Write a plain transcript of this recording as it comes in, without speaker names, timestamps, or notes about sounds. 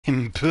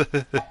Please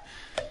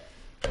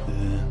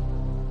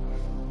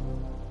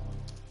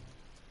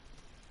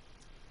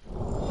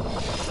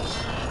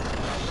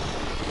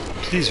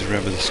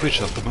remember to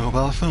switch off the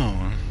mobile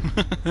phone.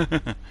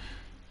 At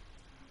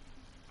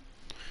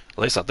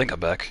least I think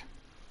I'm back.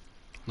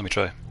 Let me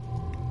try.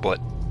 What?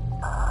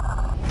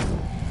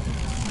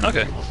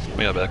 Okay,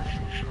 we are back.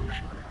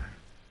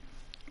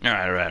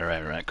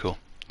 Alright, cool.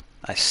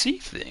 I see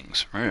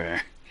things.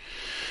 Alright.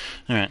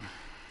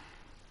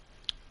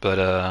 But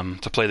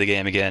to play the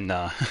game again,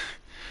 nah.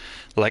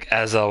 Like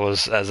as I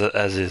was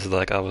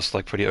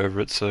like pretty over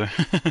it, so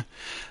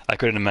I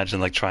couldn't imagine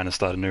like trying to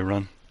start a new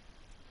run.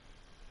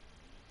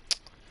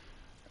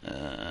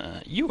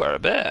 You are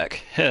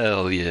back.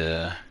 Hell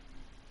yeah.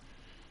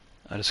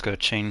 I just gotta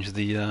change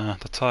the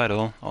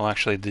title, or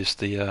actually just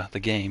the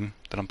game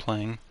that I'm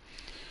playing,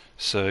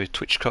 so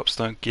Twitch cops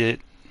don't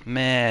get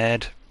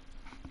mad.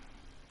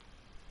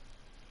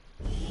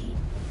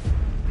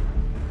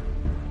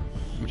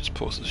 Let me just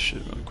pause this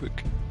shit real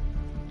quick.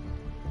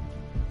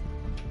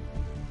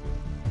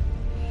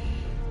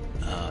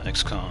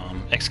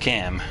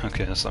 XCOM.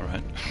 Okay, that's not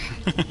right.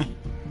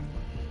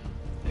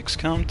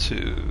 XCOM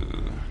 2.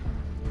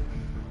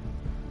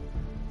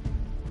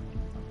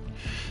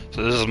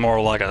 So this is more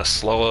like a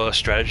slower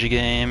strategy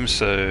game,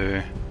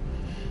 so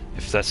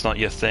if that's not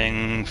your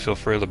thing, feel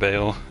free to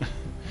bail.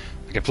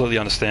 I completely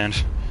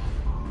understand.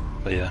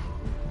 But yeah.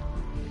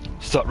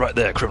 Stop right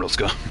there, criminal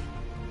scum.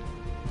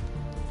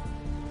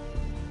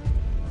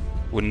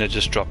 Wouldn't it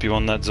just drop you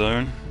on that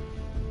zone?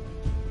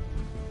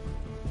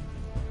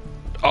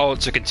 Oh,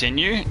 to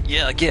continue?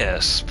 Yeah, I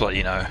guess, but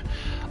you know,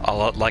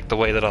 like the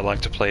way that I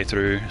like to play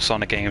through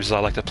Sonic games is I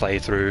like to play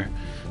through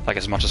like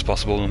as much as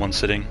possible in one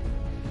sitting.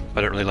 I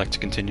don't really like to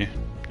continue.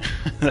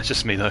 That's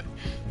just me though.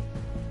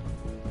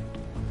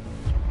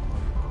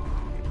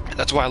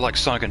 That's why I like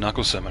Sonic and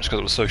Knuckles so much, because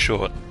it was so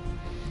short.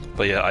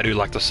 But yeah, I do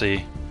like to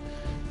see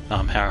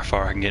how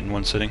far I can get in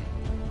one sitting.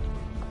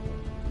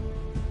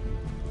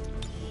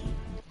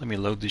 Let me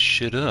load this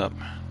shit up.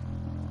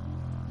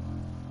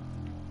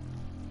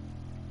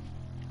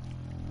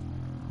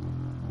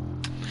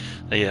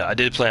 Yeah, I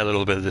did play a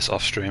little bit of this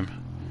off stream.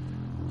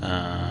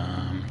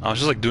 I was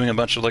just like doing a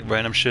bunch of like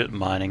random shit,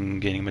 mining,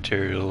 gaining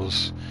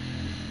materials,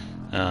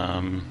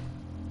 doing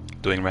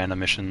random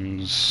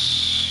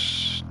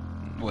missions,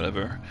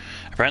 whatever.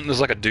 Apparently there's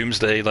like a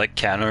doomsday like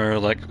counter,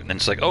 like, and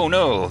it's like, oh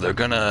no, they're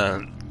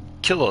gonna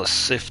kill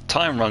us if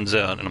time runs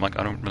out, and I'm like,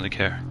 I don't really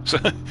care. So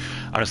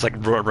I'm just like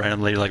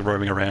randomly like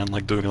roaming around,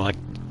 like doing like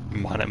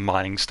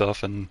mining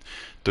stuff and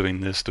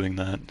doing this, doing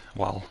that,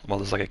 while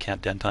there's like a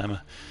countdown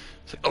timer.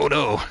 It's like, oh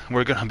no,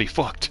 we're gonna be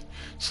fucked.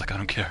 It's like, I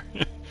don't care.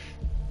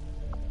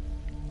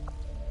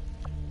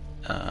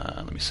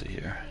 Let me see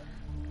here.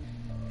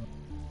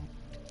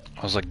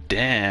 I was like,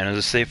 damn, is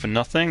it save for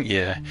nothing?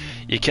 Yeah,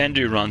 you can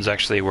do runs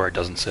actually where it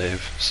doesn't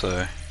save,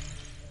 so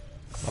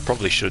I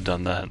probably should have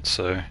done that,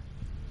 so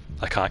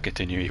I can't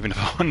continue even if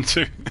I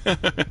wanted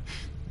to.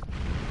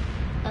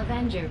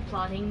 Avenger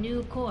plotting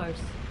new course.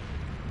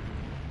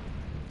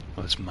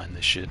 Let's mine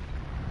this shit.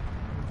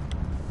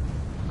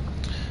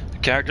 The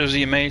characters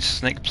you made,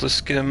 Snake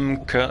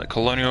Plissken,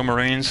 Colonial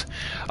Marines.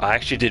 I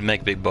actually did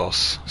make Big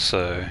Boss,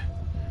 so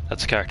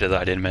that's a character that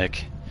I did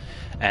make.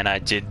 And I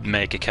did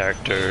make a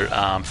character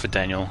for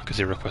Daniel, because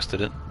he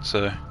requested it,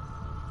 so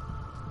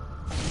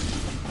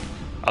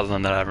other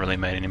than that I haven't really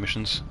made any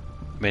missions,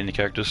 made any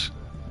characters.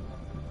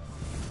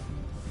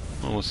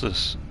 Oh, what's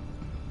this?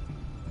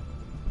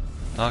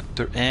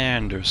 Dr.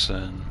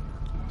 Anderson.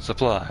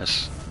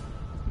 Supplies.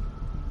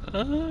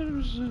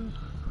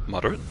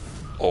 Moderate.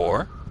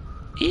 Or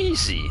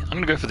easy. I'm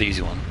gonna go for the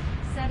easy one.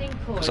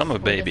 Because I'm a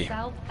baby.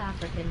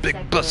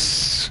 Big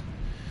bus!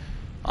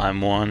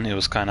 I'm one. It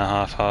was kind of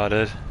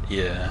half-hearted.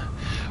 Yeah.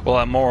 Well,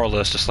 I more or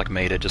less just like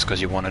made it just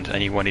because you wanted,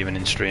 and you weren't even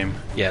in stream.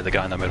 Yeah, the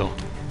guy in the middle.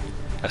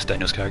 That's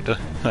Daniel's character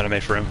that I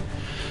made for him.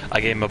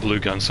 I gave him a blue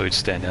gun so he'd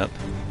stand out.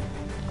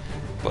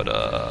 But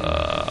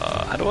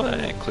how do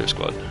I clear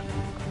squad?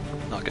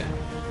 Okay.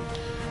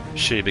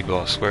 Shitty big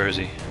boss. Where is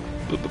he?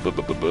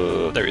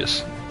 There he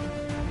is.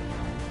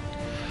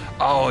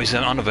 Oh, he's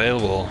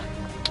unavailable.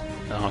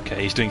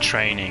 Okay, he's doing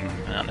training.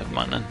 Oh, never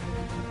mind then.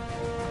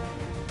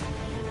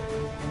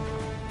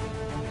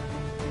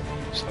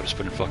 So I just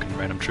put in fucking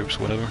random troops,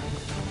 whatever.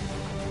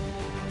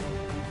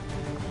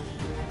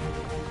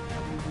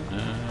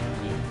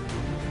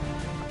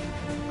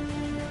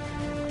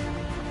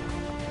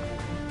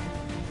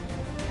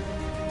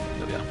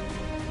 There we are.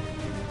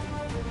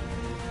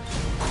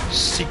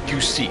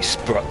 CQC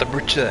spot the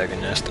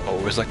protagonist,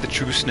 always like the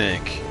true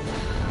snake.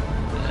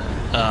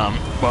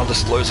 While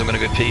this loads, I'm gonna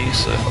go pee,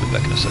 so I'll be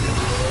back in a second.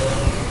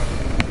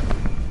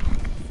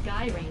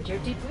 Sky Ranger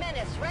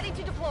Menace ready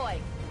to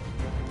deploy.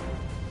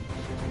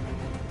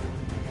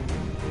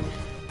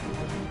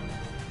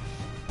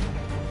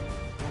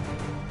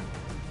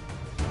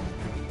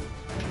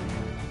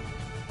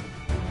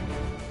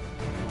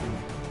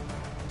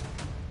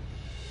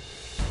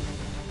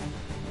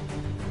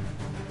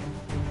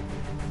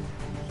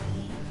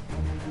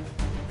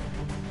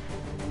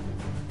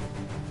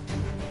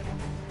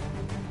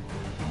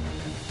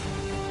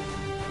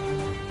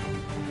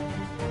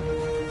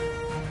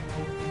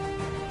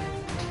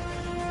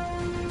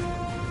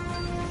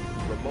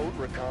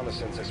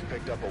 reconnaissance has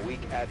picked up a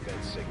weak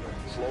advent signal,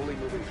 slowly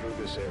moving through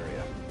this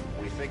area.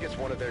 We think it's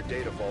one of their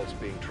data vaults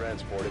being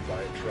transported by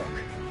a truck.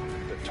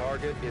 The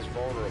target is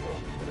vulnerable,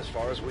 and as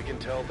far as we can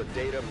tell, the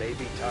data may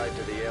be tied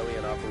to the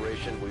alien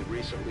operation we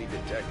recently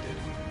detected.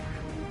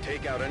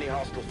 Take out any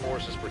hostile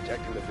forces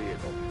protecting the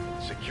vehicle,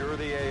 secure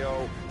the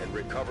AO, and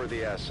recover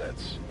the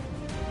assets.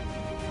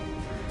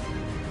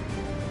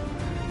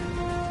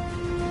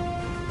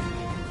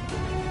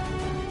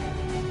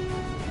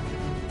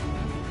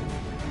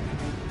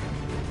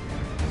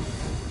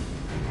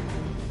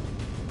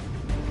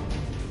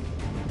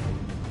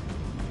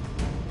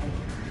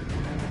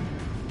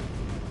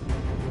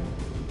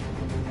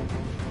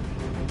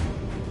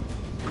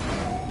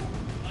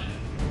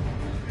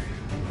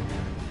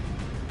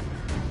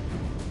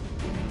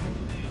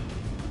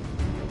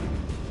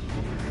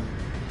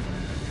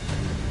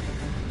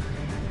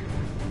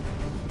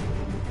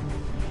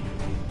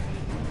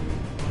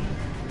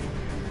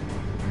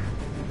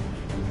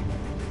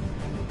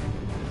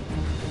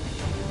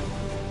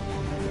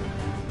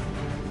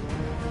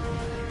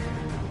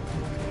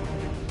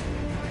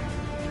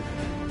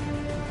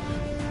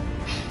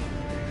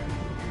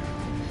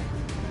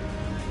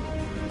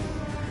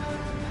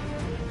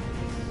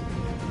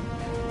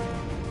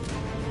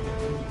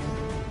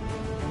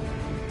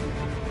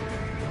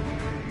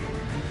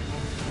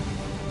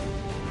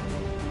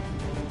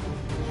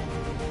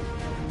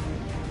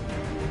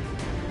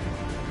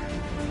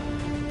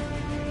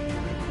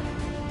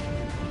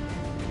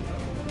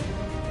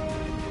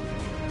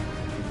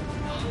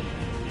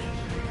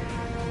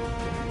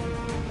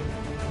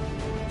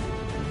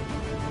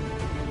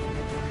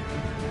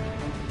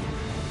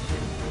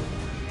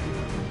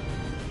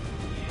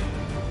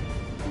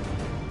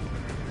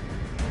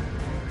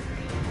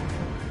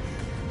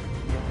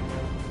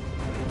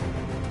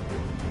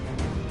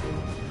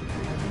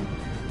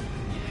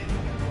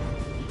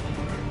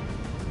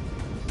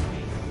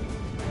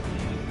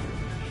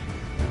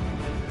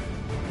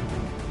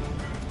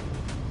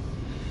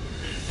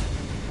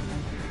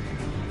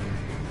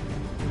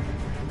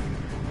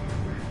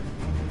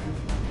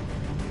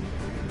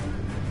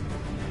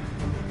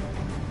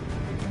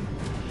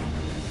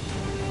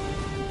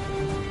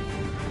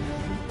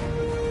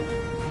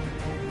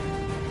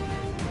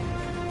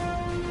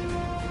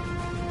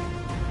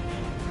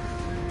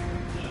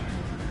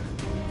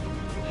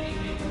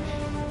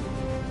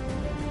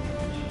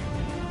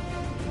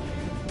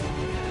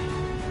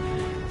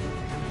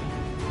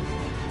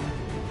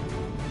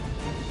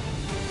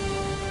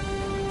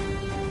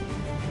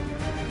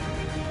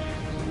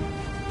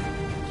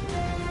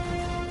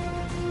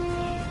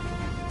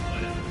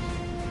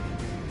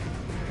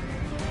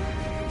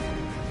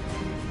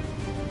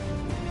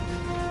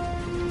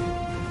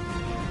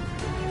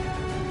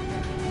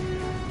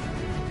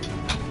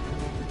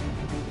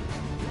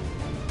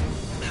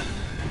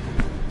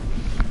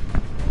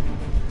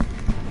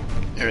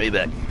 Right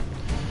back.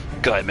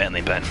 Guy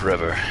Manley banned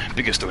forever.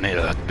 Biggest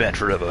donator banned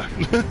forever.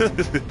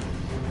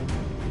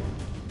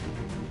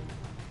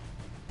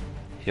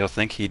 He'll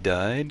think he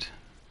died?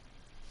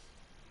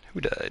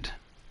 Who died?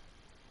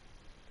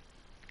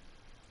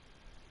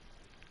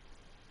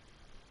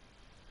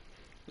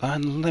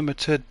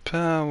 Unlimited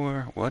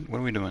power. What? What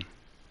are we doing?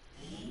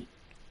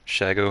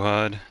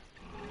 Shagohod.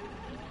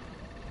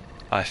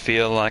 I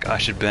feel like I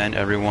should ban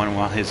everyone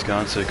while he's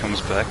gone so he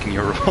comes back and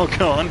you're all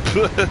gone.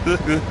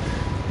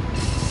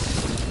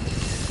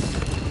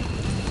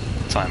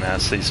 Time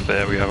out, cease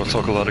fair, we will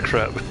talk a lot of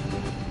crap.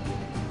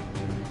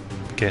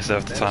 In case I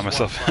have to time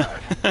myself.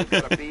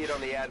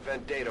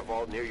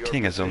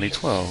 King is only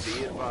 12.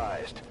 Be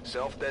advised,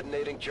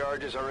 self-detonating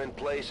charges are in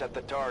place at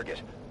the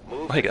target.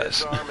 Move hey to guys.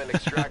 disarm and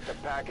extract the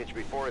package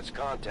before its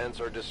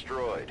contents are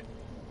destroyed.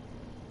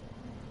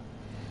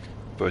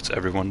 Votes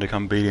everyone to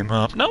come beat him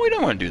up. No, we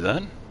don't want to do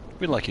that.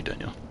 We like you,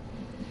 Daniel.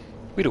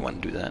 We don't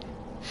want to do that.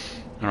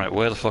 Alright,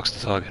 where the fuck's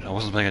the target? I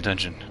wasn't paying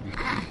attention.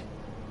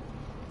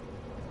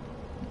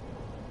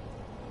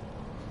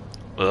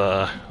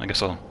 I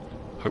guess I'll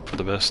hope for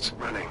the best.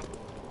 Running.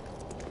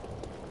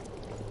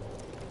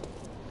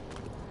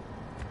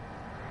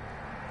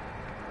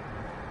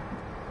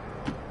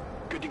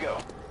 Good to go.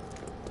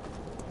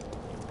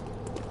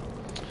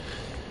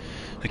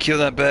 I kill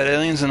that bad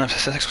aliens and have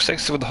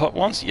sex with the hot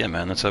ones? Yeah,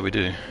 man, that's how we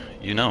do.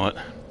 You know it.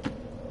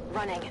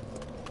 Running.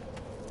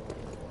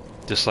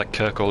 Just like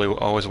Kirk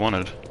always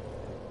wanted.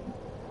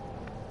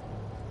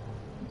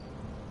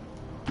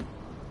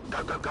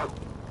 Go, go, go.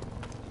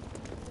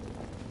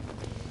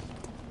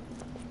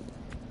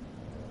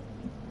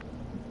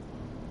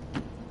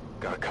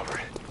 Gotta cover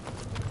it.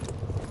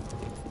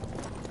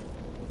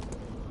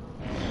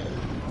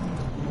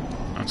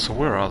 And so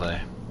where are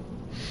they?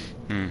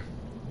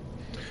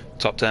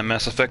 Top 10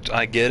 Mass Effect,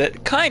 I get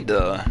it.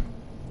 Kinda.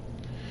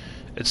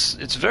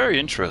 It's very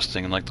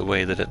interesting in like the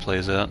way that it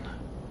plays out.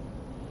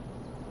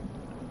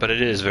 But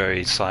it is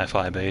very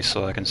sci-fi based,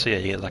 so I can see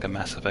you get like a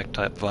Mass Effect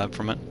type vibe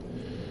from it.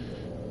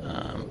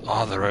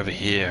 Oh, they're over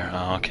here.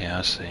 Oh, okay,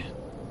 I see.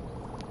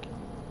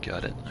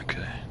 Got it,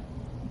 okay.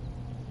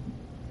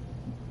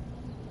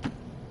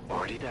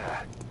 Already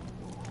there.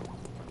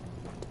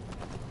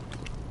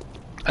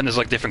 And there's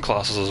like different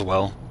classes as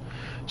well.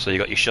 So you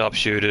got your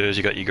sharpshooters,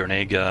 you got your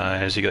grenade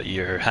guys, you got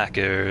your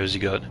hackers, you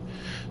got...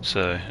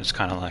 So it's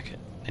kind of like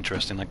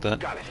interesting like that.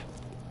 Got it.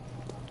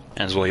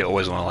 And as well, you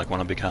always want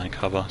to be behind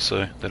cover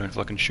so they don't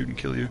fucking shoot and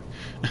kill you.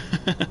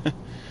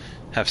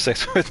 Have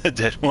sex with the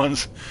dead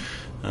ones.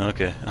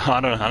 Okay,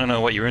 I don't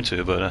know what you're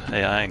into, but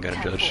hey, I ain't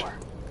gonna judge. 10-4.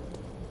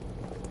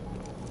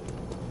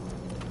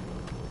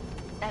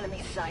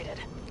 Enemy sighted.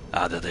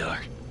 Ah, there they are.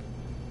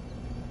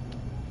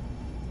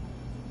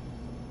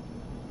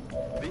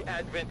 The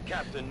Advent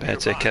captain Better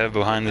take cover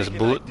behind this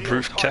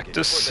bulletproof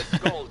cactus.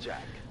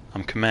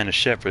 I'm Commander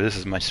Shepard. This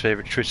is my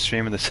favorite Twitch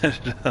stream of the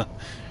Citadel.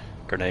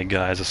 Grenade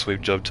guy has a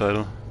sweet job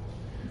title.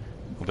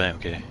 Well, bang,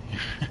 okay.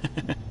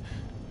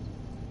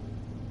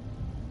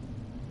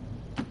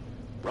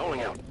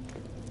 Rolling out.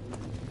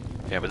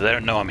 Yeah, but they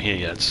don't know I'm here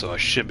yet, so I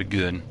should be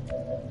good.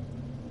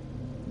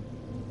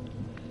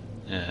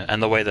 Yeah,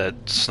 and the way that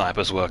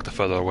snipers work, the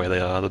further away they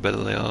are, the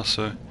better they are,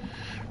 so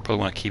probably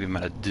want to keep him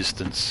at a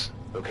distance.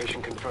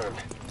 Location confirmed.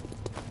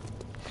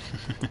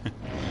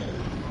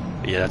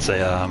 Yeah, that's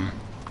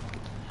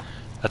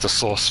a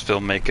Source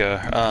filmmaker.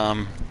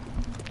 I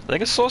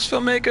think a Source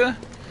filmmaker.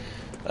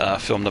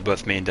 Film that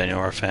both me and Daniel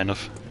are a fan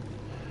of.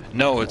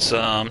 No,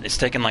 it's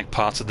taking like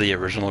parts of the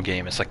original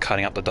game. It's like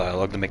cutting up the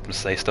dialogue to make them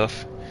say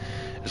stuff.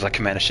 It's like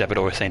Commander Shepard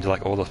always saying to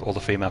like all the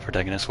female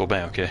protagonists. Well,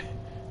 bang, okay.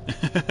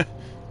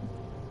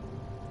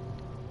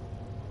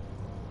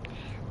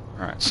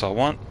 All right, so I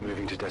want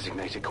Moving to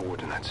designated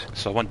coordinates.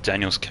 So I want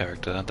Daniel's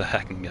character, the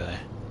hacking guy.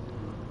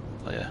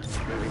 Oh yeah.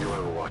 Moving to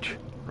Overwatch.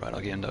 Right,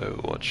 I'll get him to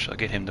Overwatch. I'll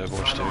get him to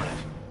Overwatch too.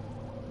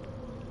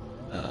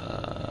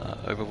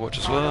 Overwatch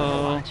as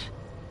well.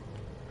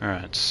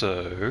 Alright,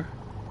 so...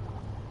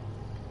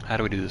 How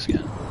do we do this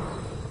again?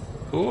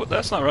 Oh,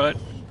 that's not right.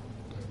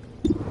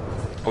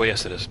 Oh,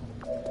 yes it is.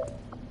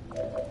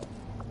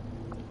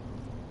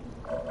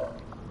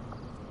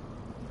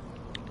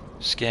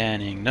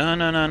 Scanning. No,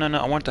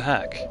 I want to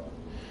hack.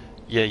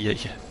 Yeah.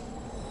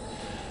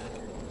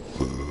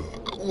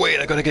 Wait,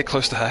 I gotta get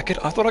close to hack it?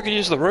 I thought I could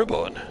use the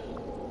robot.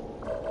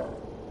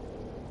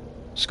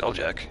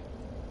 Skulljack.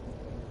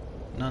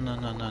 No.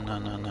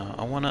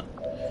 I wanna...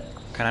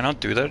 Can I not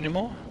do that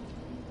anymore?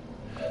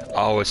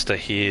 Oh, it's the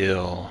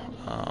heal.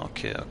 Oh,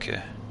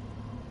 okay.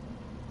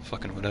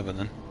 Fucking whatever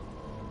then.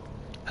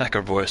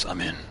 Hacker voice, I'm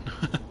in.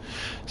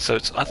 So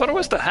it's... I thought it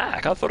was the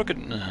hack. I thought I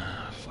could...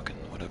 fucking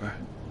whatever.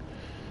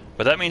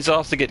 But that means I'll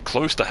have to get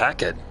close to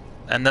hack it.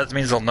 And that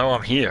means they'll know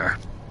I'm here.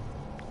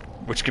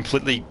 Which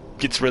completely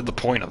gets rid of the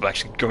point of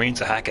actually going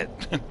to hack it.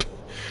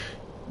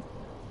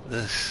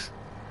 This.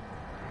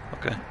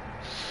 Okay.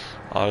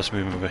 I'll just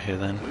move over here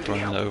then, throw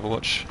him into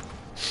Overwatch.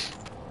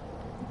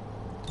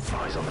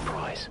 Eyes on the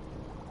prize.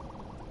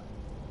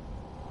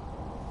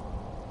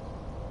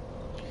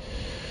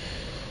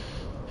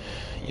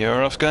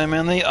 You're off, guy,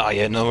 manly? Ah,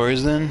 yeah, no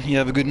worries then. You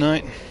have a good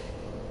night.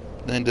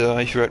 And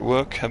if you're at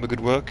work, have a good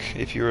work.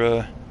 If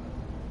you're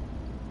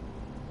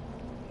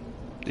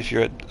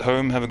at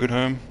home, have a good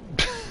home.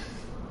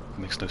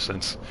 Makes no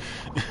sense.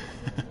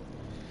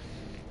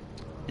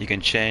 You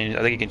can change.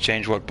 I think you can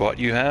change what bot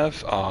you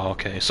have. Oh,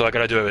 okay. So I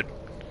gotta do it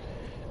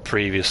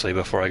previously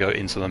before I go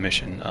into the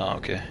mission. Oh,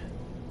 okay.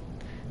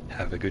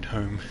 Have a good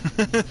home.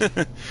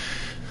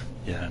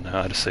 Yeah, I know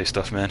how to say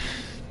stuff, man.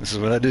 This is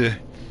what I do.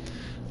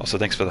 Also,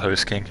 thanks for the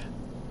host, King.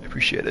 I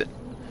appreciate it.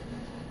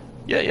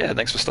 Yeah.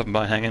 Thanks for stopping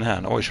by, hanging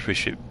out. I always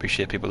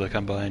appreciate people that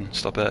come by and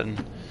stop out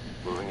and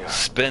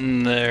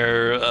spend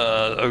their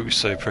oh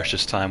so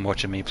precious time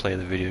watching me play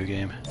the video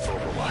game.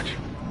 Overwatch.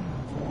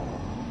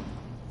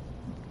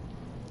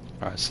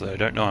 Alright, so they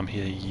don't know I'm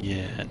here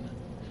yet.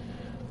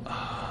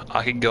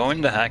 I could go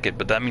in to hack it,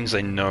 but that means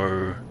they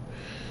know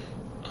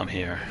I'm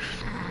here.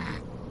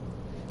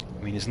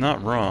 I mean, it's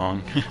not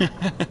wrong.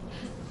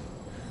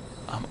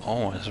 I'm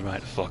always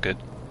right, fuck it.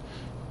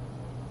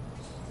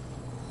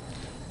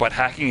 But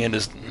hacking it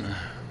is...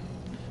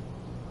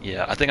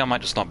 Yeah, I think I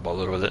might just not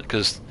bother with it,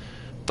 because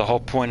the whole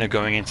point of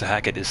going in to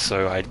hack it is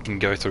so I can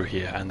go through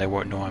here and they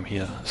won't know I'm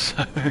here.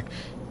 So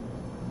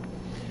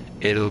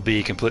it'll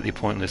be completely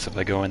pointless if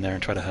I go in there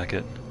and try to hack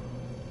it.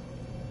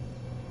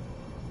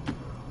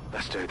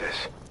 Let's do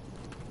this.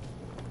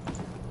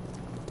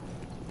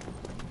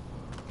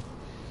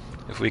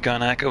 If we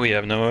can't hack it, we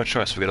have no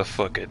choice. We gotta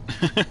fuck it.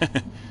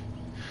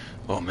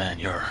 Oh man,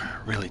 you're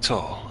really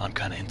tall. I'm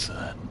kinda into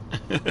that.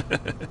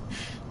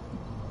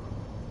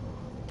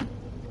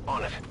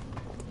 On it.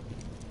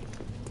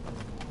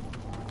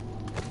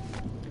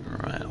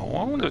 Alright, I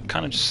want to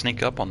kind of just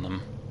sneak up on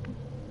them.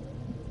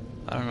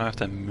 I don't know if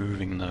they're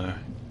moving though.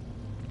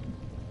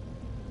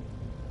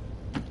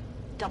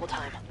 Double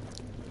time.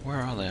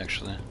 Where are they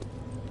actually?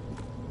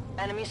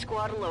 Enemy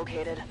squad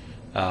located.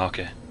 Oh,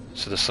 okay.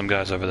 So there's some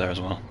guys over there as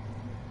well.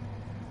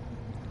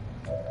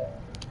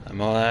 And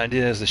my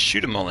idea is to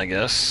shoot them all, I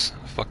guess.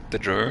 Fuck the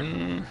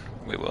drone.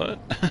 Wait, what?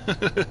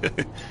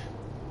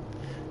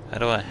 How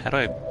do I...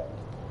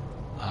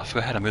 Oh, I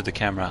forgot how to move the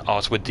camera. Oh,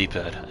 it's with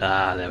D-pad.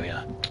 Ah, there we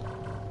are.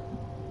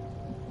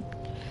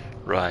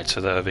 Right, so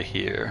they're over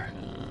here.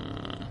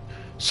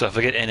 So if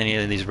I get any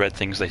of these red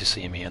things, they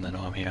see me and they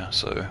know I'm here,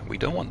 so we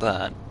don't want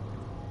that.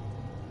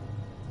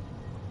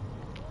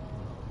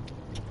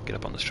 Get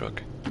up on this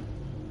truck.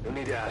 No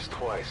need to ask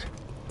twice.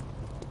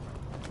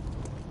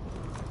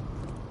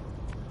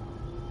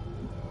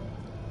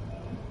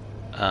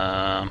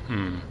 I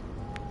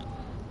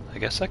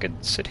guess I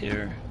could sit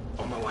here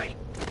On my way.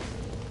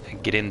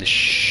 and get him to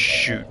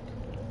shoot.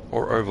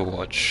 Or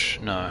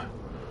Overwatch. No.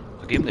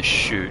 I'll give him the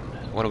shoot.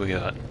 What do we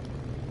got?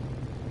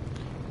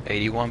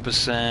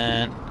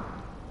 81%.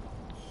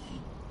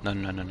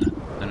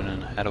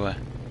 No.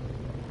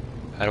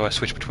 How do I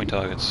switch between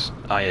targets?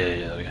 Ah,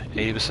 yeah, okay.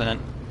 80%.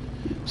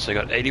 So I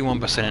got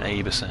 81% and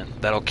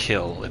 80%. That'll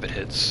kill if it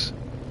hits.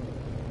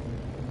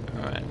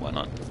 Alright, why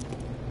not?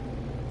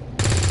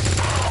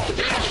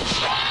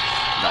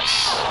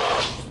 Nice.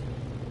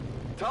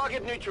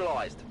 Target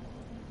neutralized.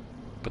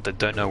 But they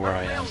don't know where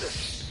I am.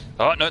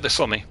 Oh, no, they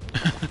saw me.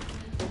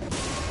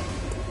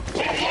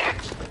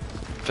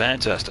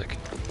 Fantastic.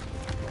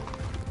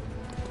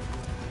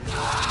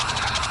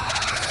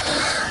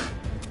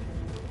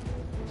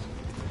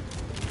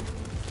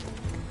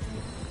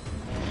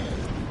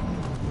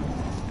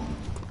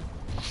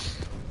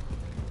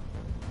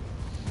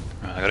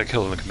 Right, I gotta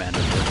kill the commander.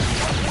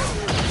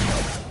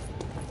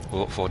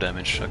 Oh, 4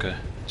 damage, okay.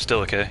 Still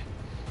okay.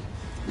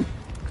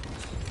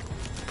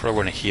 Probably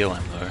want to heal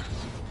him though.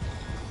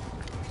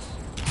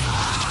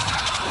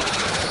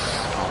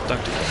 Oh,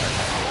 don't do that.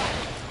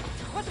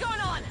 What's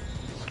going on?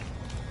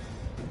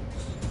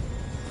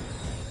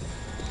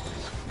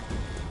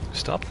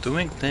 Stop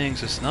doing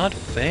things, it's not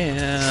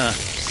fair.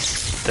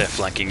 They're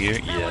flanking you,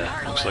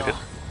 yeah, looks like it.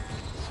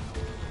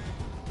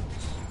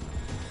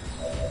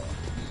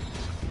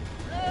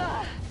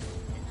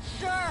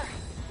 Sure.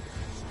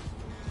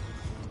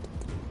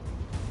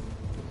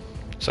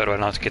 So do I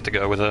not get to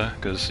go with her?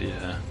 Because,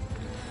 yeah,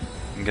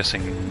 I'm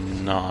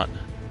guessing not.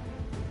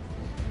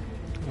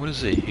 What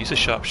is he? He's a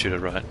sharpshooter,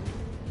 right?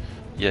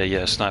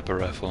 Yeah, sniper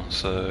rifle.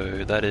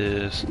 So that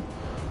is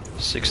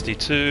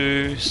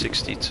 62,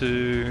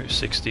 62,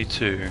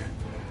 62.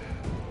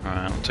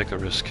 Alright, I'll take a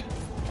risk.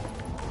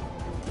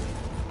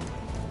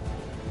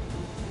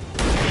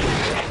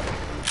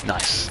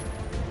 Nice.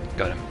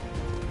 Got him.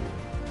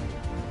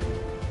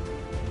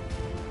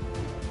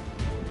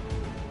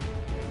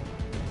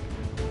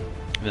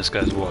 This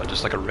guy's what?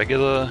 Just like a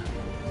regular?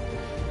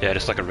 Yeah,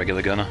 just like a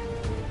regular gunner.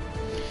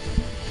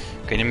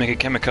 Can you make a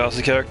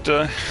kamikaze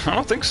character? I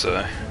don't think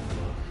so.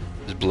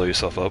 Just blow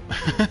yourself up.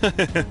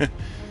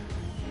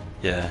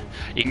 Yeah.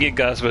 You can get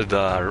guys with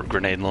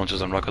grenade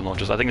launchers and rocket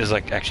launchers. I think there's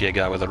like actually a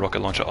guy with a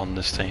rocket launcher on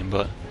this team,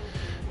 but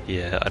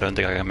yeah, I don't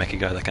think I can make a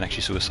guy that can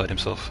actually suicide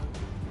himself.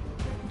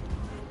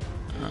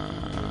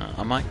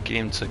 I might get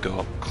him to go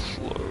up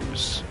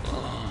close.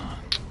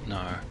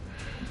 No.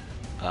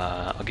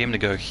 I'll get him to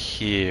go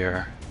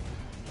here.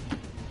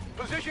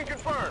 Position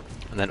confirmed.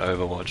 And then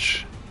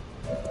Overwatch.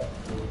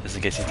 Just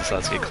in case he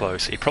decides to get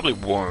close. He probably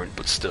won't,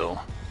 but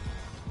still.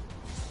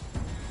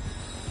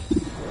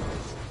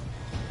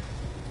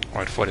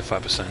 Alright,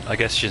 45%. I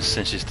guess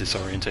since she's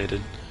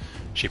disorientated,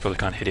 she probably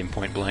can't hit him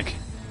point blank.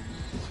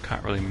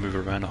 Can't really move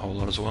around a whole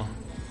lot as well.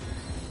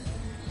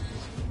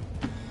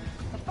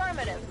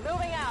 Affirmative.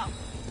 Moving out.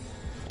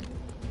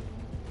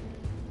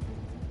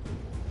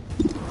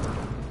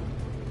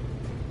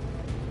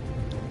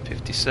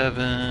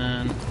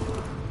 $57.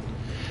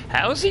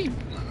 How does he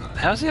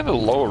have a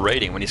lower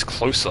rating when he's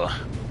closer?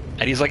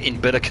 And he's like in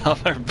better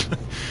cover?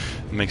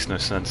 Makes no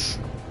sense.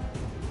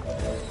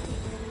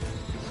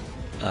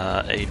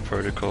 Aid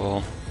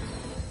protocol.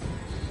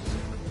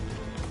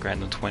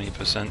 Grant them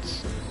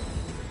 20%.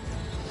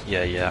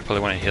 Yeah, I probably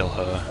want to heal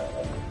her.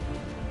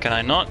 Can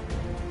I not?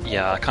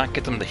 Yeah, I can't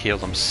get them to heal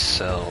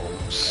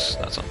themselves.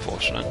 That's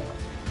unfortunate.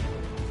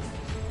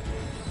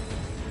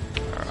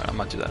 Alright, I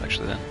might do that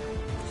actually then.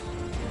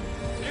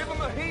 Give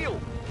him a heal.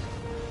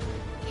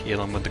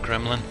 Heal him with the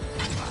gremlin.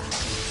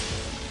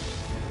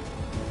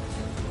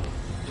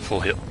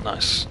 Full heal,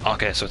 nice.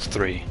 Okay, so it's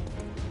 3.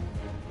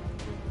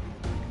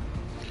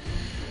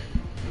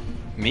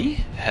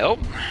 Me? Help?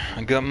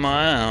 I got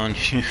my eye on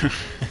you.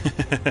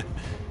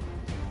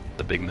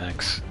 The Big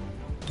Macs.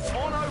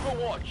 On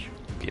Overwatch.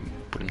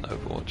 Put him in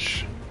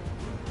Overwatch.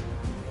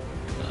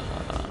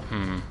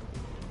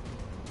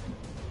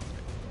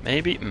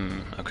 Maybe?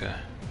 Okay.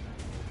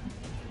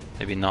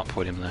 Maybe not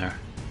put him there.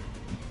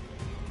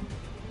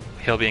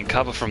 He'll be in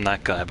cover from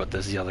that guy, but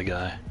there's the other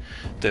guy.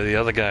 The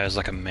other guy is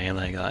like a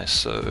melee guy,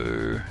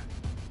 so...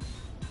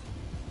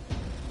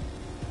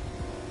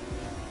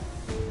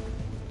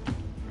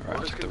 Alright,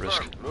 I'll take the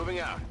risk. Moving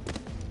out.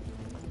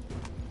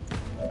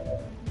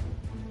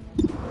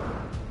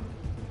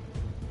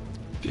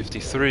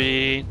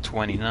 $53,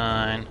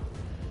 $29,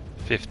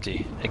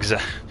 $50.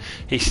 Exact.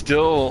 He's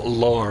still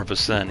lower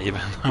percent,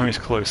 even though he's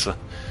closer.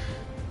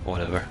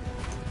 Whatever.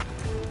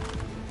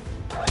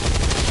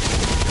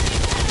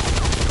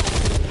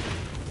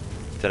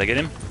 Did I get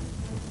him?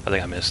 I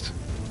think I missed.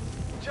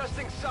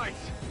 Adjusting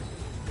sights.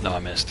 No, I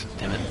missed.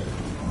 Damn it.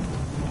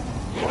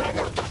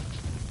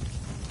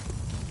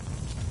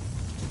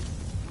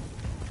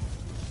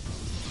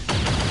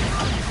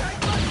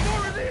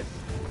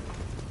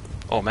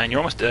 Oh man, you're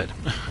almost dead.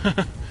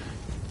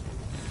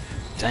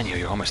 Daniel,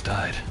 you almost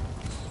died.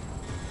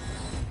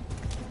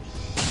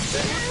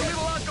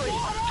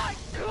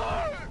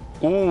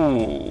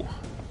 Ooh.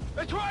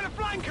 They're trying to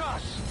flank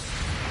us!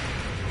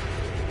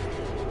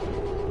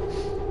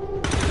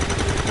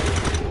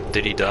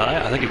 Did he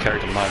die? I think your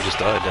character might have just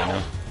died,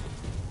 Daniel.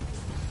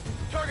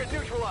 Target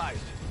neutralized!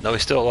 No,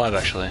 he's still alive,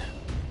 actually.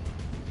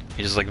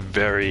 He's just like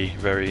very,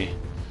 very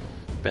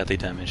badly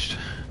damaged.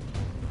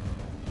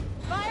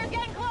 Fire's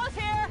getting close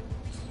here.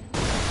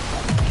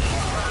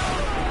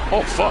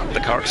 Oh fuck,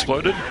 the car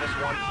exploded?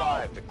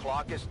 -1-5, the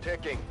clock is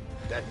ticking.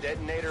 That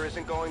detonator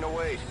isn't going to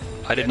wait.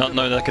 I did not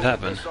know that could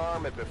happen.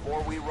 Disarm it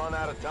before we run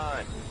out of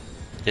time.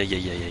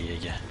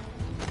 Yeah.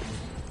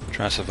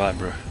 Try to survive,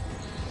 bro.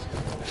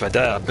 If I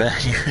die, I'll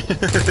ban you.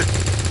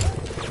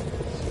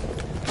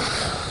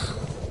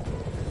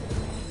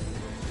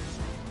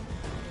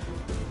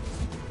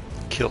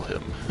 Kill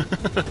him.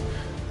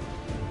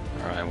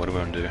 Alright, what do we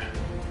want to do?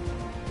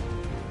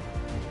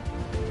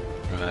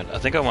 Right, I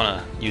think I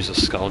want to use a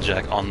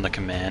skulljack on the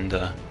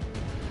commander.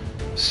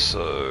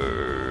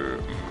 So...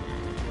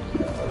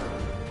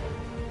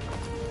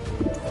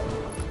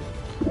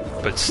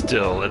 But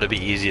still, it'd be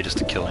easier just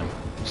to kill him.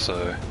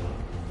 So...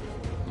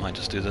 might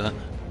just do that.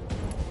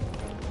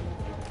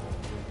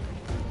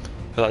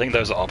 But I think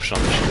those are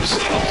optional missions,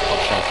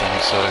 optional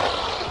things, so...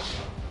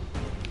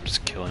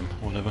 just kill him,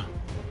 whatever.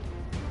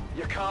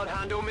 You can't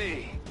handle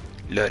me.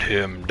 Let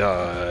him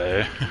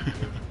die.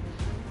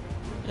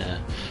 Yeah.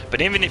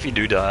 But even if you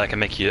do die, I can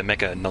make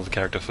another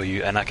character for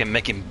you, and I can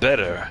make him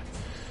better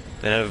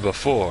than ever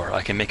before.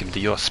 I can make him to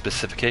your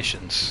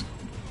specifications.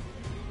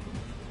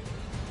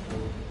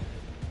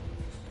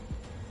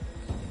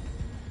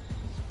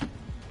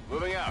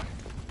 Moving out.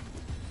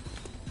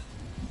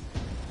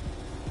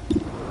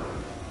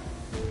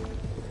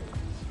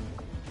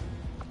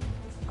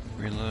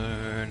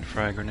 Reload,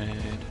 frag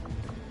grenade.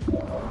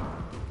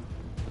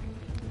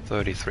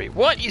 33.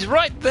 What? He's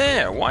right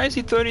there! Why is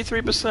he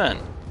 33%?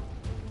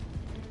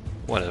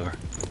 Whatever.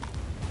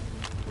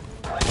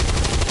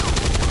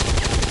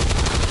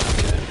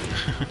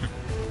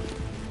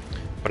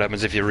 What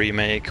happens if you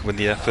remake with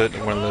the effort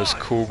one of those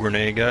cool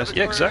grenade guys?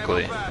 Yeah,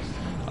 exactly.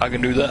 I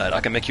can do that.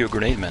 I can make you a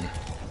grenade man.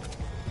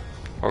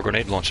 Or a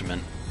grenade launcher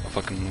man. Or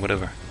fucking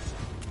whatever.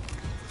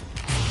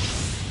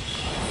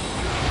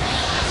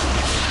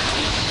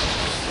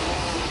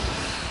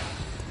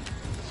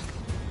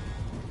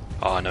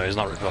 Oh no, he's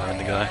not reviving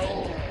the guy.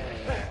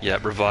 Yeah,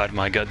 revived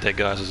my dead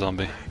guy's a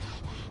zombie.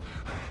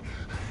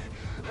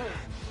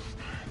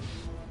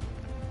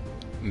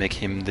 Make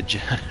him the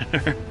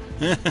janitor.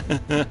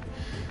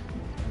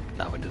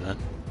 Now we do that.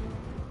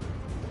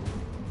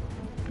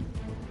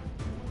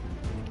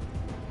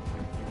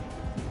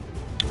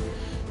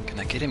 Can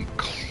I get him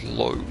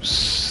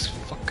close?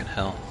 Fucking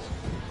hell.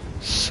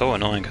 So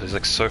annoying because he's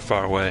like so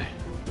far away.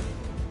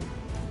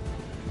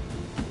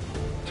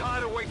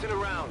 Tired of waiting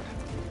around.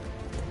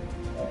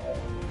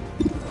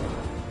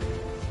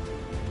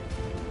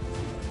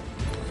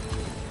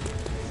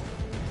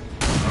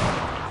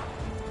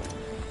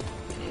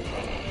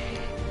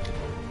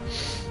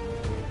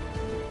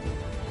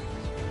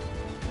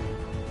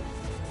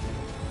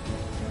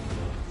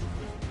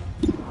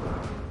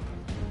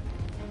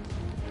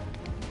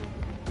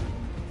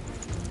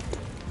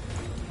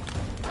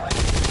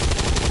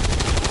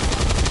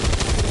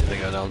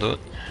 I'll do it.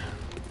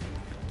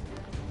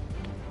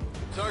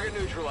 Target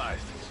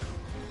neutralized.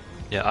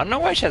 Yeah, I don't know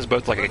why she has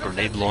both like a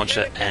grenade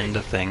launcher and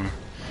a thing,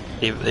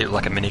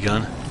 like a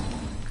minigun.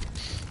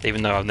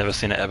 Even though I've never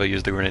seen it ever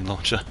use the grenade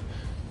launcher.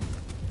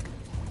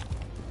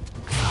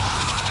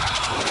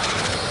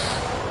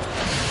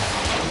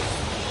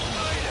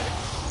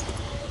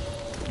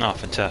 Oh,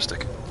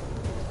 fantastic.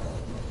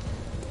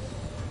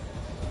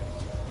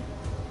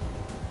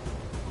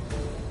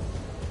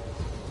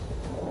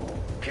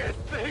 Get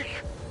thick!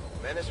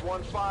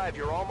 -1-5,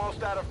 you're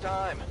almost out of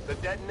time. The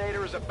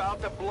detonator is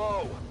about to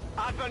blow.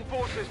 Advent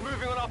forces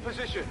moving on our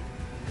position.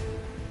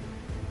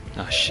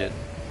 Oh shit.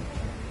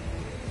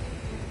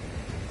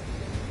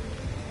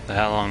 So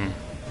how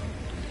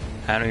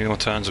many more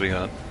turns we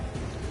got?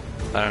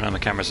 I don't know, my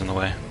camera's in the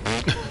way.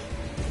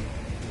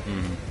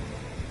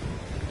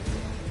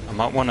 I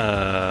might want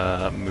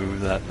to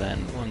move that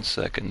then. 1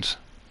 second.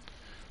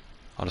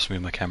 I'll just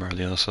move my camera to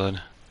the other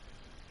side.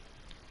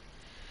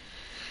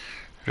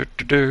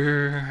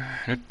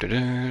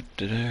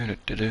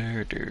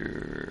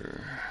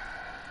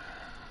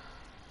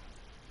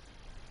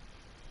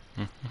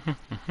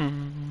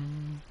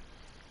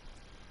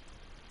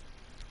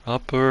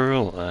 Upper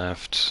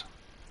left.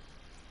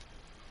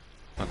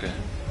 Okay.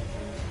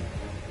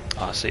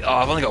 Ah, see. Oh,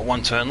 I've only got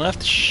 1 turn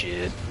left?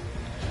 Shit.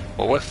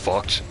 Well, we're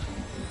fucked.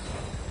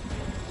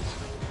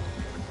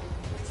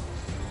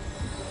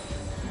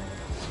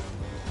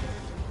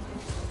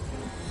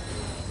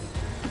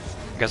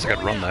 Guess I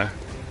gotta run though.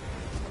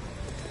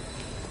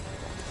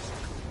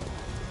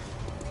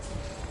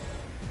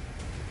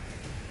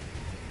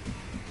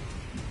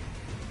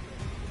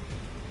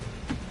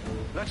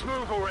 Let's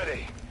move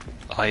already.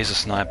 Oh, he's a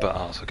sniper.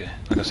 Oh, it's okay.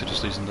 I guess I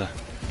just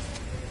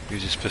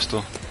use his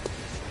pistol.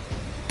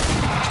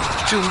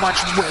 Too much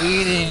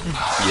waiting!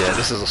 Yeah,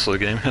 this is a slow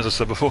game, as I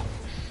said before.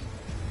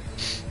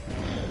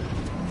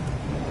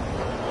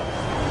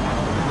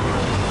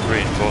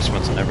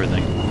 Reinforcements and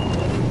everything.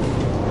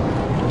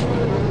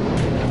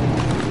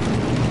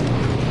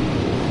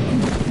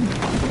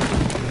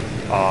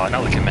 Oh,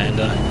 another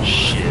commander.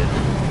 Shit.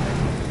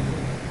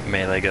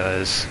 Melee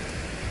guys.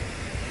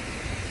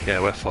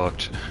 Yeah, we're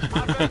fucked.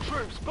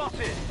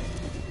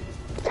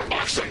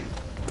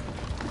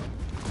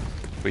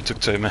 We took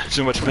too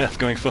much math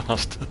going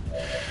fast.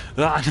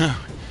 Ah no!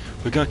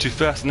 We're going too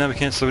fast and now we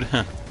can't slow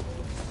down.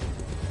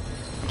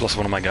 Plus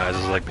one of my guys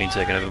is like being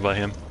taken over by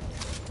him.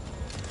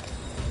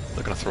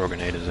 Not gonna throw a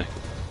grenade, is he?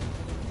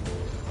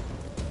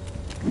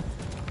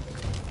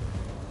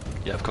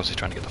 Yeah, of course he's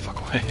trying to get the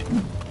fuck away.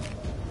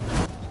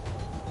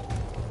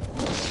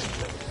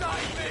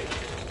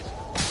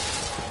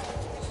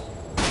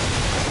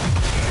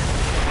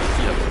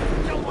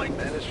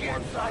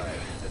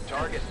 The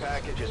target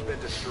package has been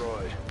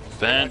destroyed.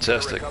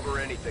 Fantastic. Recover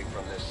anything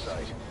from this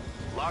site.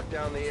 Lock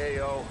down the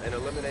AO and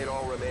eliminate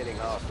all remaining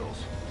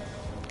hostiles.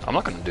 I'm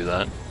not gonna do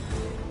that.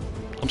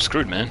 I'm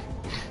screwed, man.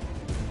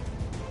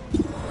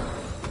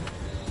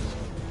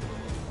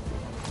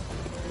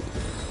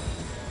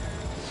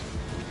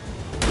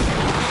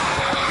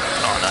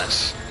 Oh,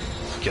 nice.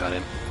 Got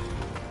him.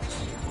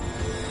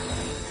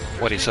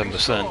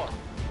 47%.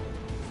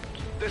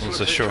 I'm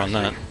so sure on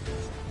that.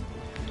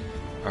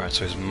 Alright,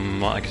 so his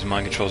mind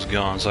control's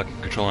gone, so I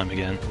can control him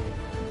again.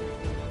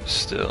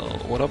 Still,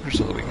 what options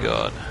have we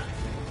got?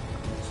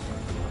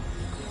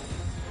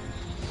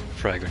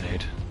 Frag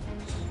grenade.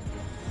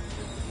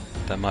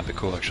 That might be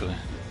cool, actually.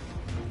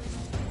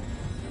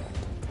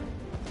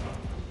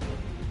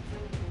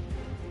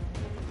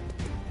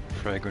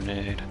 Frag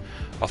grenade.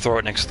 I'll throw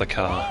it next to the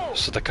car,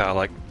 so the car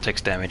like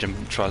takes damage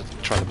and try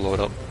to blow it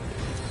up.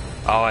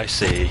 Oh, I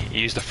see.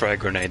 You use the frag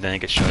grenade, then it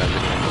gets shot out of the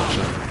game.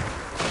 Actually.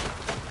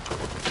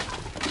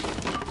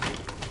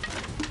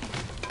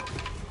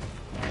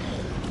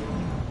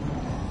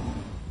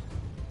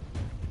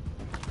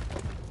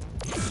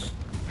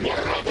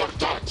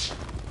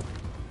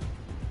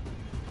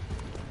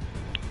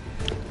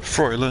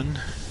 Fräulein.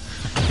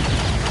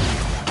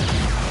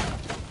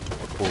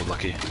 Oh,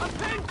 lucky.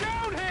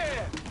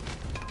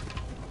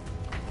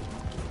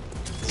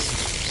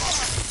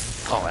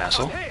 Oh,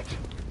 asshole.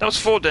 That was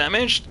 4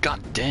 damage?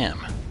 God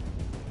damn.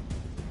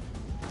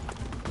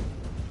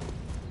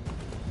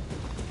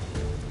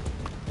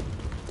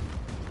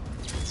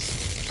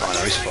 Oh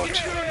no, he's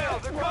fucked.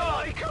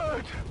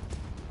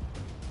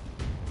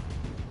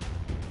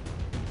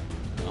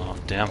 Oh,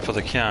 down for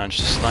the count,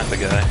 just snipe the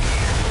guy.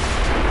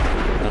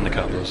 And the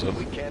car blows up.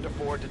 We can't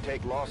afford to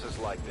take losses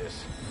like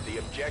this. The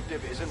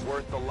objective isn't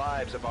worth the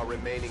lives of our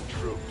remaining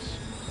troops.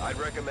 I'd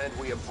recommend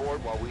we abort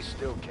while we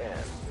still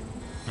can.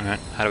 Alright,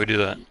 how do we do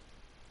that?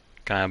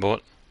 Can I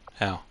abort?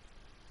 How?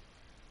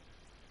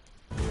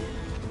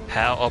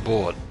 How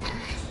abort?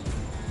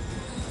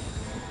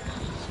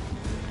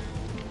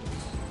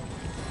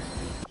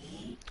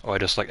 Oh, I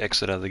just like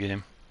exit out of the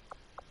game.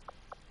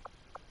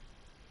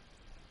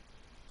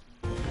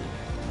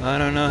 I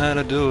don't know how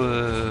to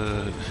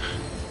do it.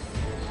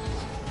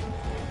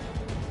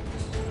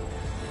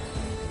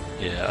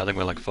 Yeah, I think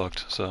we're like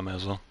fucked, so I may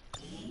as well.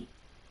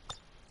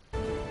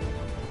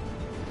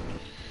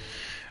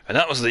 And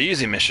that was the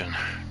easy mission.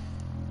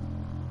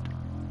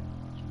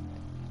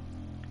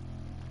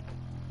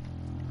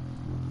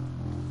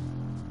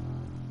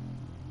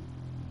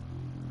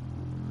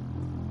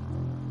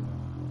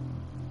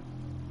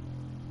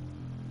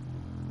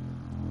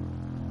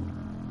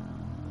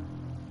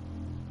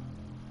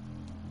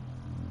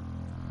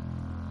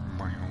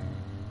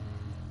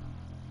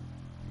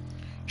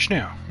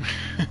 Schnell.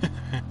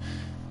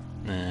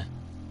 Nah.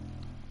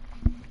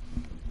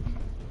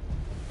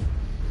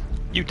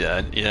 You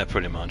died? Yeah,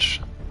 pretty much.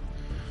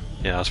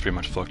 Yeah, I was pretty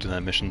much fucked in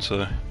that mission,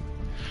 so...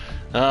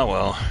 Ah,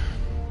 well.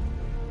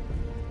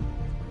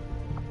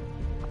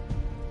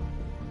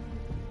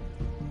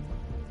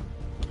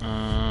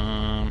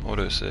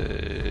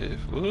 Autosave.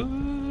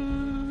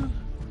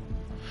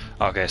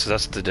 Okay, so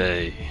that's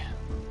today.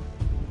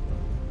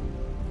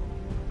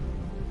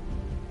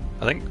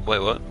 I think... Wait,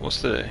 what?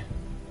 What's today?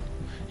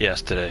 Yeah,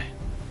 it's today.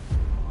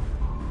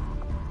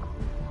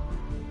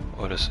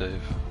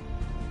 Autosave.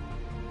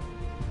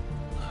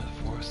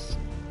 4th.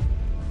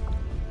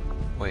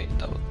 Wait,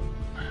 that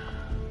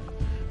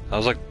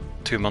was like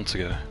 2 months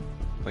ago.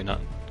 Wait, not.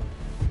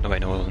 No,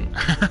 wait, no, it wasn't.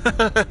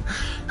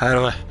 How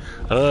do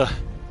I?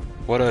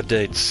 What are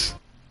dates?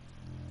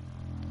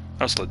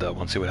 I'll slide that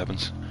one, see what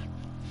happens.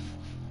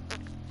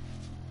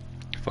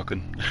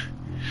 Fucking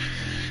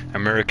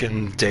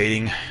American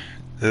dating.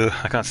 Ugh,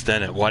 I can't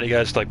stand it. Why do you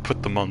guys like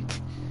put the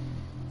month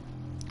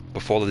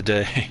before the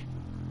day?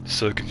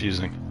 So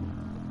confusing.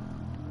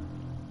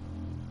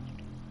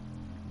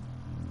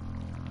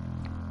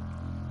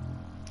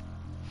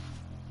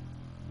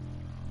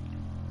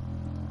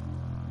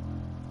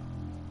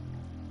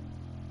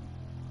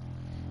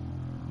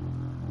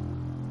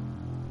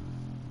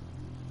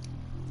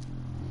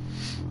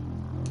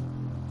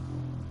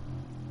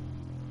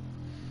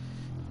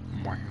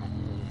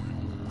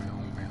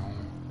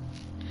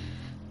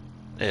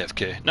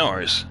 AFK. No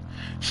worries.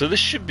 So this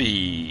should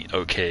be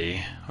okay,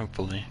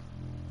 hopefully.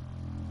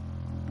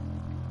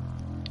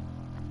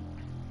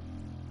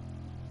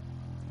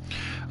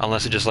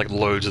 Unless it just like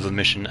loads of the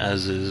mission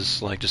as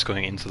is, like just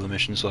going into the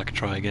mission so I can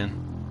try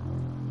again.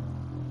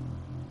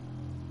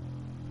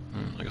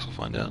 I guess we'll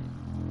find out.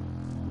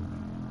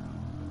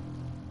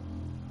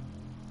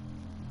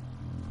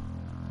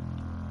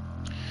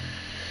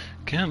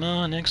 Come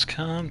on,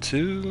 XCOM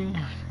 2.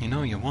 You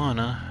know you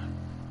wanna.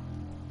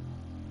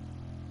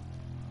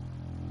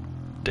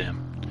 Damn.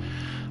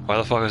 Why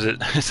the fuck is it?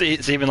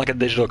 It's even like a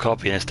digital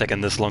copy and it's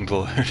taking this long to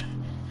load.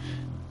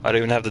 I don't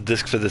even have the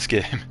disc for this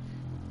game.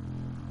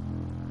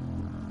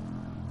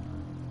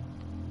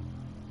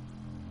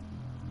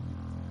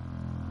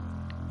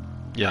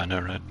 Yeah, I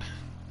know, right?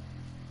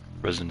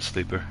 Resident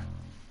Sleeper.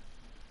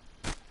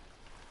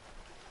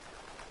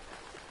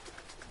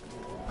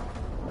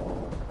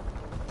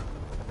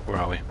 Where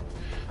are we?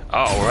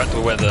 Oh, we're at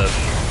where the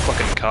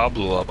fucking car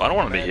blew up. I don't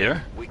want to be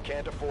here. We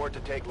can't afford to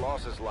take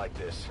losses like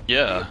this.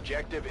 Yeah. The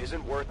objective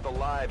isn't worth the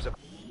lives of.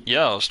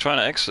 Yeah, I was trying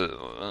to exit.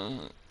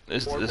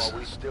 Is While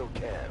we still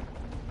can.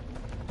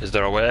 Is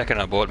there a way I can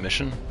abort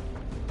mission?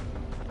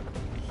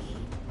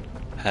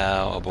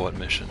 How abort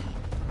mission?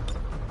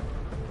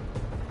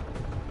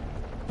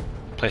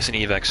 Place an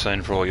evac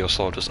zone for all your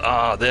soldiers.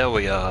 Ah, there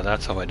we are.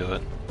 That's how I do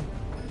it.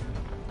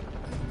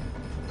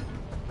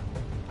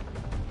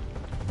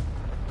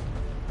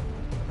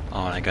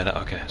 Oh, and I got it.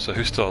 Okay, so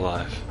who's still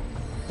alive?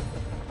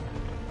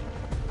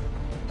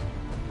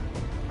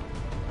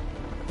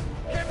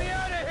 Get me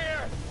out of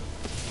here!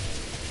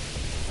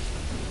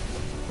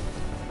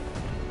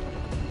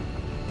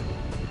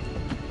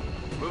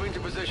 Moving to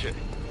position.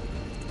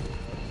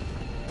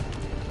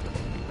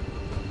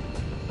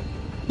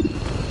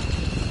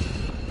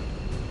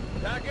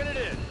 Packing it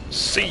in.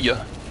 See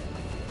ya.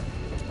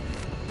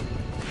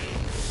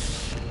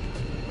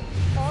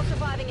 All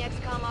surviving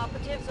XCOM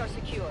operatives are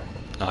secure.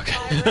 Okay.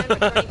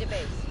 Returning to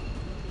base.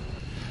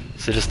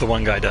 So just the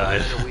one guy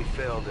died. We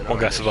failed in One our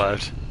guy mission.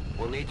 survived.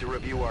 We'll need to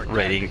review our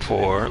Rating tactics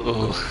 4. and improve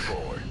Ugh. moving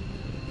forward.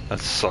 That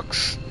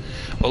sucks.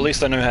 Well, at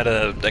least I know how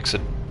to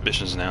exit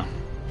missions now.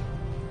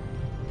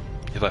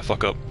 If I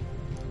fuck up.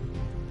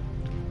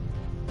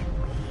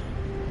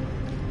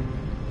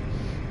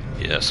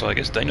 Yeah, so I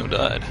guess Daniel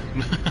died.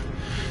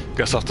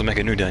 Guess I'll have to make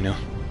a new Daniel.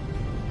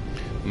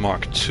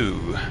 Mark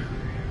II.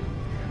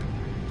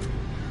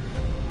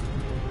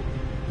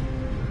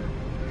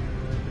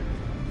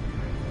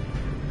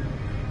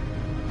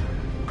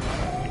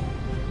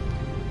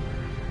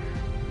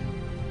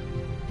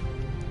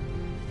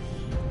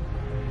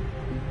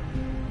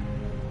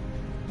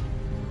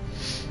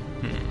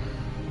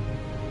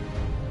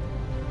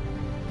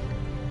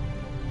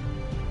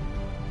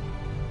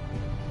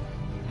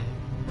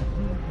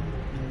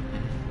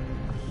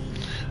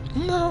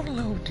 Low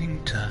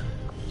loading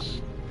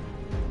times.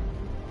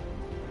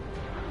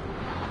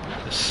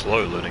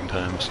 Slow loading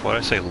times. Why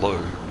did I say low?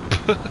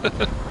 I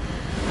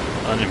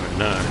don't even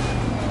know.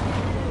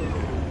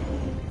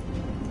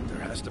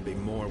 There has to be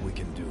more we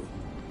can do.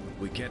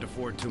 We can't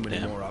afford too many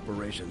more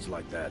operations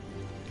like that.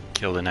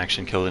 Killed in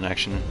action, killed in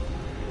action.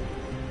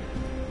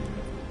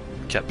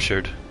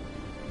 Captured.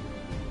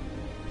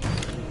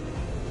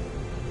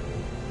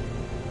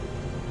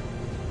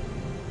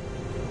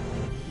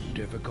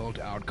 Difficult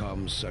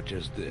outcomes such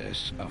as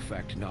this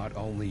affect not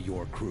only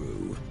your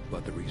crew,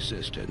 but the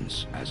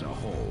Resistance as a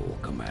whole,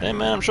 Commander. Hey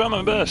man, I'm trying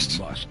my best.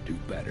 We must do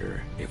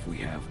better if we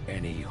have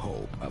any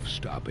hope of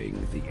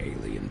stopping the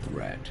alien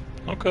threat.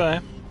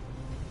 Okay.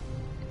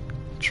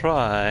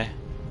 Try.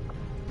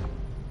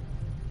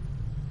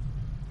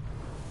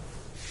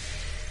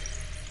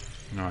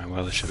 Alright,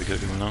 well this should be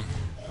good going on.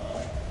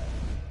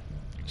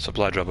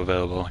 Supply drop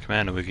available.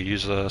 Commander, we could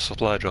use a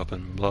supply drop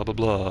and blah blah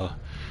blah.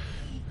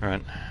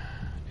 Alright.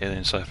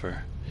 Alien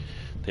cipher.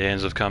 The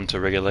aliens have come to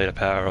regulate a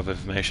power of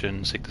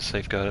information, seek to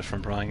safeguard it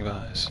from prying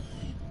eyes.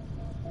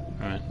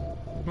 Alright.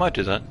 Might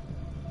do that.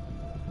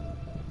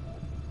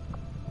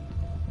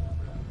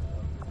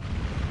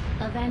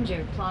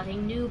 Avenger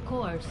plotting new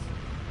course.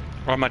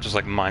 Or I might just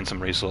like mine some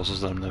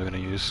resources that I'm never gonna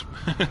use.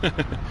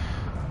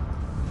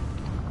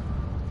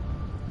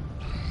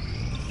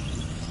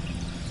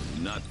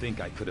 Not think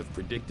I could have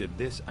predicted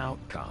this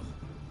outcome,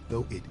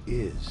 though it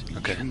is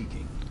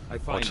intriguing. I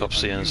find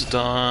Autopsy it is unusual,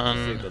 done.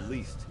 to say the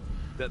least,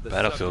 that the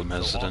Battlefield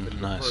subject so Resident,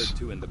 often nice. referred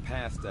to in the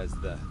past as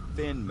the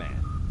Thin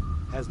Man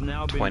has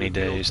now been 20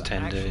 revealed days, to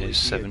 10 actually days, be a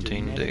 17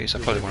 genetic days. I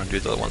probably want to do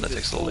the one that derivative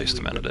takes the least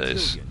amount of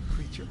days. reptilian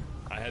creature.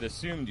 I had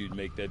assumed you'd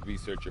make that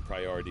research a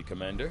priority,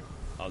 Commander.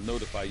 I'll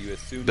notify you as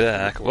soon as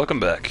Back. Welcome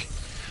back.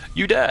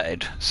 You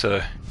died,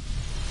 so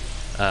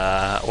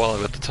while I've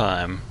got the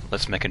time,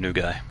 let's make a new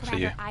guy for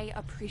you. Commander, I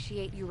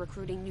appreciate you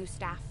recruiting new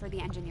staff for the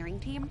engineering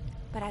team,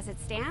 but as it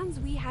stands,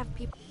 we have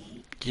people.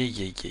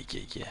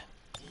 Yeah.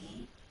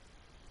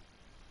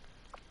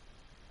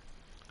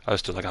 I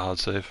just do like a hard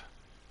save.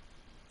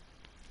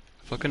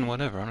 Fucking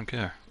whatever, I don't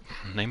care.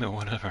 Name it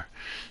whatever.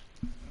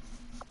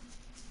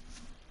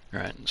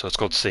 Alright, so it's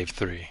called Save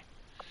 3.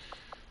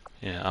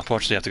 Yeah,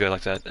 unfortunately I have to go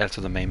like that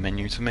after the main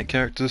menu to make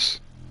characters.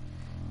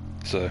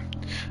 So,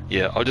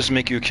 yeah, I'll just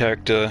make you a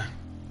character.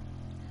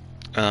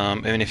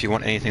 And if you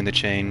want anything to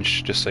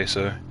change, just say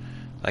so.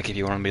 Like if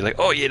you want to be like,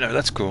 oh yeah, no,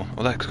 that's cool.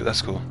 Well,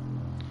 that's cool.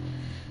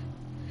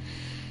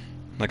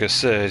 Like I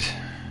said,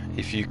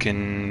 if you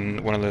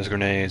can, one of those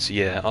grenades,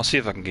 yeah, I'll see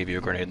if I can give you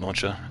a grenade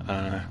launcher. I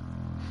don't know.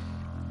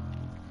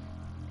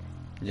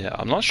 Yeah,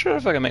 I'm not sure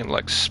if I can make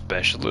like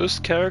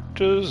specialist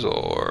characters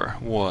or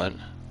what.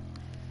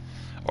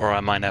 Or I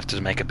might have to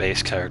make a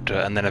base character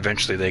and then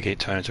eventually they get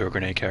turned into a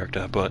grenade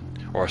character, but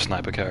or a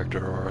sniper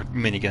character or a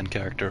minigun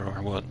character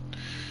or what.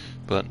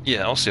 But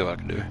yeah, I'll see what I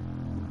can do.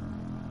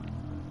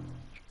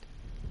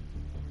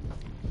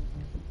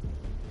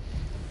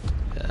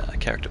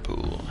 Character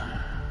pool.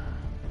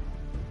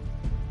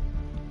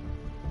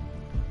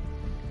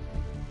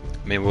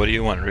 I mean, what do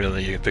you want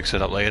really? You can fix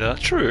it up later.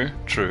 True,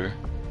 true.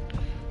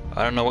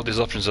 I don't know what these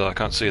options are, I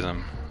can't see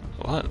them.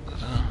 What?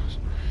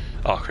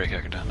 Oh, create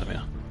character, there we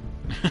are.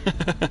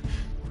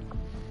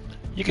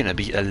 You're gonna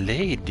be a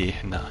lady.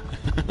 No.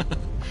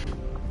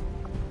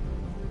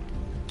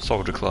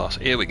 Soldier class,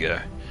 here we go.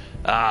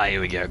 Ah,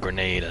 here we go,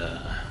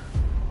 Grenada.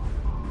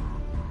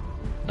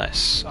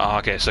 Nice. Oh,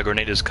 okay, so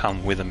grenaders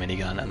come with a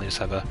minigun, and they just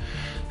have a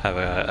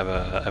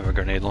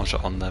grenade launcher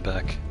on their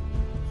back.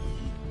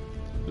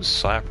 Who's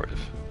Psy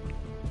operative?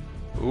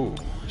 Ooh,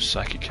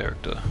 psychic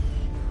character.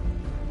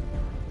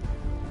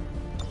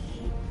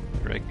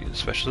 Regular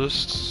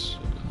specialists.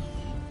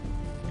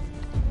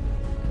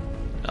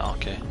 Oh,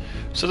 okay.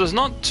 So there's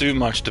not too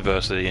much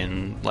diversity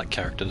in like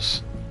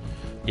characters.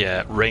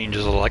 Yeah,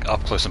 rangers are like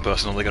up close and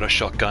personal. They got a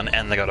shotgun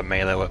and they got a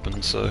melee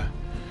weapon. So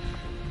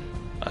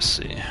I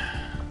see.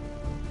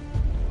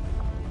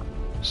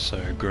 So,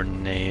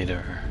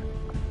 Grenader.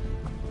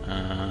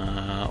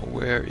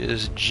 Where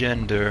is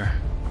gender?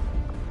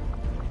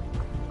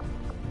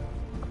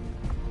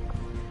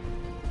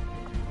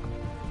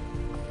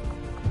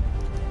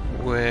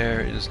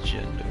 Where is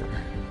gender?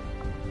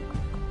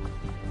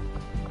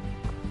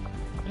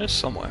 It's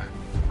somewhere.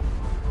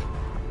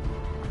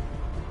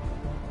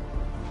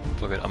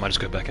 Fuck it, I might just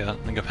go back out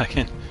and go back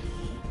in.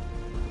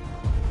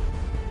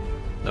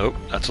 Nope,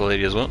 that's a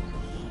lady as well.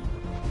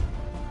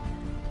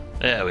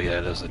 There we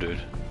go, there's the dude.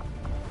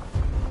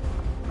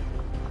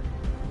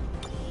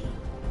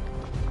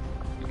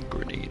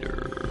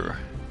 Grenadier.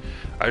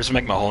 I just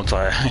make my whole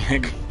entire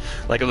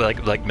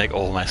like make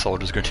all my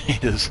soldiers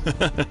grenadiers.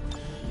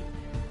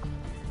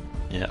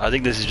 Yeah, I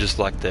think this is just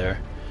like their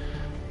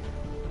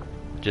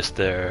it's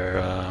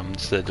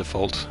their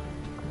default.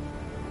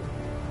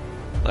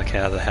 Like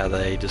how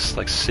they just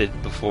like sit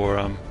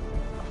before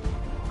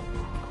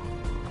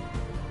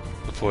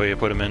you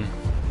put them in.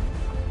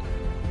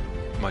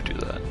 Might do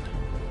that.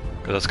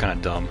 Because that's kind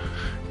of dumb.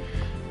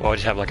 Why would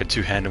you have like a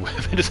two-handed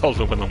weapon? Just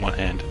hold it with one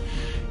hand.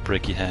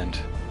 Break your hand.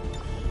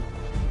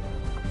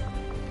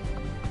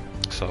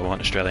 So I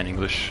want Australian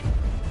English.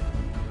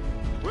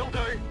 Will do.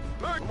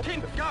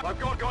 I've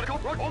got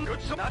on good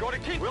got a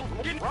kid. Will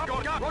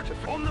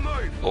on the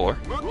move. Or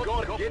Will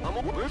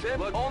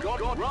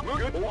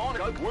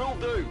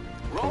do.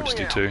 we'll just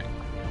do two.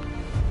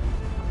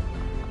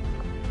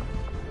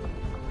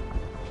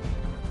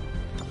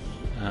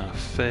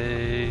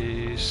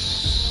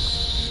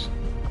 Face.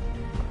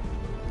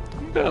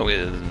 Go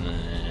with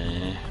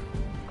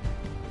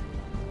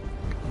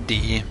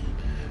D.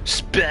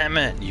 Spam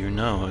it, you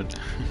know it.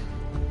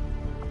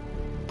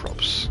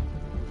 Props.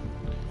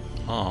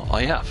 Oh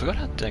yeah, I forgot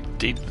how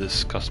deep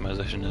this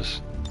customization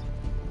is.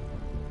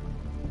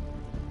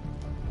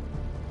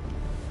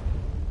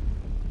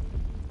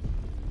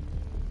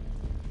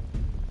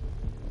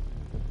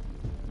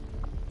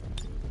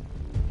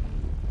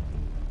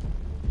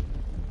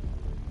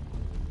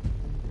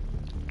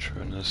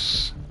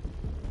 Turnus.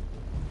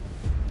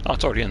 Oh,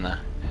 it's already in there.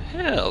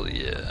 Hell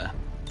yeah.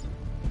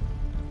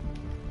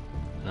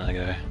 There I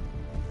go.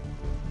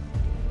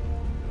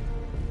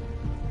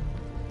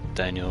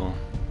 Daniel.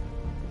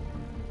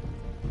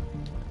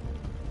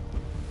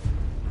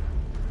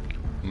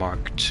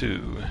 Mark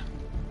II.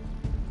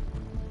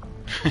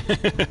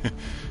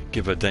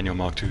 Give a Daniel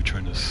Mark II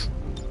Turnus.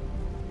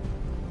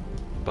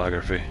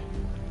 Biography.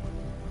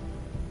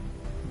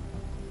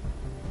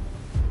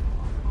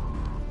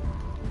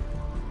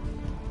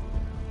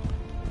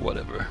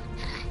 Whatever.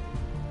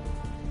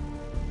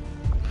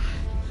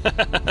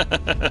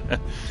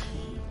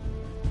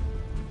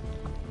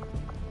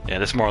 Yeah,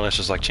 this more or less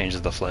just like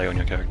changes the flag on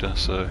your character,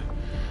 so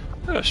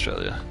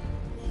Australia.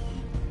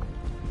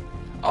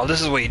 Oh,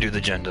 this is where you do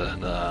the gender.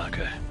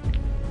 Okay.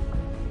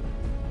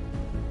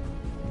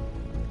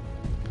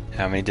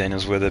 How many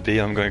Daniels will there be?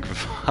 I'm going for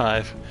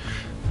 5.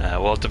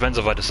 Well, it depends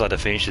if I decide to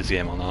finish this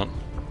game or not.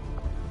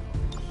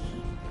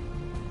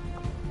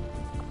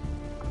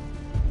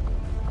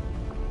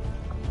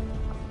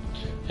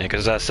 Yeah,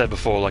 because as I said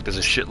before, like there's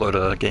a shitload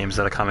of games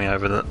that are coming out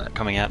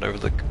over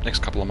the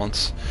next couple of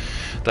months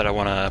that I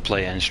want to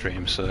play and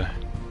stream. So.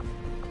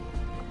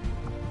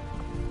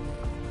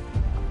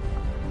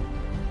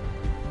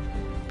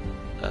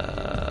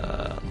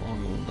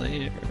 Long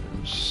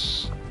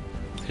layers.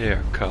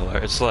 hair color?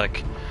 It's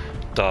like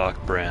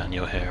dark brown,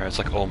 your hair. It's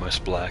like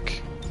almost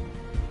black.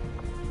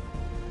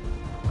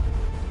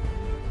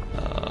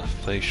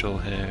 Facial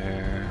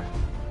hair.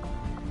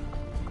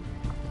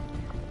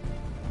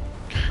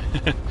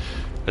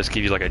 Let's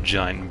give you like a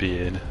giant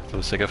beard for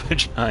the sake of a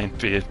giant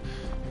beard.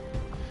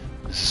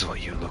 This is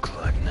what you look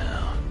like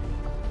now.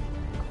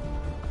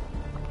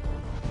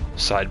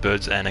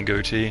 Sideburns and a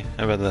goatee.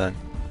 How about that?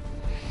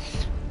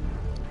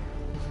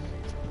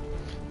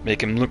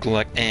 Make him look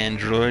like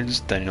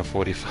androids. Daniel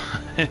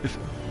 45.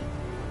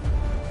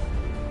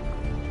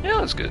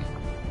 Yeah, that's good.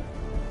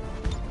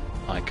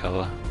 Eye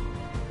color.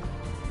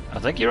 I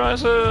think your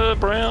eyes are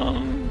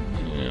brown.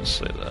 Yeah, let's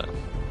say that.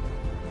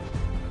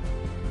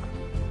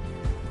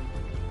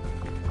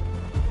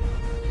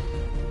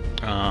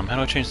 How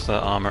do I change the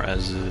armor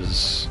as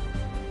is?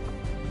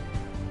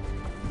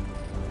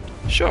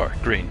 Sure,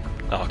 green.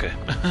 Oh, okay.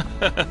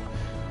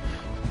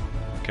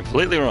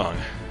 Completely wrong.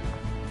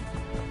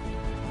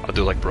 I'll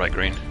do like bright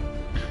green.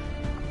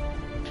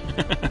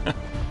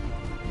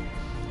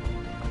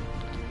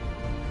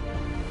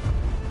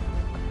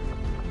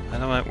 How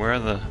do I, where are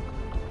the...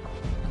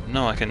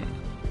 No, I can...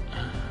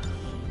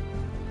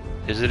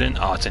 Is it in?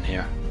 Oh, it's in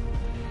here.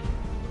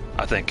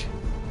 I think.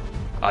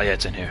 Oh yeah,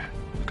 it's in here.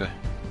 Okay.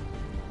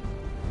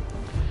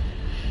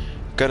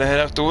 Gotta head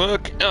off to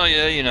work. Oh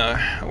yeah, you know.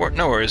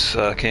 No worries,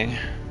 King.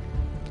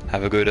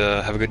 Have a good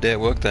day at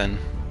work then.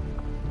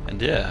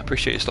 And yeah,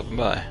 appreciate you stopping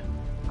by.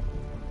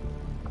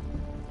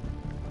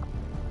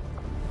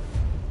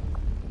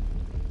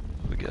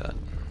 We got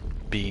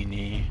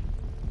beanie.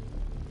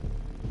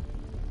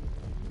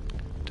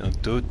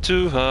 Don't do it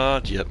too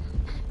hard. Yep.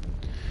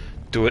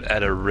 Do it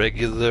at a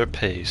regular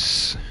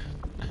pace.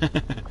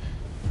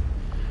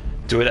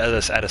 Do it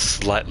at a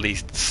slightly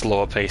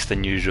slower pace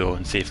than usual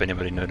and see if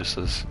anybody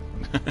notices.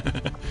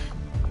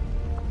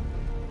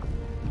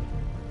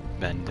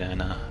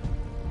 Bandana.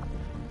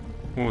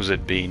 What was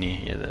it?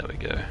 Beanie. Yeah, there we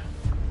go.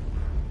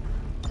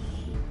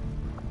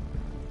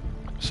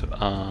 So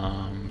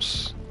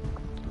arms,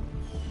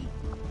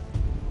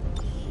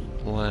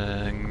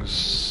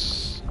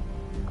 legs.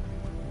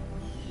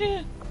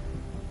 Yeah.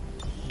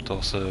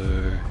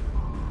 Torso.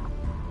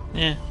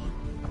 Yeah.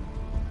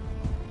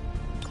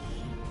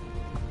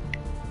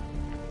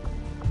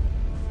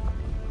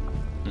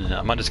 Yeah,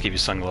 I might just give you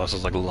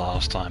sunglasses like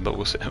last time, but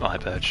we'll see. Eye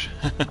patch.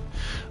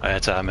 I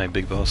had to have my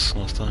big boss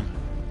last time.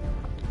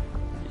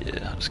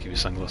 Yeah, I'll just give you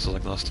sunglasses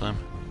like last time.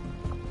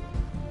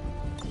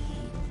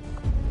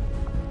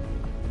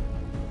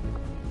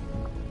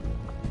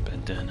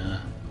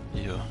 Bandana.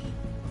 Yeah.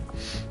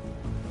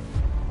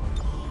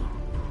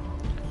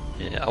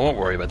 Yeah, I won't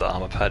worry about the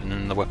armor pattern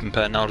and the weapon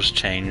pattern. I'll just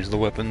change the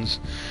weapons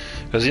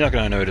because you're not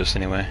going to notice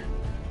anyway.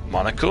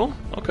 Monocle?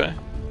 Okay.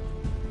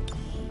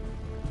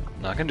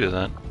 No, I can do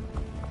that.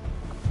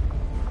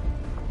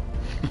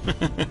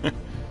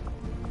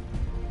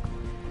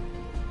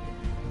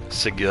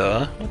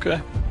 Cigar?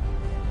 Okay.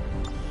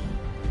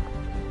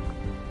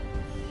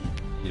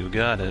 You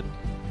got it.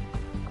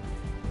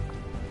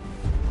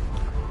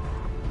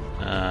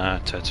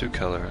 Tattoo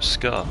color,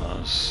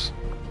 scars.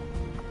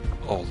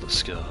 All the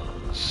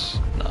scars.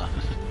 Nah.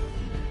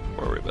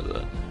 Worry about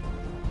that.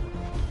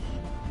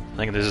 I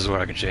think this is where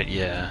I can change.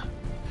 Yeah.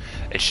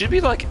 It should be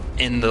like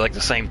in the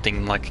the same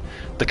thing. Like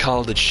the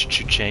color that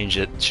should change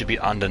it should be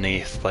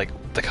underneath like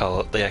the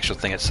color, the actual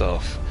thing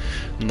itself,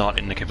 not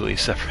in a completely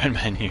separate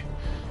menu.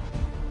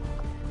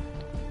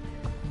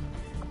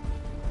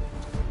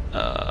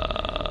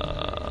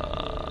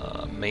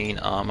 Main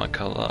armor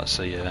color.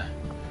 So yeah.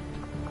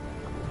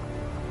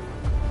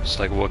 It's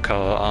like what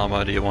color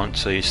armor do you want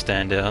so you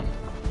stand out?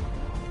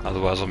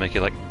 Otherwise I'll make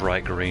it like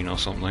bright green or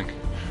something.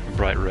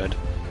 Bright red.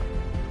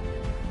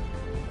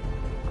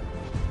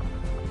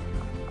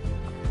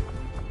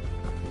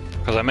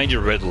 Because I made you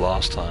red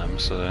last time,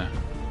 so...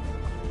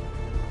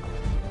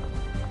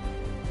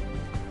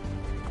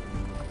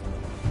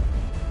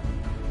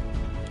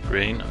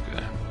 Green?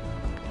 Okay.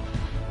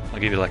 I'll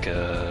give you like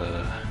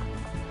a...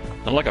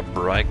 Not like a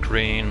bright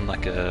green,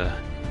 like a...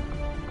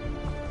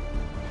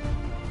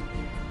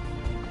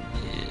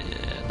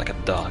 Yeah, like a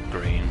dark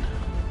green.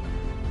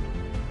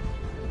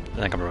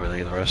 I think I'm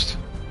probably the rest.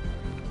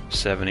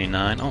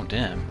 79. Oh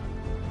damn.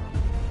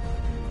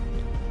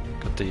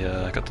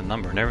 Got the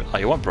number and everything. Oh,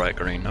 you want bright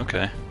green?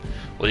 Okay.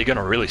 Well, you're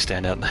gonna really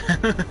stand out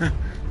there.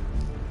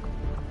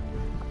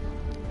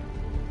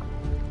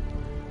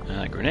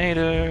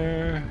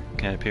 Grenader.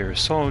 Can appear as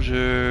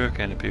soldier.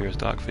 Can appear as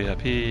dark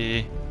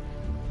VIP.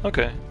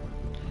 Okay.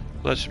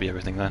 Well, that should be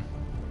everything then.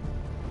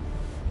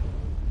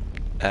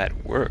 At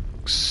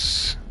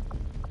works.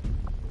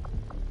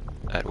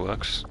 At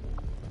works.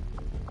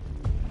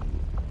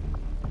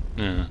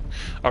 Yeah.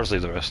 I'll just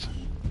leave the rest.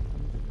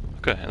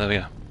 Okay, there we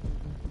go.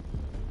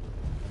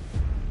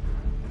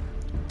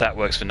 That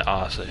works for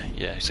now. So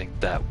yeah, you think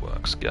that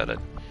works. Got it.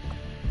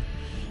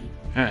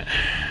 Alright.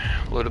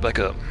 Load it back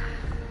up.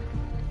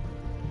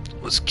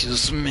 Let's kill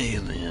some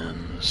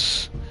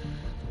aliens.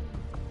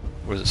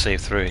 Where is it?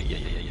 Save 3?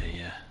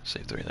 Yeah.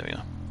 Save 3, there we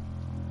go.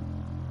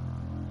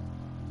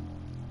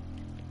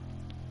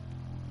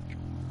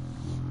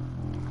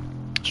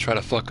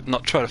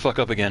 not try to fuck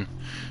up again.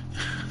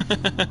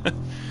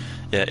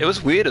 Yeah, it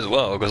was weird as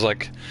well, because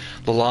like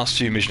the last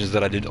few missions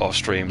that I did off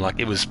stream, like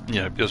it was,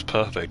 you know, it was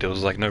perfect. It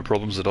was like no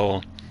problems at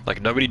all.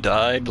 Like nobody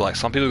died. Like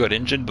some people got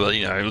injured, but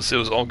you know, it was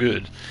all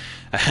good.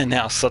 And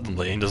now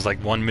suddenly there's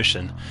like one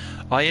mission.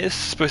 Oh yeah, it's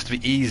supposed to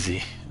be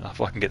easy. I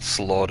fucking get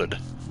slaughtered.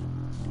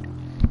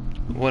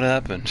 What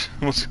happened?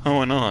 What's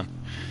going on?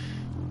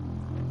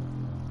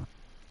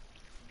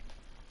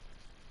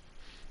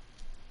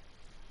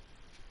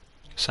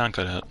 Sound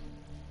cut out.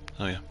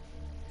 Oh yeah.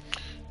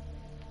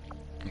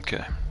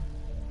 Okay.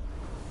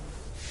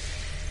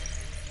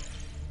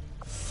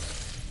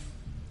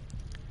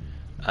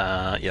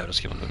 Yeah, I'll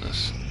just keep on doing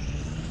this.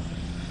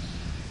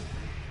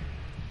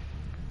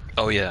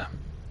 Oh yeah.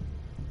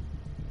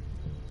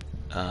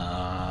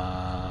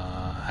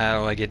 How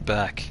do I get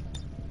back?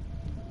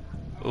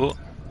 Oh,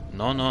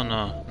 no.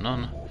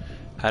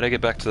 How do I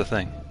get back to the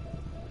thing?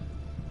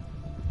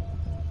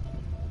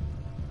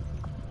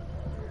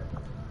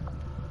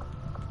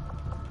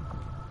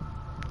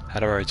 How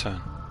do I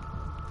return?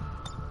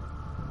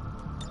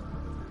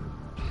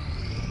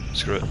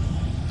 Screw it.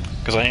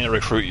 Because I need to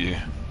recruit you.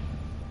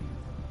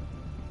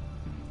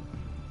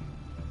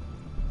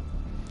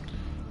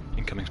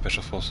 Incoming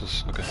Special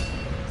Forces, okay.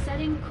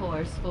 Setting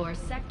course for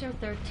Sector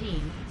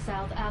 13,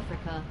 South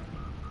Africa.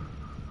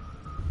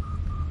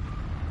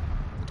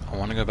 I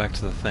want to go back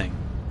to the thing.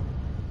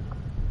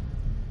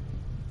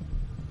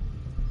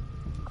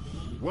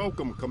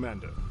 Welcome,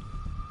 Commander.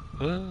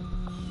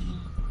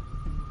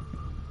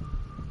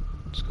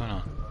 What's going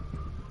on?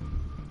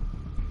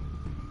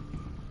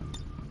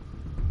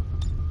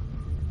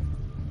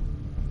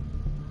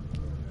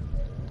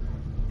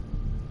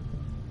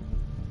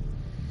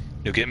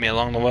 You'll get me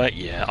along the way?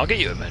 Yeah, I'll get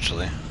you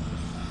eventually.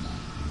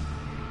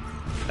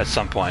 At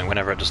some point,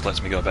 whenever it just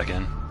lets me go back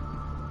in.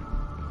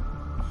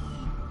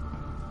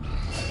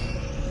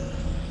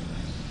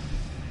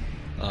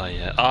 Oh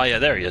yeah. Oh yeah,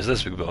 there he is,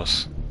 this big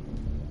boss.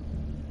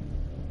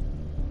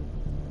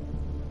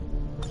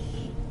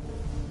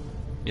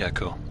 Yeah,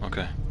 cool.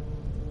 Okay.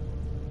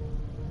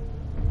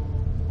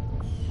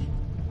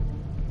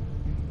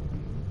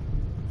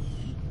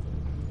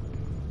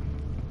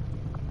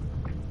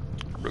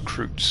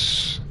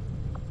 Recruits.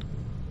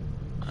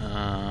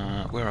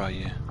 Where are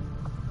you?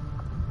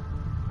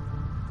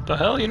 The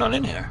hell? You're not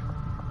in here.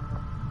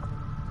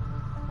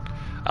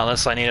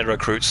 Unless I need to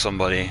recruit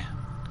somebody,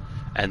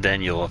 and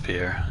then you'll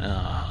appear.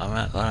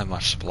 I don't have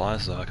much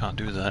supplies, though. I can't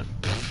do that.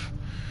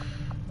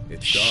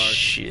 It's dark,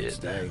 Shit. it's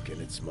dank, and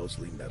it's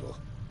mostly metal.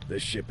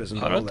 This ship isn't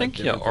I all don't that think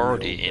you're different from the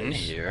already old in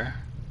base. here.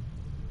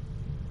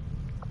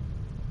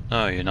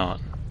 No, you're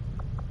not.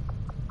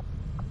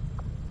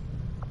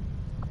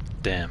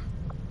 Damn.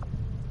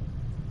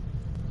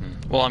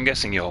 Well, I'm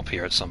guessing you'll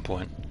appear at some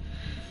point.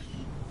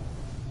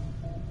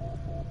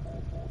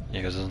 Yeah,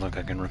 because it doesn't look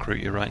like I can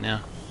recruit you right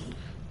now.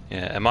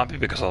 Yeah, it might be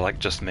because I like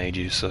just made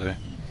you, so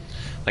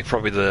like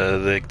probably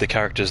the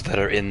characters that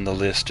are in the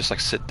list just like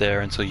sit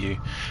there until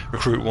you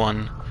recruit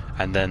one,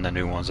 and then the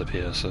new ones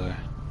appear. So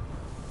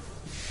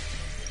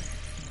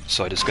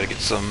I just gotta get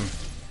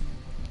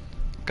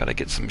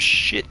some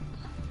shit.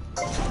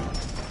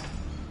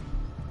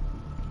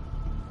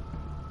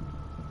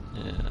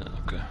 Yeah,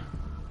 okay.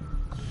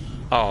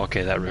 Oh,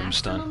 okay, that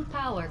room's done. Maximum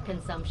power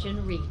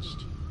consumption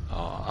reached.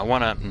 Oh, I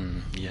wanna,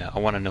 yeah, I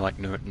want a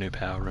new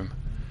power room.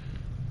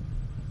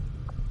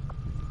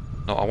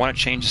 No, I want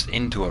to change this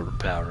into a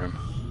power room.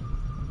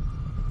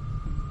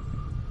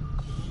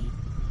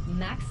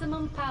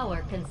 Maximum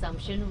power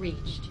consumption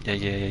reached.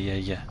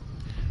 Yeah.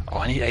 Oh,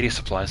 I need 80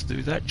 supplies to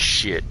do that?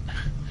 Shit.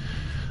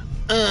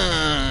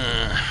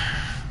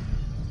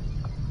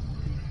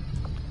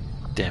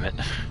 Damn it.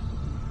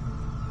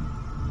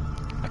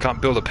 I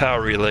can't build a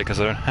power relay because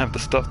I don't have the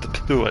stuff to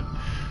do it.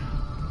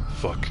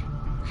 Fuck.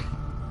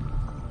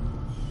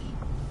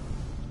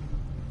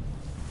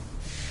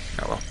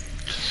 Oh well.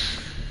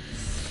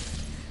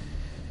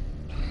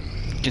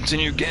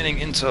 Continue gaining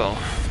intel.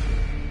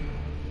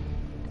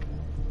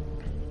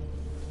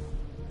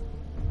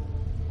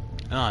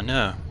 Oh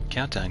no,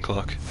 countdown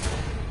clock.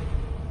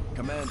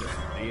 Commander,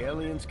 the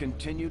aliens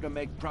continue to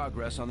make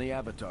progress on the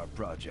Avatar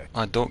project.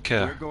 I don't If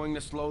care. we're going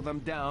to slow them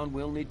down,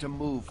 we'll need to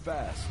move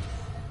fast.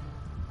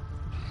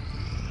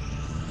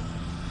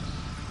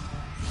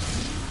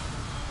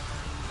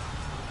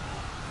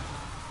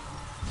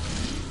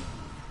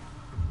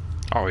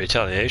 Oh,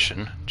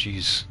 retaliation?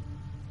 Jeez.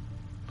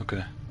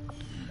 Okay.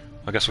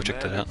 I guess we'll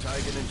check that out.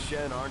 Tigan and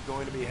Shen aren't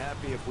going to be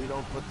happy if we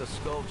don't put the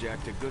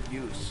Skulljack to good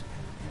use.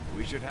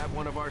 We should have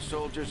one of our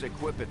soldiers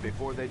equip it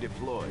before they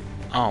deploy.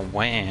 Oh,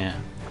 wow.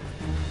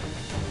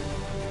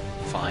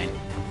 Fine.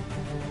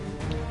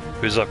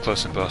 Who's up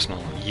close and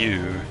personal?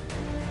 You.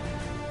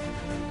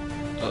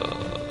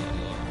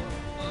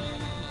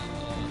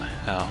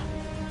 How?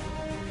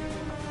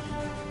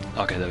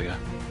 Okay, there we go.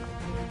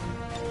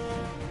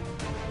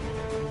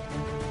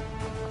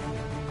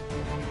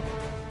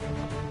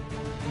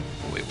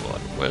 Wait,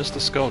 what? Where's the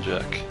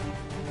Skulljack?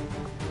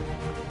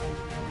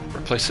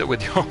 Replace it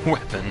with your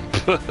weapon.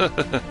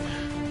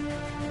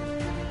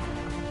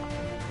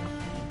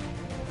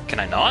 Can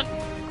I not?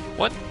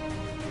 What?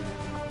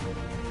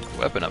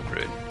 Weapon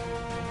upgrade.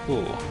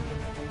 Ooh.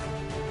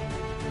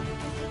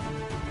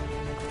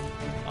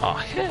 Oh,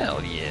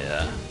 hell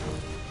yeah.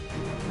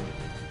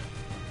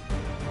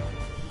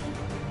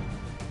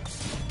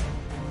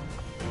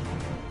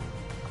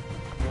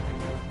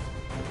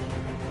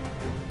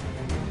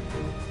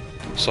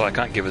 So I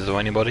can't give it to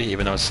anybody,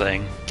 even though it's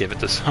saying give it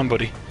to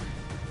somebody.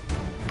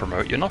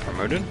 Promote? You're not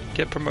promoted?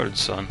 Get promoted,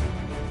 son.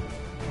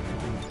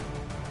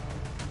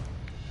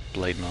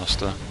 Blade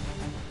Master.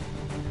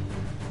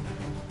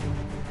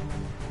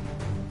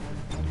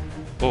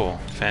 Oh,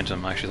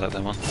 Phantom, I actually like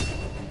that one.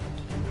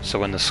 So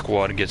when the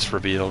squad gets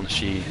revealed,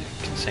 she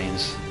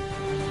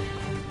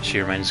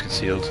remains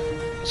concealed.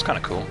 It's kind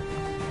of cool.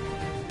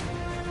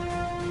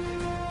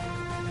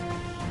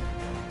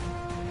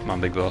 Come on,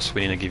 big boss,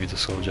 we need to give you the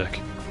soul jack.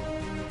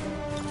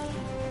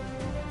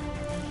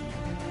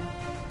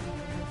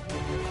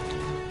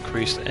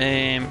 Increased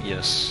aim,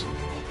 yes.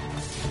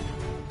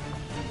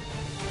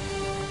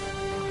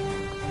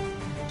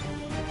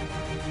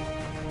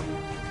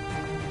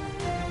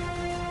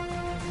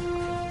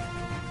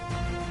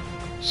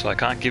 So I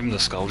can't give him the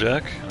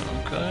skulljack?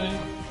 Okay.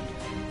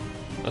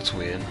 That's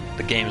weird.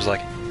 The game's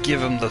like,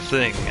 give him the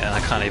thing, and I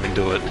can't even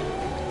do it.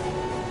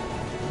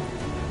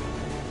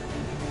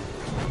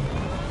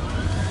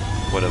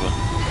 Whatever.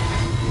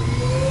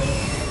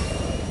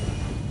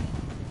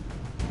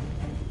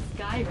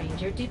 Sky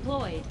Ranger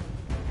deployed.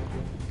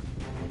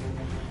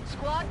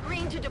 Squad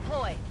green to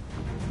deploy.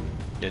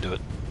 Yeah, do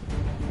it.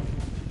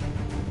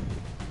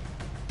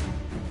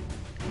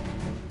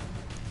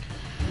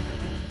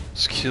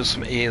 Let's kill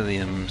some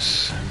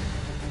aliens.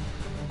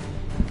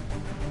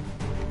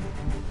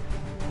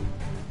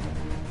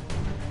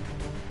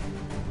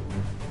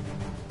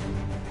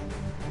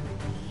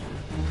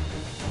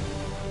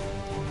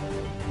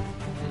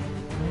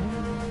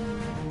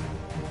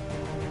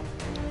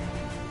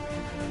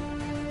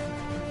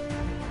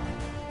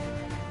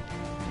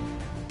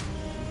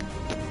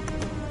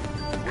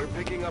 We're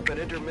picking up an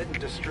intermittent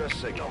distress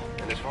signal,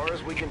 and as far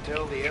as we can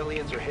tell, the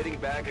aliens are hitting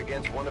back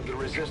against one of the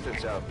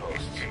resistance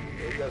outposts.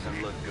 It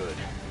doesn't look good.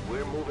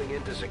 We're moving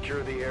in to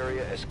secure the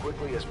area as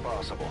quickly as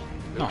possible.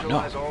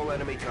 Neutralize all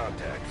enemy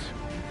contacts.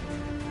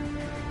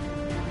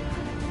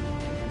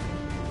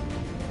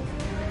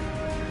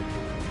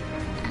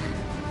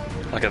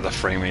 I got the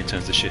frame rate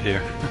turns to shit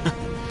here.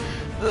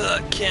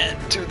 I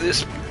can't do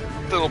this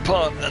little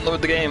part and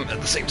load the game at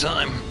the same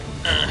time.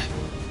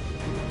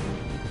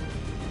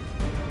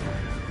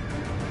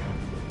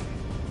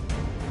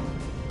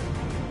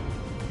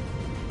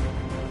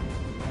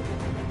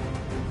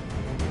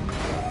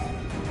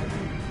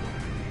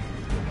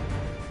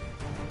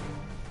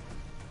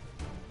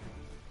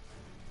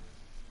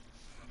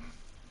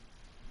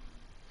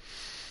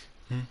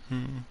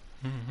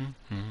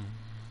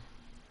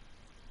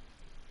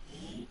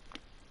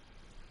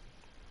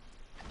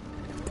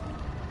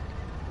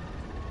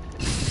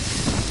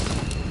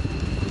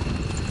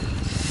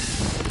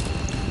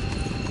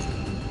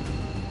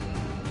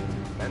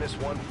 Menace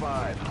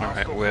 1-5.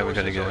 Alright, where we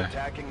gotta go?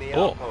 Attacking the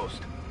Oh!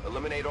 outpost.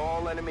 Eliminate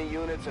all enemy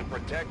units and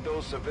protect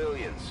those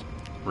civilians.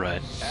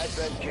 Right.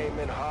 Advent came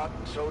in hot,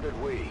 and so did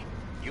we.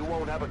 You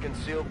won't have a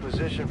concealed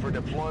position for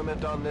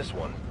deployment on this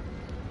one.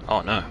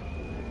 Oh no.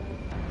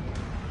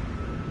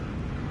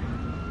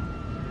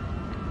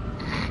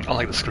 I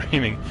like the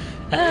screaming.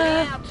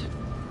 Out.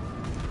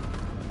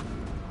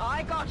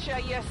 I gotcha,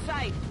 you're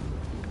safe.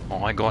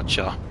 Oh, I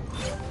gotcha.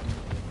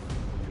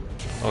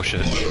 Oh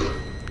shit.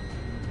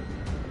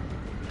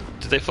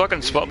 Did they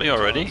fucking spot me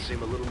already?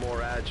 Seem a little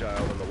more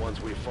agile than the ones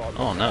we fought.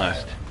 Oh no.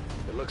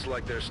 It looks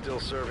like they're still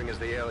serving as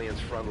the aliens'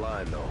 front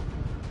line, though.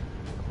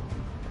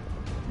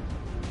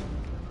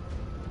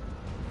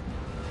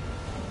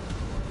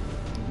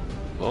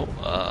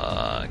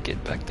 Well,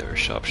 get back there,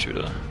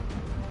 sharpshooter.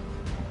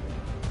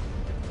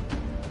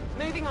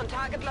 Moving on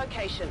target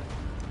location.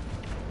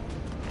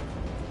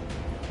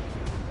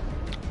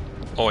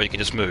 Or you can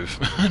just move.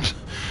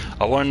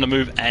 I wanted to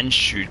move and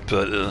shoot,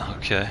 but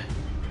okay.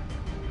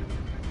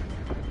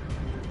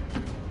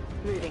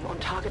 Moving on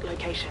target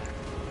location.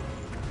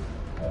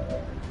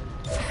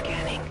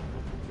 Scanning.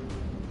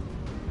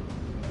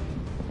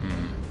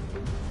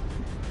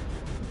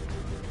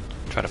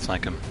 Try to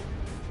flank him.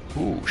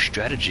 Ooh,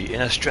 strategy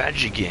in a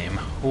strategy game.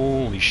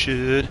 Holy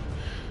shit.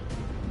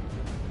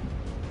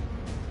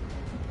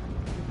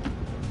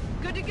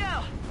 Good to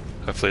go.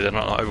 Hopefully they're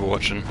not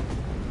overwatching.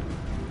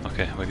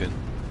 Okay, we're good.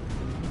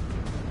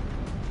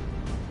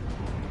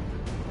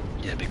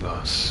 Yeah, big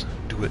boss.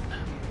 Do it.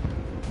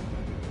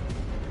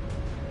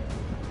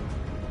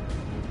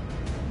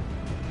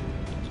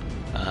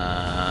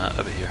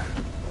 Over here.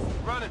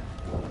 Running.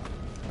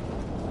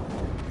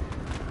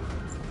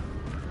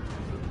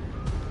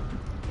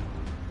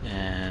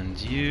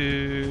 And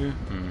you...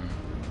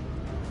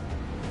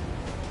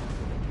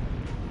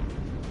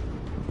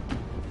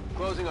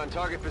 Closing on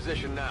target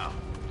position now.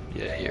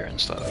 Yeah, here and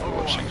start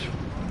overwatching.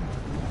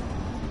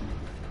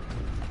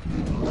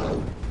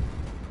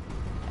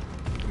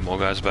 More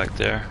guys back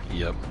there?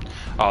 Yep.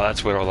 Oh,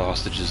 that's where all the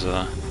hostages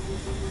are.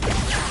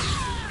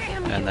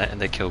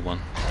 And they killed one.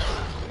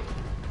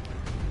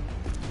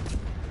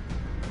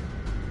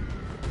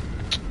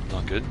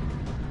 Not good.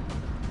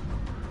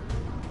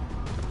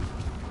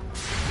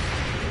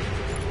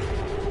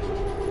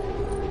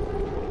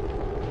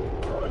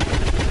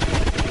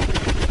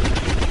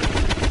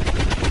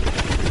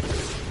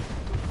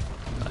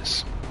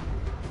 Nice.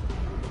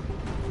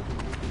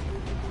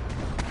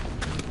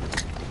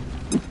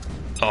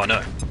 Oh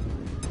no.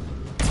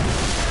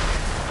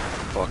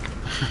 Fuck.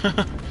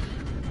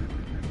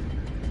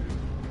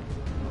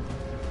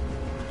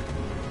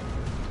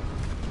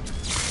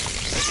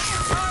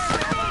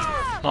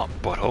 Not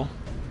butthole.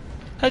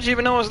 How'd you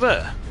even know I was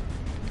there?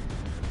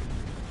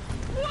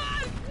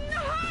 What? No!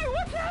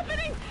 What's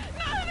happening?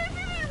 No, this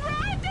isn't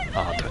right! This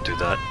Oh, don't do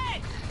that.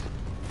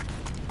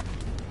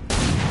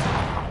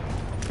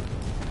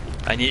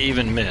 And you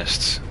even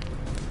missed.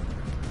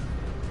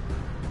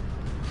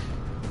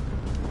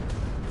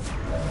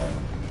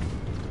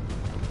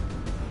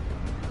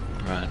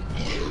 Right.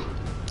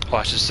 Oh,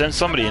 I should send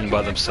somebody in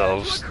by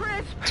themselves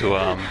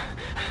to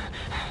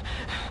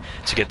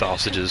get the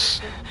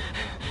hostages.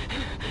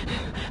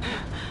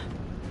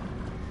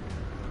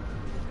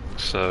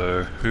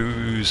 So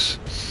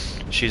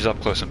she's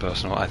up close and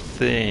personal, I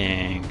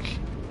think.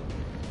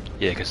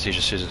 Yeah, because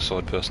she's a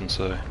sword person,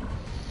 so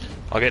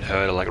I'll get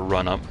her to like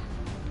run up,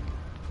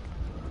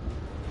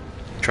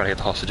 try to get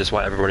the hostages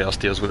while everybody else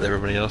deals with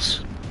everybody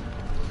else.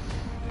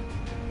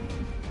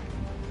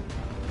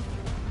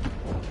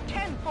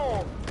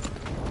 10-4.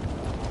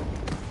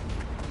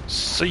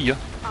 See ya.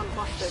 I'm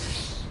busted.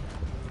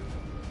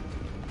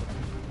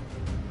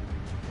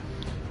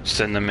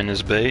 Send them in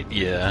as bait?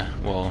 Yeah,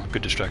 well,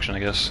 good distraction, I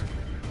guess.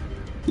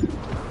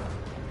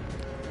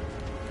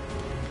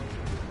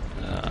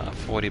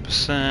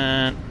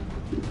 40%,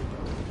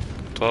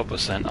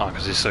 12%. Oh,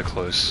 because he's so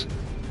close.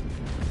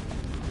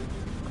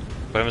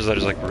 What happens if I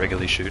just like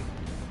regularly shoot?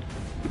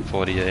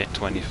 48,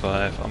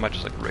 25. I might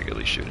just like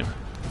regularly shoot him.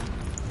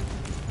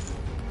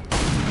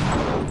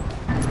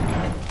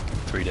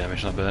 3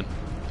 damage, not bad.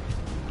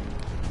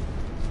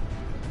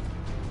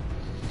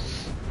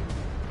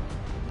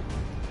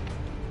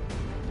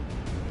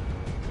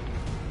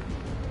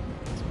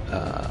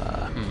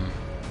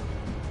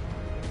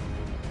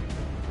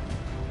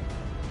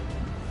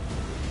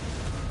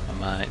 I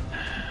might,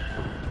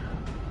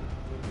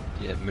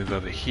 yeah, move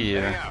over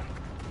here.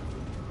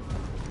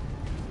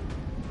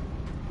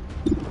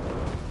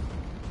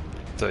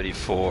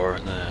 34.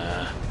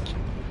 Nah.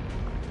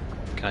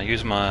 Can I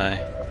use my?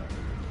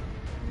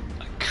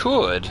 I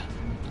could,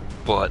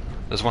 but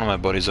there's one of my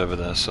buddies over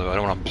there, so I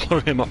don't want to blow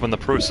him up in the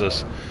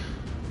process.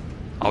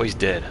 Oh, he's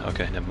dead.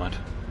 Okay, never mind.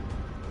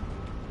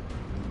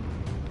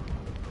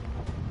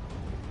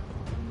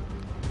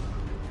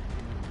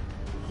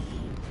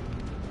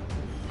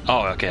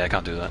 Oh, okay, I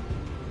can't do that.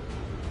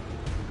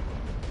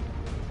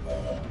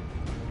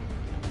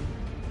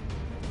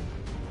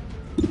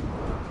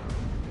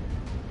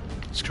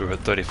 Screw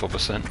it,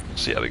 34%.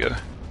 See how we go.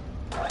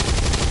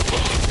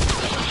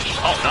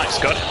 Oh, nice,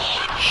 got him.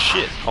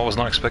 Shit, I was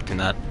not expecting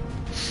that.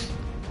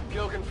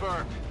 Kill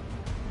confirmed.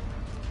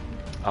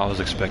 I was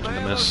expecting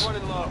to miss.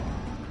 Running low.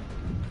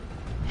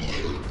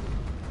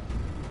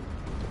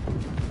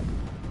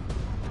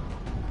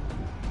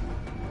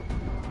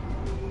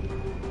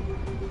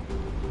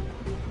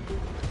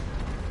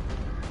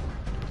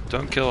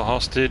 Don't kill a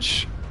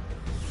hostage.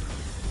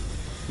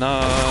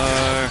 No.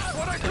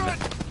 Damn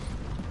it.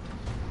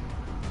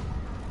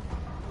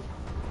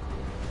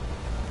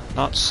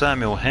 Not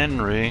Samuel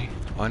Henry.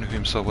 I knew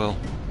him so well.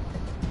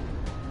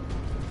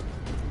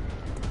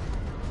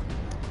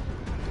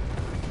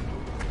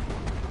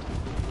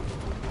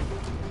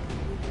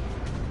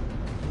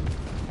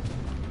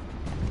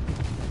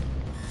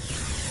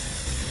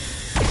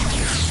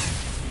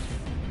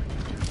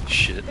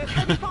 Shit. There's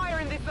heavy fire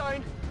in this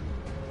zone.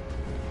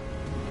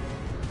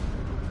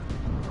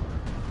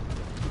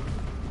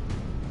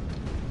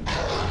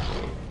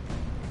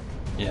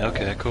 Yeah,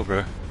 okay, cool,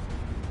 bro.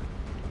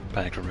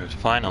 Panic removed.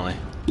 Finally.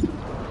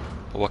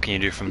 But what can you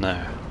do from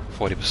there?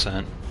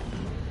 40%.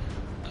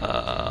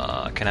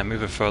 Can I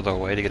move it further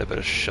away to get a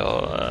better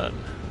shot?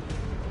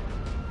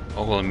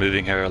 Oh, well, I'm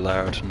moving her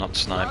allowed, not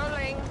snipe.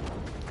 Rolling.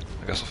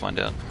 I guess I'll find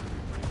out.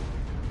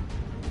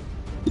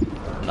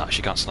 Nah,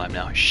 she can't snipe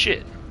now.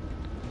 Shit!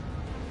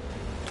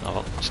 Oh,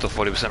 well, still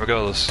 40%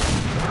 regardless.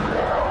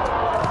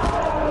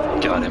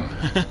 Got him.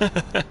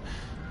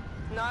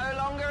 No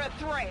longer a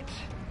threat.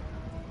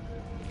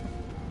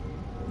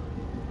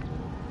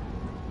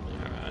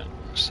 Alright,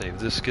 save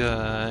this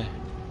guy.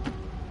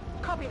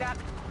 Copy that.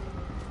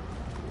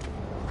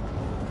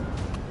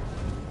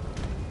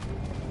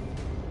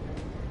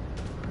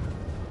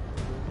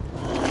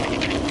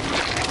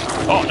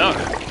 Oh no!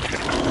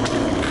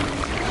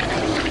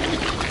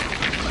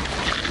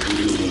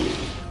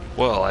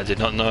 Well, I did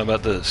not know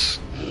about this.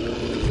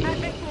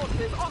 Advent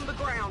forces on the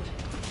ground.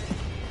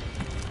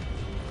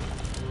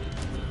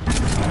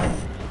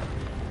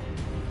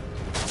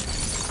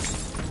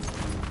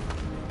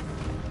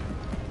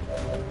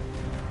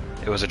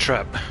 It was a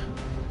trap.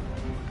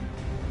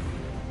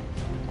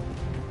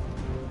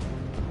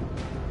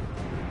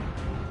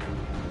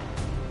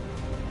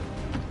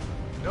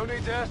 No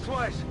need to ask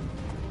twice.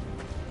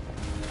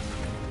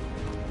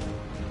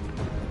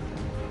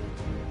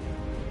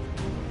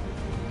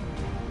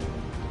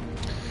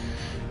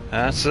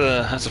 That's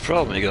a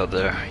problem you got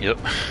there. Yep.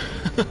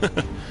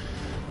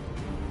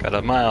 Got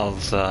a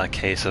mild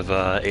case of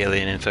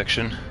alien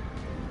infection.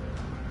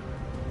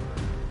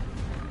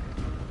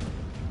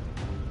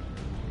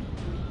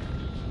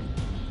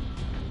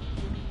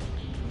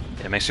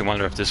 Yeah, it makes me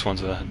wonder if this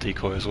one's a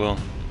decoy as well.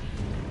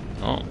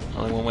 Oh,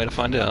 only one way to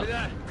find out.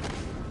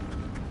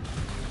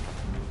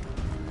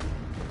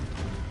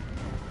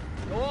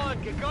 Go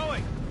on, get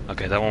going.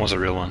 Okay, that one was a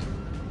real one.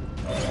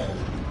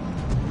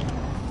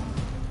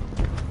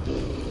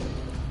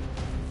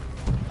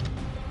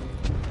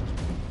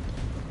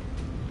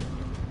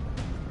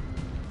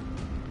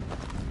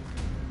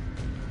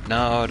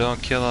 No, don't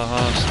kill a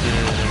hostage.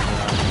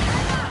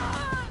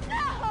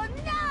 No,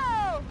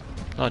 no!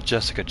 Not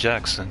Jessica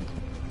Jackson.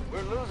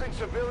 We're losing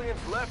civilians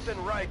left and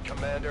right,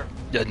 Commander.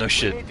 Yeah, no We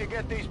shit. need to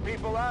get these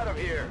people out of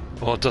here.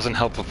 Well, it doesn't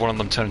help if one of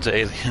them turns into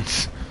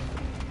aliens.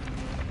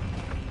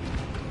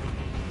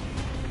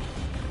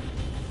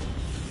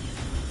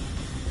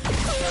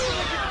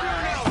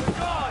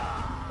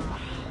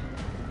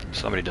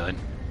 Somebody died.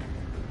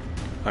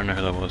 I don't know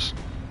who that was.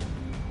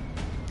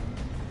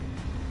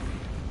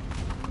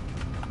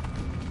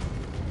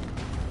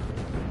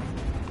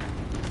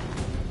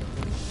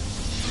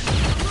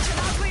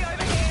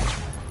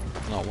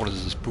 Oh, what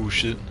is this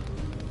bullshit?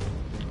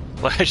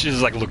 Like, I should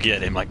just like look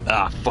at him like,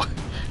 ah, fuck.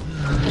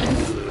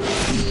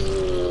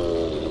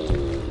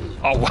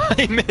 Oh, why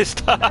he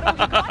missed?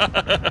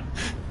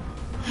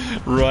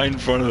 Right in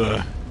front of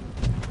her.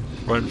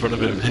 Right in front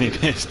of him, and he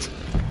missed.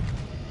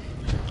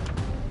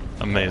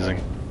 Amazing.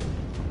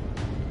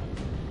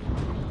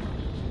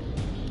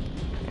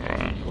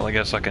 Alright, well I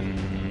guess I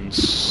can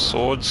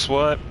sword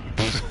swipe.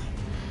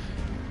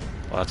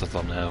 Well, that's a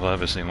thumbnail if I've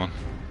ever seen one.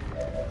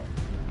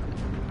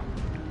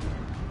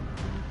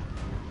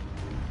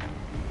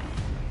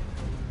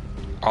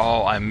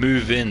 Oh, I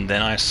move in,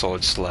 then I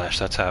sword slash.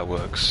 That's how it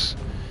works.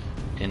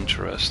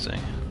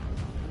 Interesting.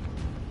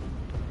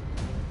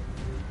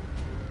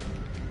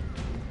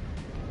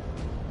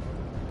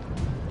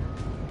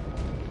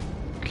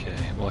 Okay,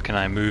 well, can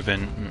I move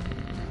in?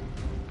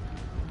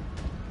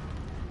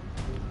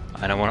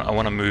 I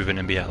want to move in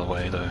and be out of the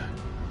way, though.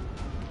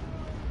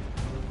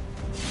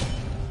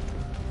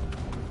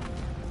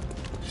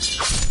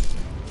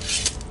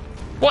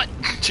 What?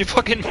 She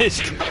fucking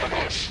missed.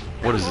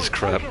 What is this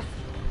crap?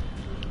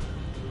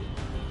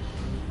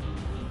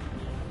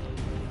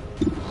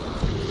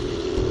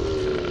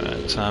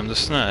 Time to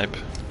snipe.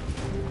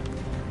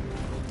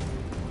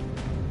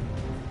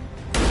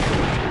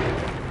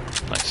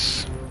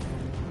 Nice.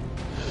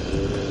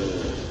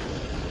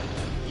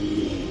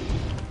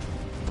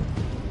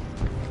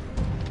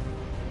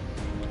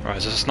 Alright,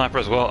 is this a sniper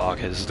as well? Oh,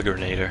 okay, this is the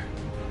grenadier.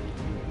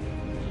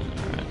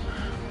 Alright.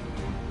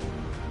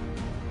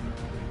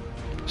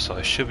 So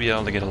I should be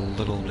able to get a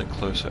little bit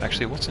closer.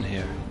 Actually, what's in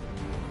here?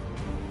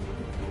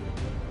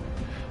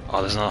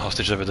 Oh, there's another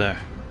hostage over there.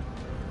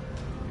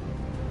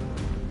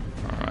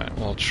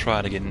 I'll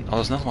try to get in. Oh,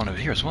 there's another one over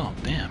here as well.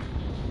 Damn.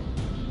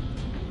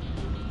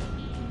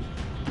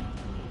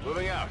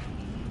 Moving out.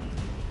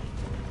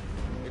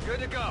 You're good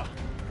to go.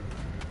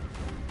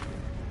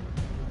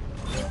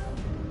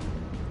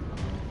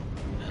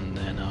 And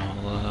then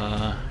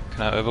I'll,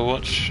 can I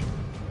overwatch?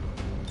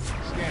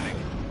 Scanning.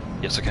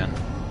 Yes, I can.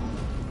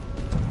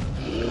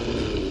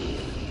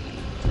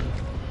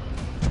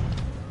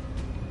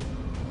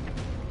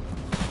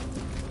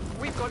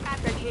 We've got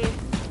advent here.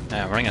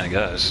 Yeah, I'm running out of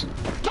guys.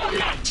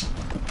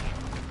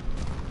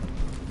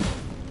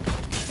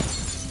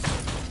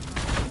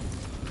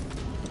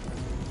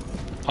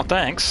 Oh,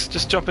 thanks.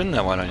 Just jump in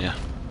there, why don't you?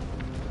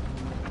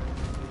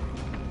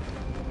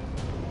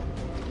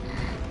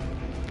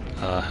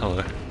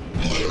 Hello.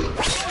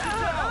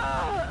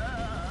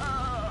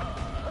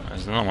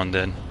 There's another one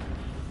dead.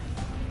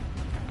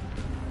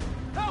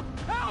 Help!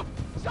 Help!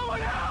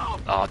 Someone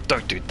help! Oh,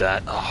 don't do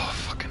that. Oh,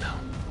 fucking hell.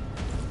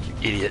 You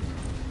idiot.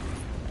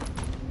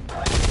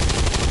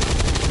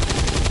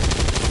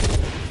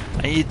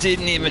 And you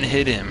didn't even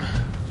hit him.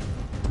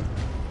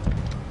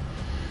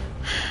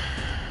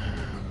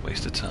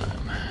 Waste of time.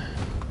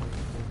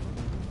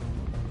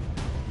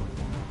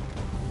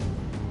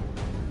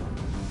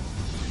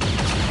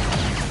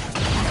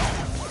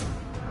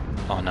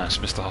 Oh nice,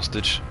 missed the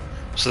hostage.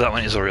 So that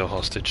one is a real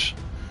hostage.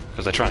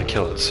 Because they're trying to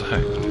kill it, so...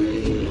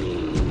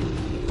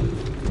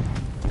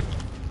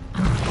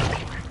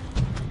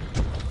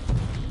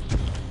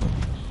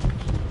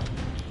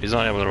 He's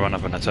not able to run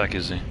up and attack,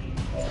 is he?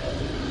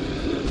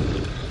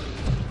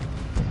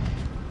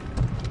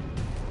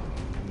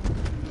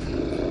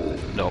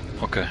 Nope,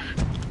 okay.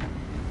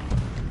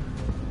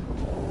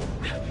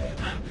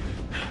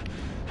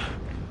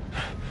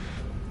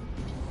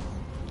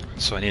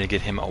 So I need to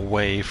get him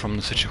away from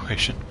the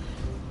situation.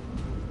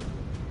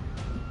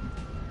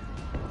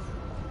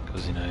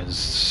 Because, you know, he's a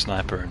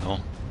sniper and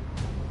all.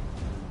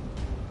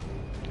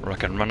 Or I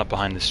can run up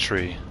behind this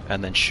tree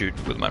and then shoot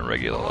with my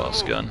regular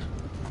ass gun.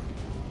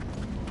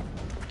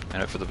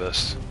 and hope for the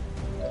best.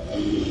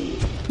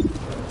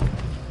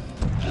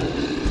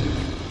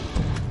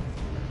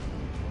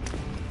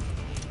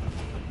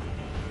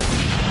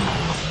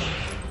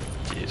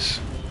 Jeez.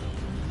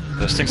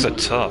 Those things are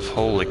tough,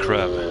 holy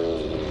crap.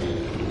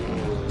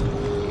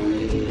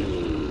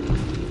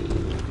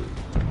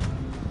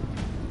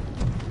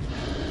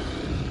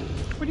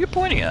 What are you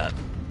pointing at?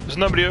 There's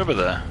nobody over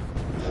there.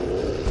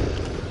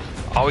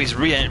 Oh, he's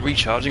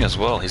recharging as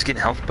well. He's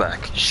getting health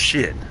back.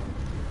 Shit.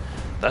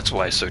 That's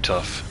why he's so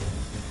tough.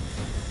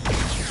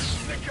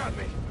 They got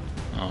me.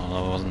 Oh,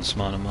 that wasn't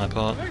smart on my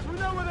part. At least we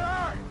know where they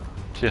are.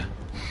 Yeah.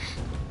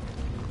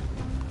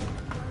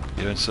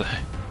 You don't say.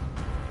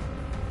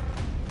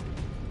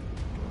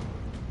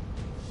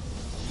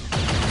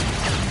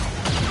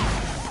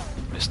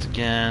 Missed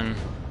again.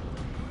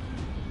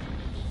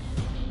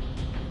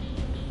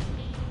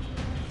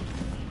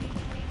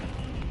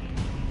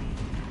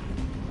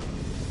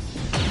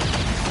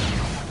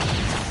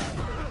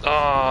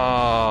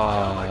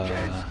 Oh,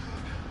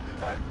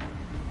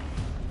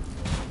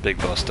 big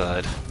boss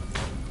died.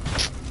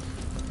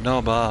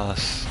 No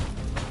boss.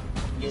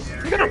 You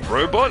got a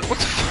robot? What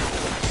the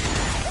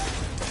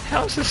f—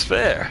 how is this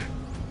fair?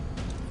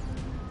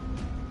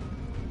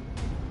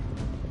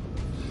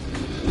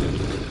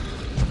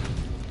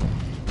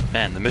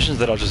 Man, the missions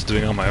that I was just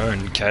doing on my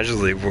own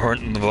casually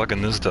weren't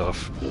fucking this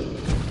tough.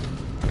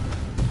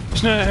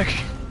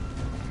 Snake!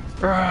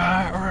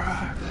 Rah,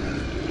 rah.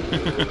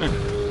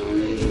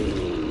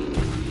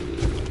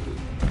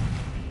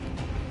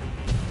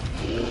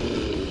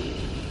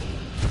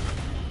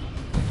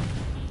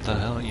 The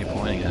hell are you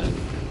pointing at?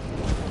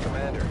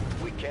 Commander,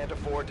 we can't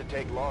afford to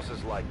take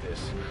losses like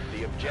this.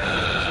 The objective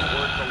is to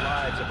work the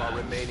lives of our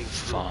remaining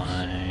troops.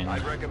 Fine.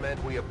 I'd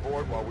recommend we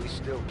abort while we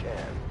still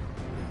can.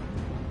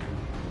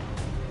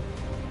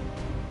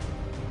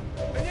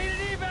 I need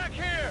an evac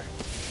here!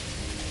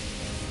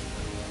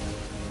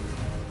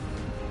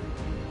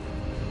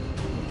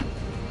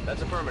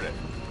 That's affirmative.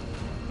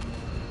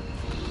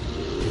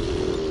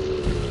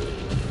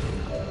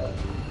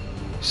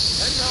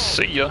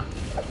 See ya.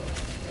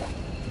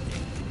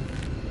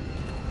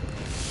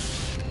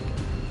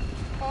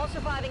 All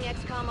surviving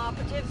EXCOM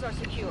operatives are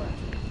secure.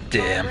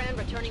 Damn. Brand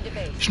returning to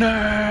base.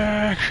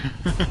 Snake!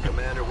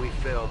 Commander, we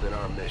failed in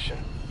our mission.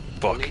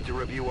 Fuck. We'll need to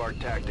review our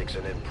tactics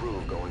and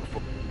improve going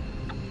forward.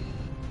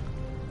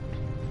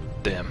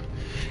 Damn.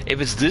 If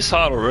it's this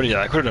hard already,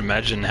 I couldn't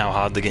imagine how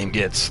hard the game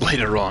gets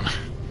later on.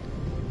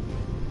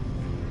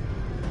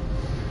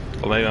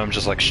 Or maybe I'm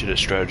just like shit at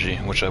strategy,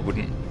 which I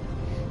wouldn't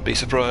be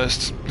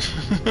surprised.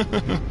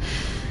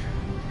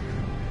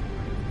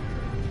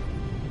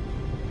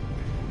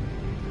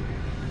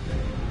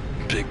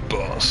 Big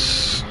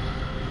boss.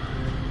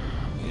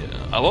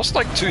 Yeah, I lost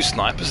like 2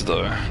 snipers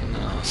though.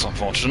 That's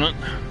unfortunate.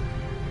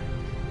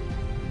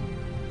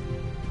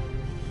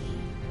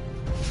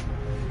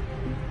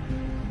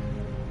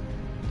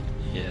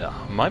 Yeah,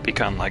 might be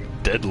kind of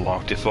like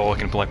deadlocked if all I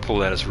can like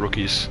pull out as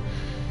rookies.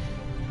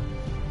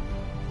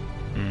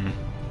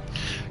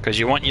 Because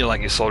you want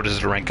your soldiers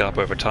to rank up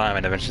over time,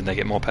 and eventually they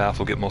get more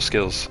powerful, get more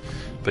skills.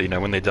 But you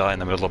know, when they die in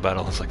the middle of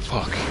battle, it's like,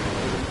 fuck.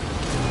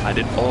 I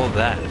did all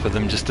that for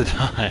them just to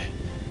die.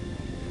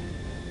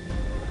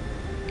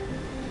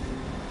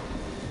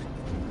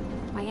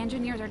 My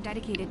engineers are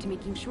dedicated to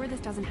making sure this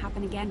doesn't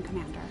happen again,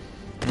 Commander.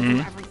 We'll do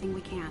everything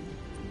we can.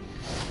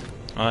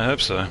 I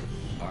hope so.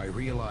 I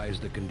realize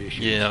the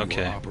conditions Yeah,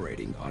 okay. we're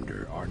operating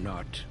under are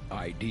not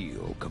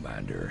ideal,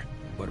 Commander,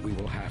 but we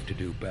will have to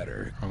do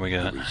better. What we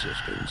got? The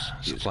resistance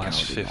is Supplies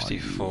counting on you.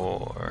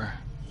 54.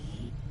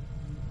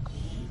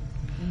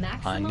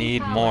 Maximum I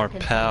need power more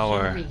consumption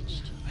power.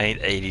 reached. I need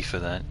 80 for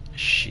that.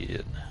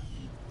 Shit.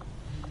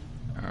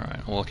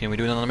 Alright, well, can we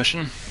do another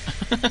mission?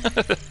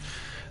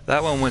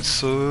 That one went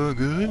so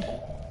good.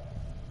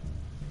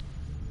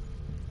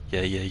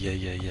 Yeah.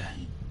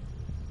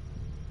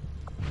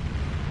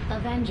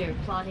 Avenger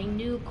plotting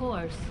new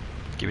course.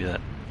 Give me that.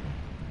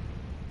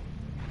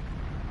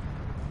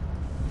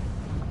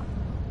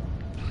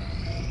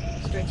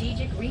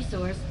 Strategic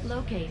resource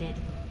located.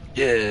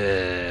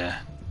 Yeah.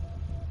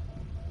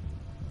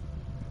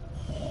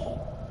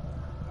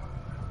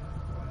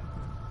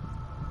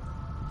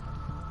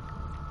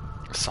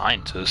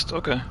 Scientist,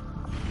 okay.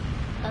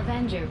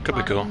 Avenger Could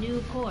be plotting cool.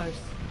 new course.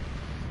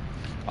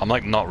 I'm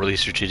like not really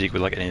strategic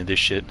with like any of this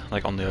shit.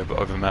 Like on the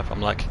over map,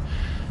 I'm like,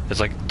 it's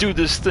like, do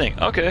this thing,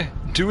 okay.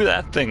 Do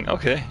that thing,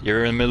 okay.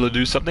 You're in the middle of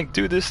do something,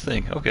 do this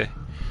thing, okay.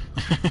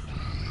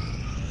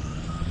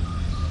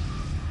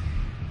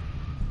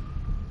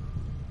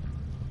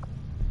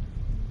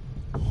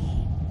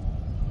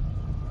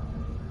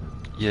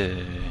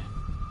 Yeah.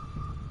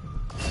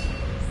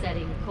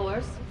 Setting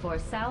course for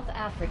South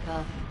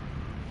Africa.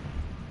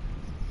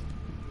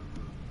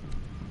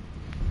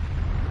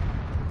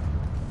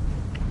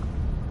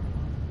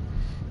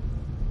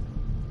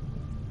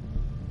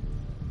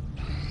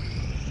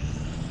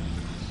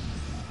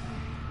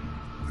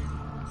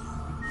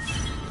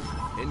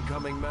 Incoming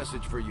incoming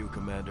message for you,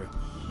 Commander.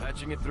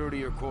 Patching it through to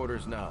your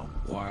quarters now.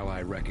 While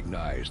I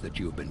recognize that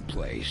you've been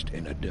placed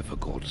in a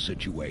difficult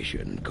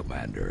situation,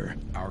 Commander,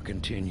 our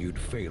continued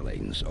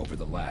failings over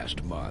the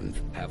last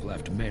month have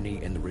left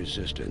many in the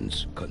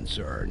Resistance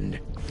concerned.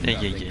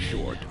 Nothing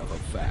short of a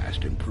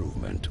fast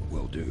improvement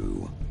will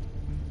do.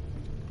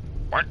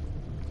 What?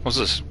 What's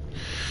this?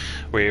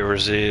 We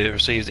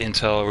received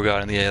intel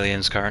regarding the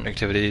aliens' current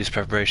activities,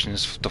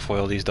 preparations to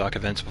foil these dark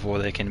events before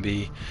they can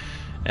be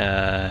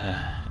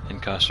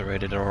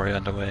incarcerated or already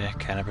underway.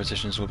 Counter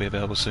positions will be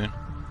available soon.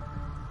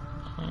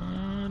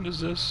 What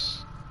is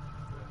this?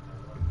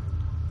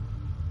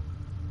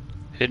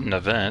 Hidden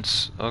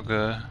events?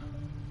 Okay.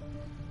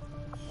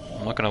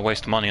 I'm not gonna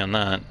waste money on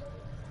that.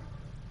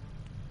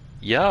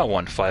 Yeah, I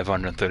want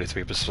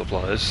 533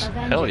 supplies.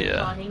 Hell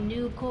yeah.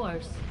 New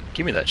course.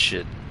 Give me that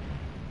shit.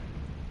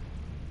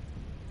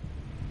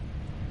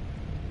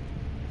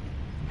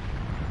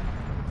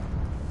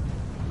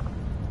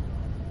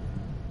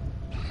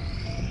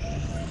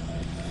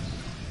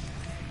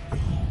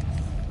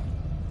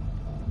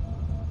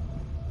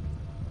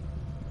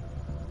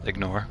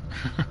 Ignore.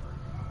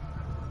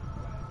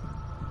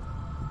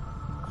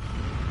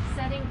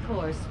 Setting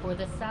course for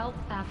the South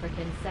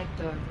African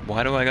sector.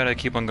 Why do I gotta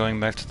keep on going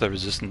back to the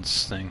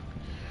Resistance thing?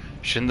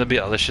 Shouldn't there be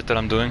other shit that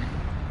I'm doing?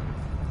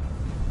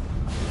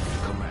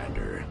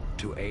 Commander,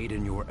 to aid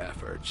in your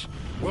efforts,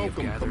 we've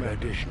gathered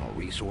additional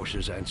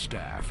resources and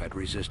staff at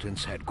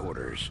Resistance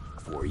headquarters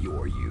for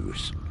your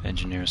use.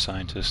 Engineer,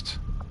 scientist.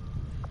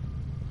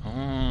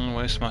 Oh,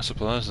 waste my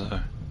supplies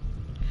though.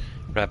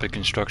 Rapid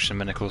construction,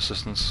 medical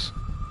assistance.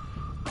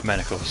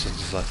 Medical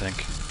assistance, I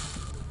think.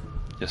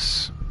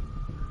 Yes.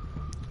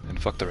 And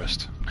fuck the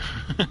rest.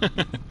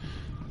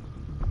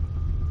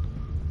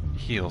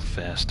 Heal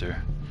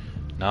faster.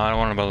 No, I don't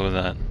want to bother with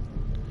that.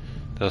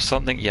 There was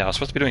something. Yeah, I was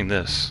supposed to be doing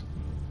this.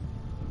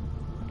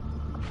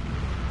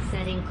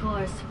 Setting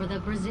course for the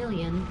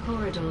Brazilian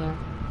corridor.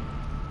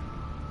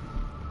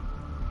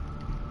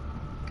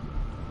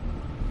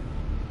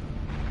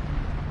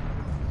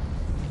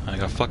 I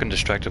got fucking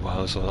distracted by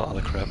all this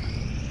other crap.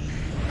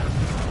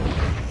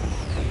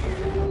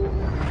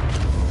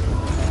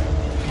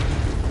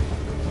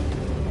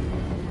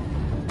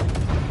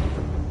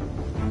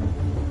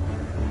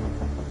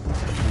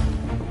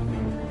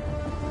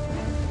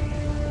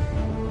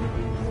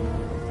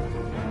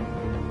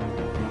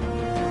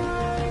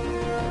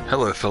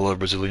 Hello, fellow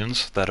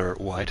Brazilians that are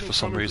white for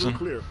some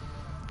reason.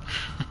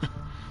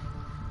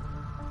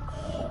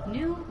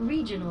 New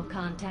regional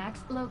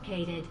contacts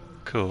located.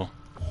 Cool.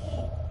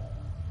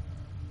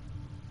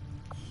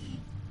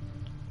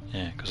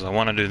 Yeah, because I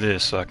want to do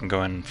this so I can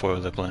go in and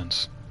foil their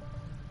plans.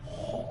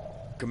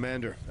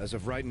 Commander, as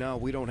of right now,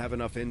 we don't have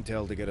enough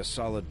intel to get a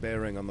solid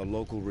bearing on the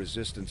local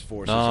resistance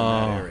forces in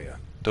that area.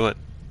 Do it.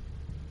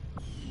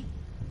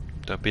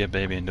 Don't be a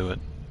baby and do it.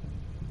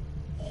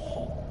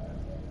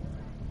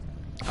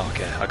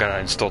 Okay, I gotta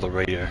install the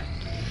radio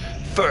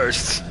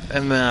first,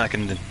 and then I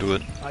can do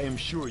it. I am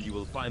sure you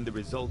will find the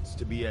results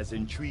to be as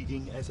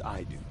intriguing as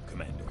I do,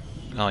 Commander.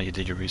 Oh, you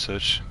did your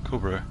research. Cool,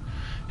 bro.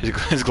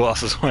 His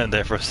glasses weren't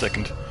there for a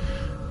second.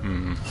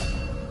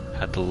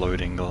 Had the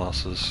loading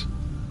glasses.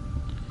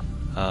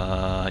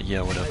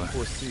 Yeah, whatever. I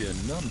foresee a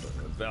number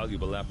of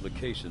valuable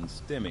applications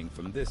stemming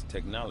from this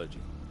technology.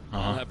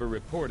 I'll have a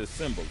report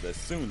assembled as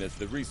soon as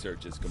the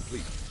research is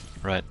complete.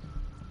 Right.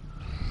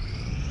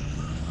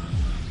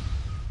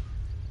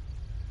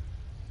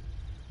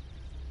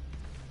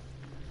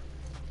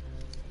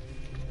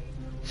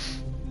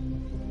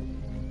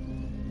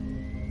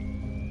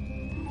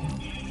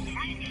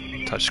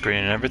 Touchscreen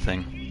and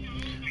everything.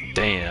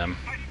 Damn.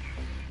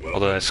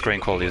 Although that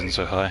screen quality isn't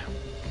so high.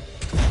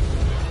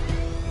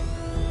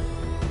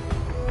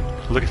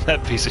 Look at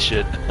that piece of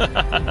shit.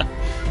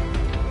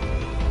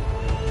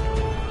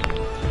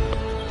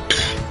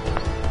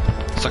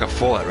 It's like a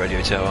Fallout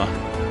radio tower.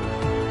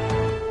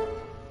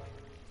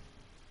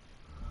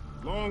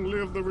 Long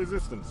live the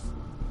Resistance.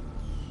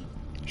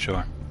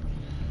 Sure.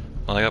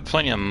 Well, I got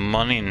plenty of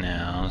money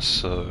now,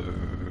 so...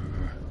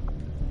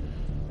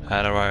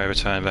 How do I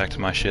return back to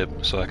my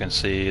ship so I can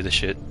see the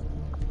shit?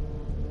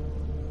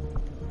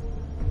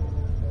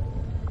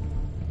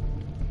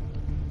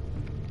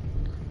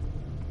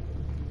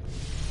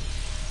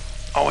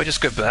 Oh, I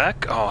just go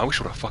back? Oh, I wish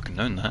I would have fucking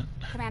known that.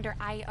 Commander,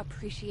 I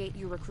appreciate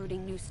you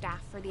recruiting new staff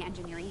for the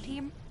engineering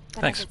team.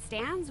 But Thanks. as it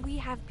stands, we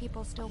have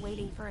people still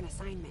waiting for an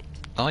assignment.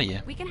 Oh,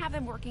 yeah. We can have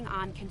them working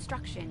on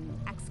construction,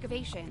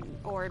 excavation,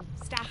 or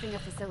staffing a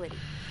facility.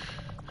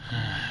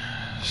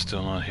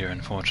 Still not here,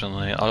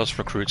 unfortunately. I'll just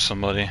recruit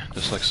somebody,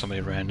 just like somebody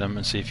random,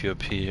 and see if you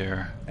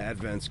appear.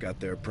 Advent's got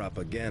their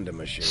propaganda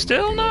machine.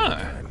 Still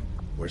no.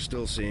 We're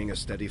still seeing a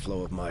steady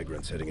flow of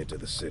migrants heading into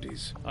the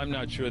cities. I'm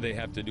not sure they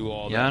have to do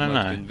all Yeah, I that don't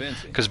much know.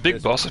 convincing. Because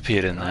Big Boss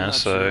appeared in there,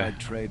 so... Sure I'd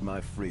trade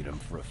my freedom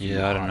for a few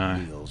Yeah, I don't hot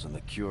know. meals and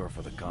the cure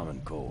for the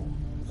common cold.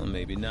 Well,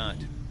 maybe not.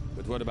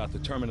 But what about the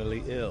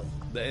terminally ill,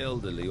 the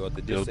elderly, or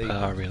the Build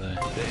disabled? power relay.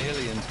 The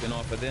aliens can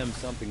offer them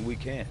something we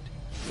can't.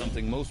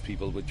 Something most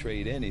people would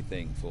trade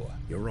anything for.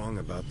 You're wrong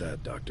about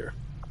that, Doctor.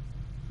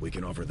 We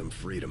can offer them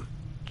freedom,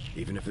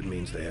 even if it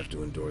means they have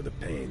to endure the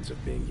pains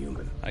of being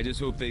human. I just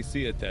hope they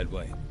see it that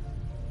way.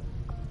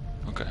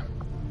 Okay.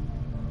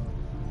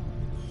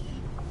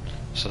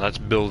 So that's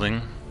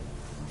building.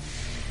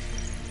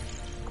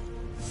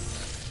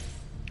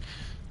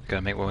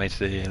 Gotta make my way to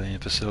the alien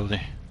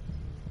facility.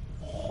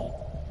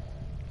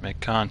 Make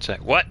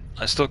contact. What?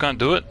 I still can't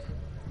do it?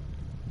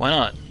 Why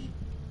not?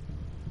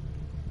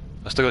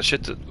 I still got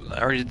shit to... I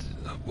already...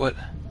 What?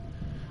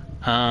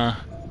 Huh?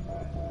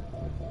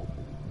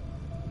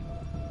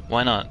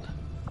 Why not?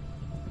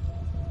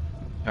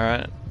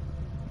 Alright.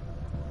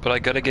 But I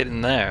gotta get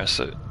in there,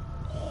 so...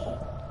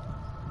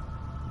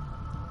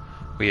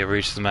 We have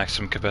reached the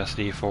maximum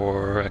capacity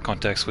for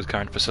contacts with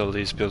current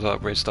facilities, build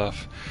upgrade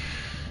stuff.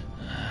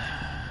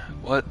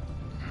 What?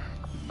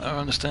 I don't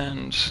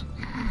understand.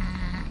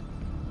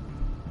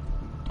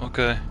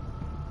 Okay.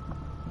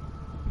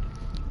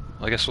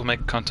 Well, I guess we'll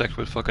make contact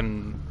with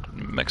fucking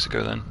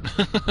Mexico then.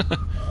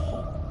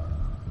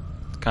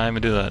 Can't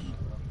even do that.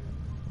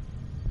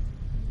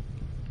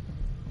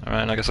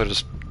 Alright, I guess I'll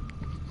just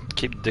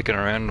keep dicking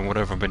around and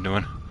whatever I've been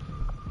doing.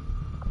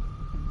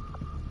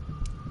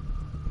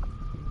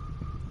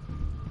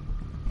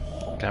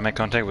 Can I make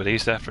contact with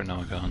East after? No,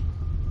 I can't.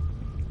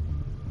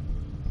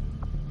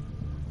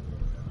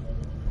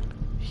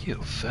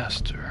 Heal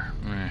faster.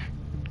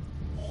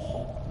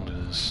 What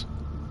is this?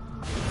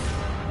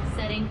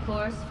 Setting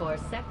course for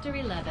Sector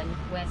 11,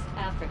 West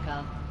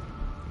Africa.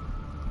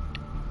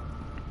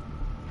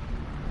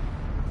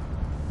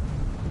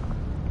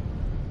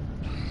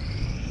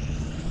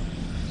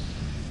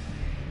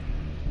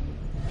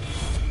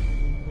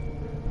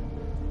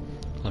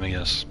 Let me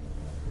guess.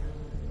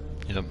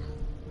 Yep.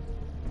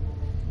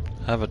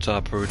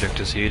 Avatar project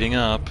is heating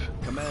up.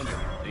 Commander,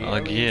 the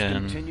again.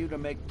 aliens continue to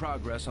make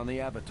progress on the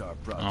Avatar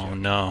project. Oh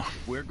no.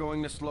 If we're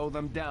going to slow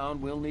them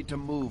down, we'll need to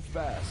move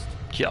fast.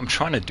 Yeah, I'm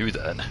trying to do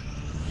that.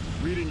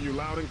 Reading you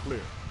loud and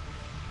clear.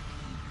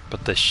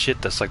 But the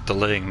shit that's like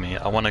delaying me,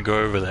 I want to go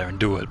over there and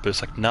do it, but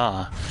it's like,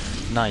 nah.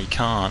 Nah, you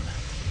can't.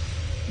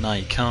 Nah,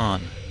 you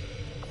can't.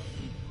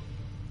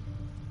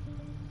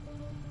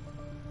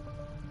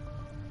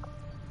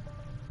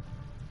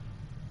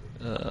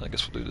 I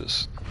guess we'll do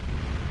this.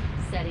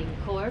 Setting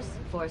course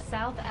for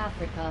South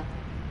Africa.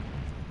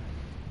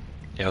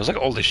 Yeah, it was like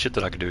all this shit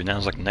that I could do, now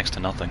it's like next to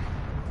nothing.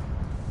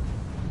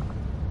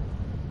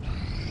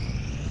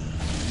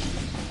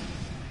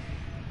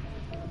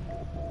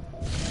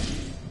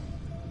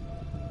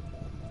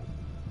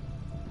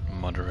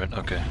 Moderate,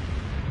 okay.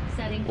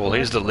 Setting Well,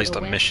 here's course at least for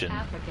a the West mission.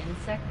 African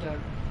sector.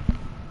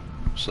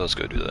 So let's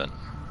go do that.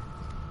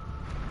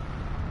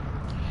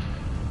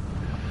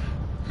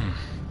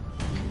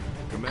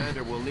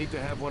 Commander, we'll need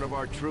to have one of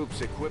our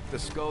troops equip the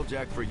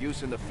Skulljack for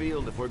use in the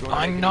field if we're going to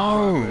I make any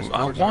know! progress I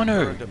towards our want to!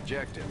 current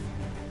objective.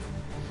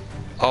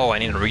 Oh, I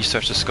need to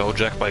research the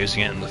Skulljack by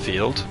using it in the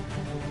field?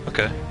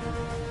 Okay.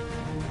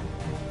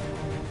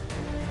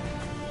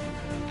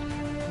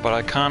 But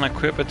I can't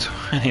equip it to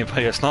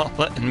anybody, it's not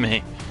letting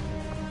me.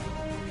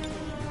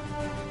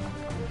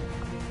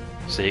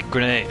 See,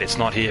 grenade, it's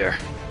not here.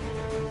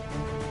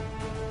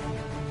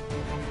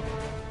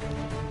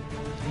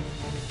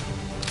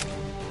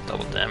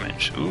 Double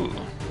damage, ooh.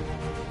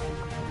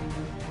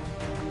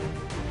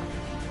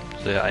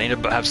 So yeah, I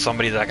need to have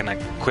somebody that I can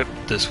equip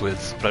this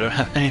with, but I don't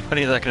have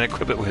anybody that I can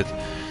equip it with.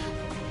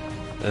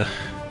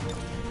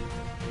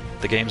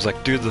 The game's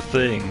like, do the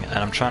thing, and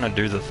I'm trying to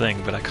do the thing,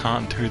 but I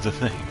can't do the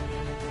thing.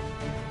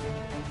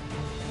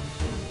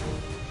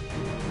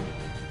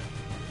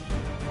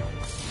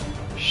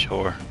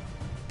 Sure.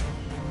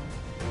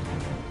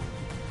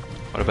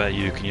 What about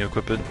you? Can you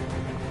equip it?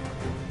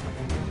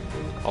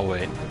 Oh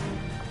wait.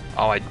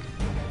 Oh, wait.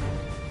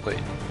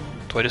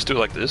 Do I just do it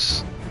like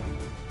this?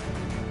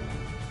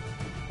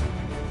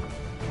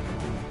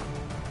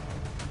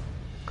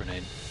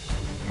 Grenade.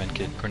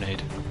 Medkit.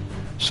 Grenade.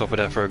 Swap it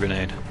out for a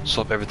grenade.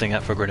 Swap everything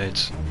out for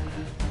grenades.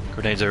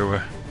 Grenades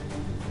everywhere.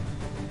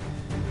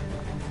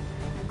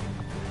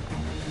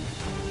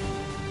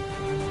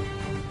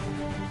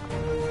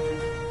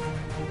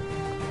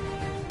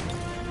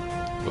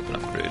 Weapon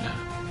upgrade.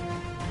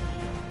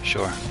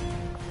 Sure.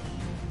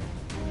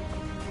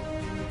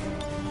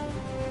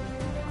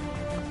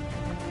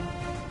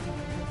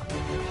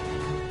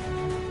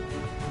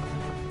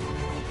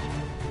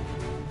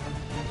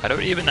 I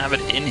don't even have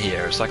it in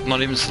here, it's like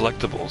not even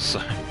selectable,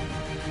 so...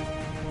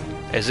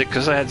 Is it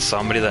because I had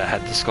somebody that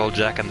had the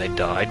Skulljack and they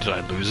died? Did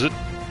I lose it?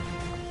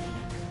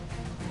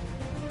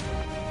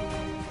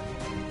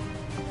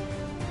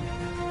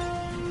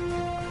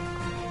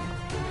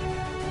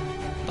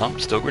 Oh,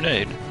 still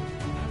grenade.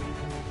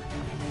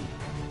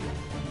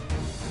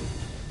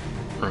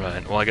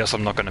 Right, well I guess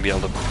I'm not going to be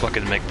able to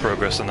fucking make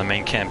progress in the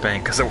main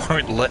campaign because it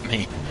won't let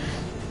me.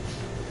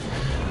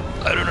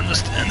 I don't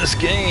understand this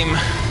game.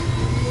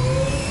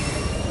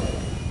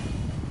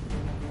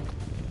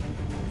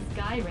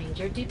 Sky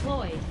Ranger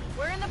deployed.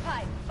 We're in the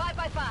pipe. 5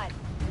 by 5.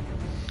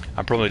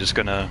 I'm probably just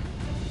gonna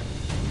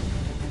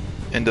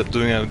end up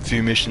doing a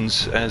few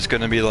missions, and it's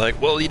gonna be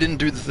like, well, you didn't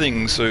do the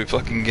thing, so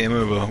fucking game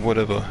over,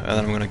 whatever, and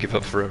then I'm gonna give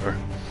up forever.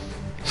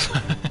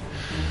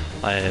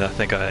 I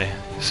think I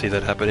see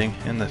that happening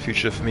in the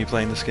future for me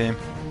playing this game.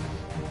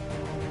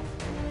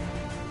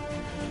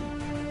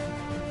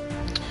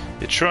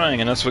 You're trying,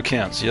 and that's what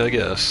counts, yeah, I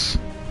guess.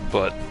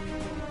 But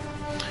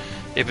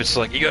if it's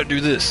like, you gotta do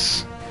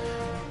this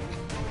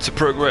to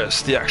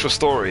progress the actual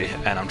story,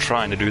 and I'm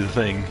trying to do the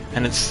thing,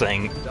 and it's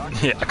saying,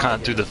 yeah, I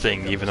can't do the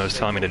thing, even though it's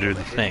telling me to do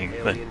the thing,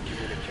 then,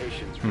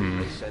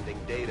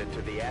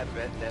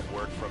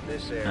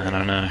 I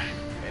don't know.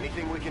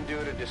 Anything we can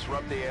do to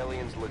disrupt the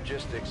aliens'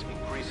 logistics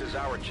increases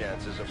our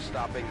chances of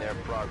stopping their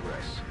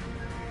progress.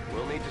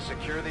 We'll need to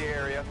secure the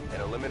area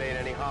and eliminate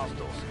any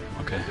hostiles.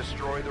 Okay. And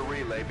destroy the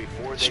relay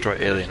before destroy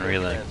alien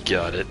relay.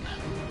 Got it.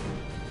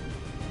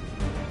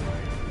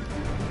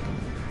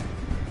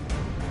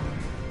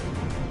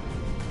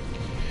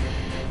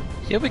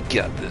 Yeah, we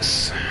got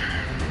this.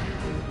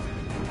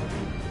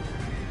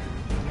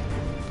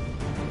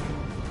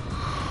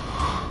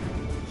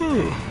 I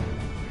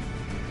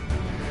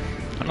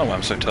don't know why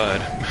I'm so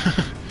tired.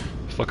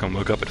 Fucking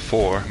woke up at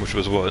 4, which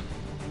was what?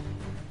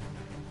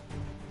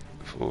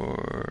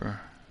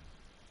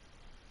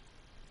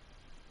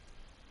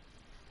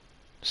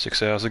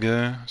 6 hours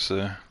ago.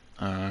 So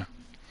I don't know.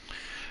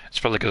 It's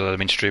probably because I've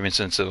been streaming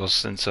since it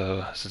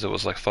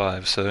was like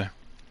 5. So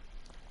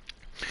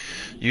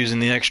using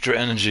the extra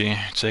energy,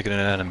 taking it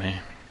out of me.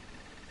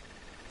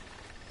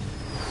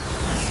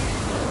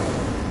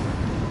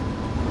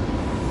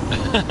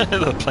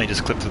 The plane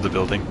just clipped through the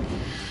building.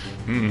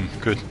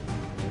 Good.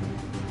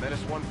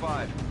 Menace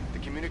 1-5. The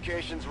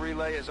communications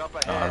relay is up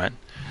ahead.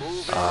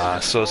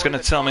 Alright. So it's going to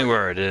tell me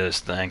where it is.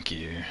 Thank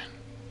you.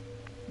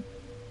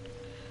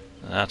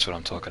 That's what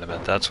I'm talking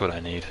about. That's what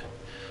I need.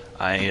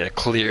 I need a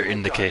clear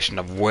indication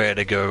of where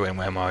to go and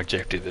where my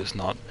objective is.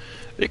 Not,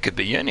 it could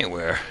be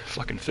anywhere.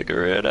 Fucking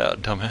figure it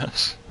out,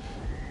 dumbass.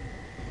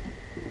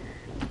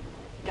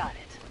 Got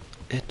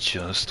it. It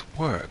just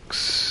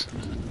works.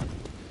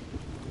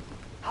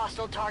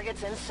 Hostile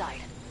targets in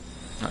sight.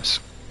 Nice.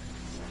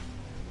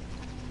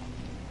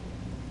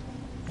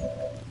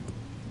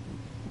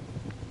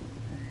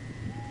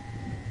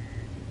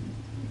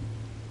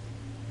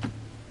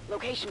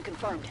 Location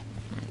confirmed.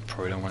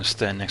 Probably don't want to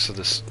stand next to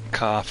this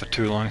car for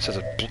too long in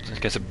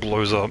case it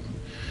blows up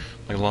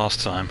like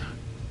last time.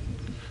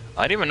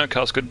 I didn't even know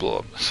cars could blow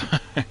up.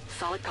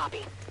 Solid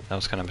copy. That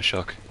was kind of a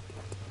shock.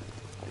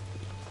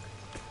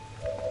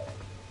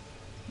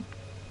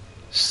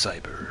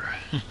 Cyber.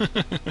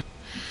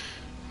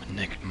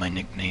 My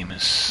nickname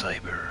is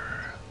Cyber.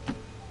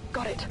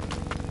 Got it.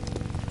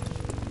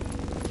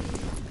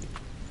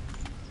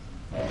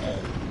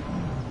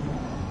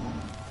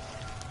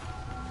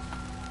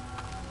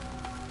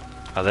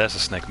 Oh, there's a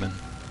snake man.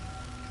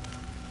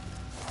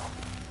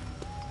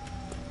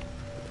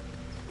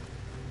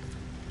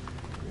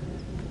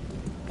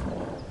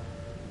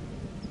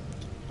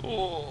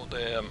 Oh,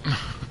 damn.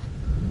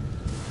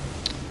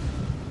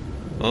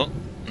 Well,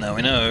 now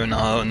we know.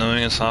 Now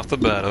knowing is half the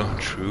battle.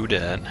 True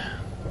dat.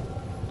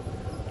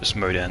 Just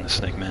mow down the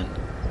snake man.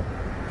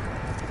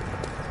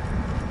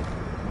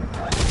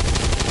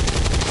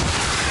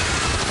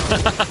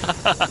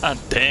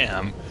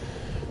 Damn.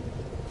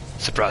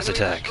 Surprise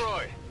attack.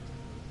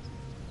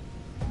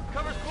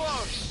 Cover's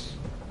close.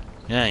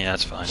 Yeah,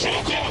 that's fine.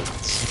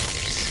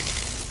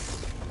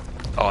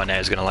 Oh, now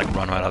he's gonna like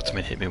run right up to me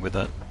and hit me with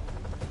that.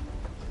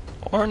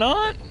 Or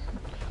not?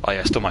 Oh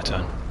yeah, still my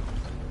turn.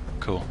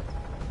 Cool.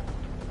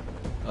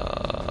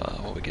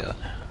 What we got?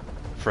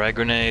 Frag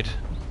grenade.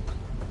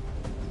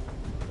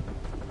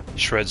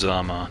 Shreds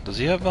armor. Does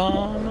he have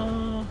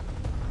armor?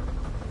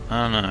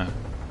 I don't know.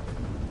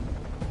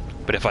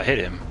 But if I hit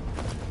him,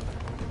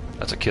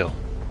 that's a kill.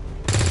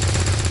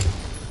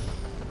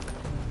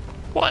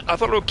 What? I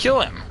thought it would kill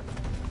him.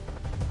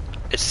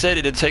 It said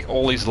it'd take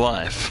all his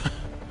life.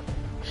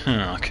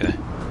 Okay.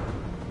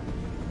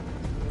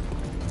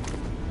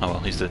 Oh well,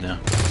 he's dead now.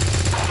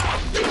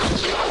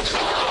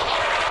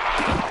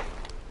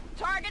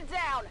 Target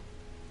down.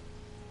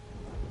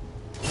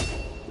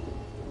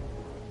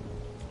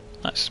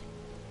 Nice.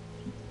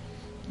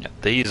 Yeah,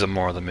 these are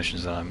more of the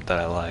missions that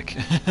I like.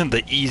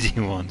 The easy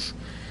ones.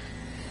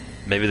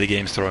 Maybe the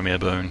game's throwing me a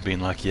bone,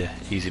 being like, yeah,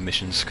 easy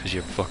missions, because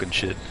you're fucking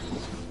shit.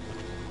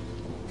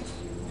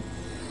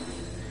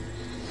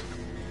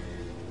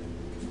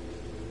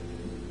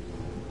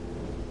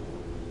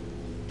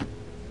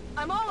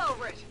 I'm all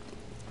over it.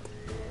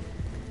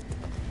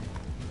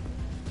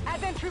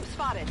 Advent troops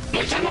spotted.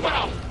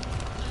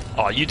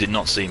 Oh, you did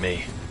not see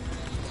me.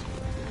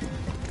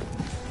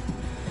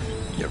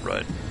 Yeah,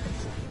 right.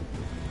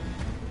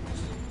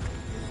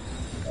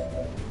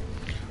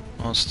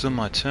 Well, it's still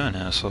my turn,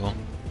 asshole.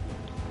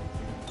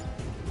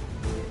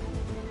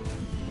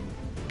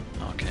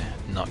 Okay,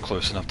 not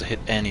close enough to hit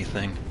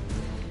anything.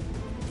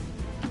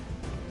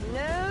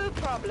 No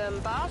problem,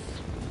 boss.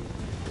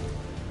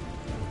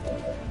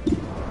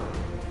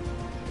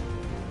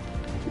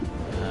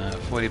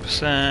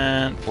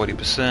 40%,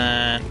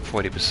 40%,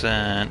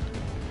 40%.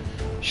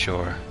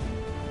 Sure.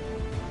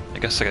 I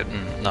guess I get...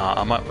 Nah,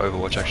 I might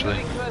Overwatch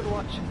actually.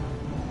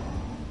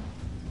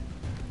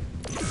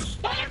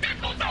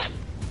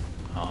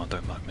 Oh,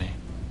 don't mug me.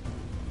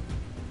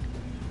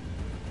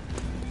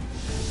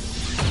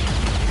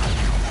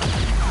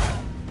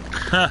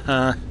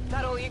 Haha.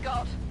 That all you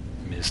got?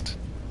 Missed.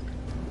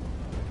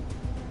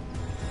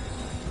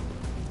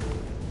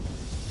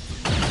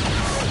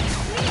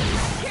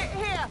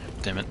 Here.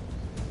 Damn it.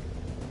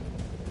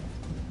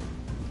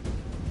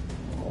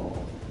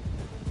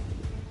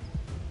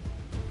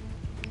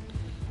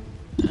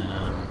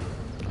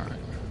 Alright.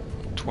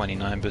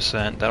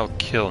 29%. That'll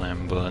kill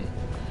him, but...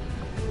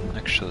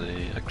 Actually...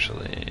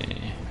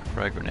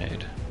 Frag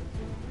grenade.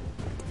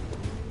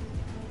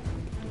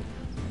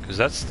 Because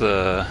that's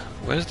the...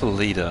 Where's the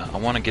leader? I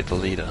want to get the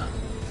leader.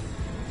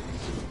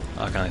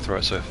 I can only throw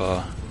it so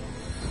far.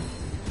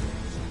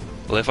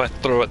 Well, if I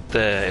throw it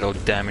there, it'll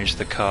damage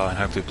the car and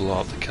hopefully blow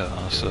up the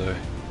car, so...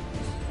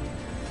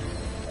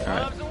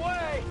 Alright.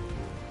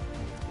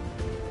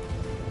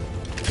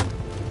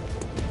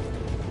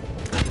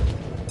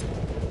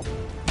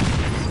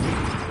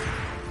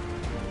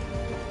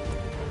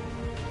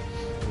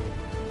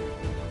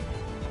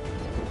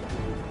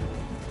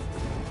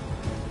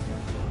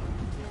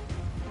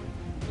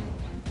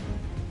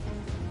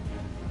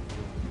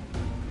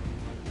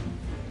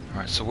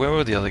 Alright, so where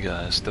were the other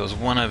guys? There was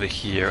one over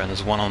here, and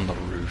there's one on the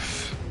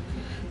roof.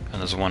 And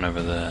there's one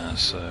over there,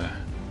 so...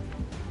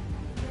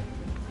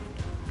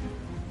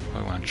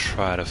 I want to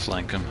try to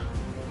flank him.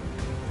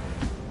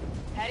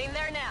 Heading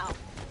there now.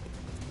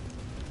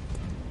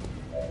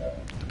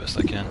 The best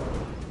I can.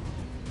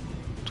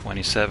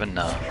 27,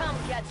 no. Come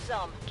get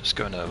some. Just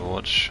going to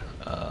Overwatch.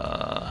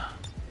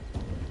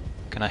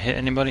 Can I hit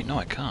anybody? No,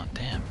 I can't,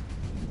 damn.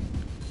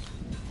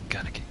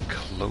 Gotta get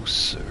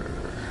closer.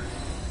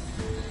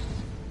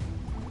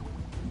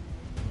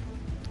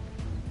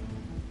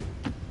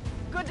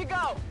 Good to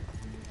go.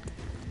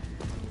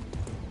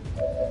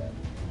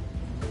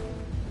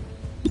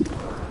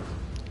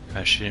 Can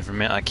I shoot from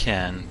here? I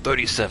can.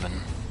 37.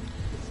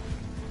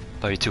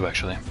 32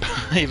 actually.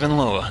 Even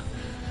lower.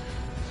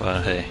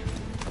 But hey.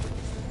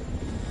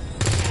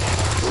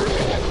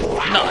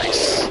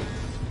 Nice!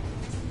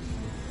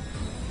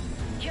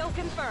 Kill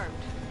confirmed.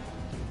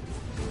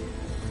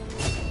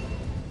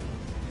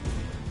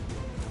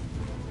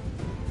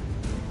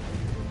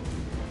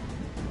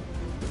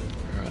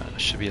 Alright, I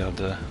should be able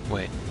to...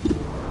 Wait.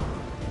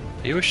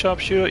 Are you a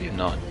sharpshooter? You're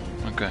not.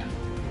 Okay.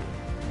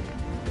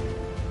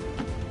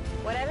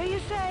 Whatever you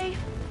say.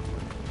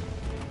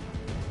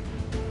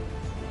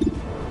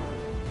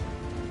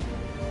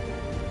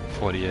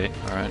 .48,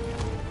 alright.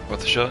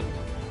 Worth a shot?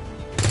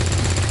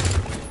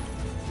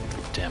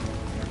 Damn.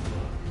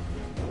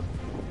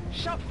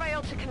 Shot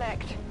failed to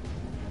connect.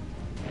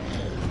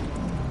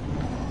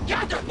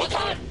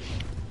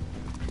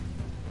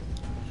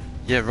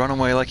 Yeah, run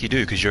away like you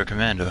do, because you're a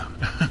commander.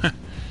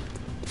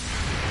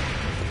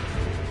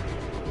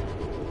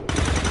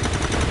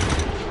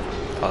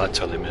 Oh, that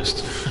totally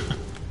missed.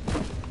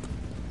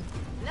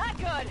 Not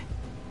good.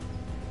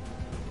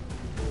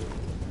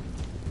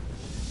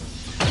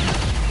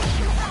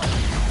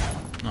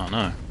 Oh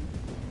no.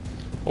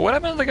 Well, what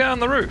happened to the guy on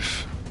the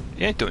roof?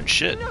 He ain't doing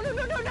shit. No,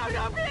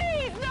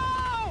 please,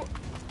 no!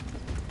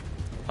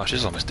 Oh,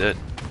 she's almost dead.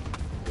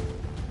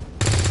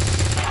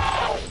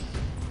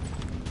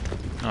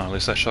 Oh, at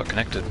least that shot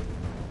connected.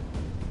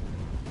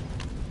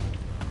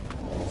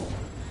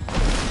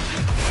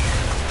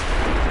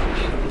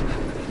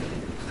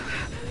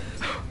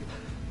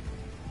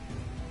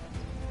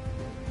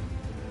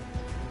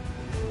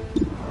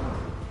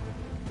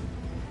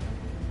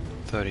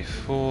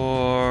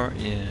 .34,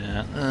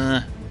 yeah.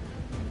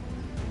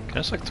 Can I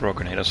just like throw a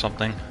grenade or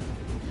something?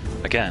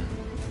 Again.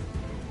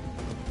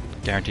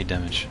 Guaranteed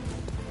damage.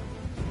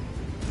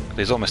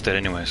 He's almost dead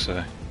anyway,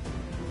 so.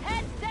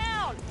 Head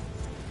down!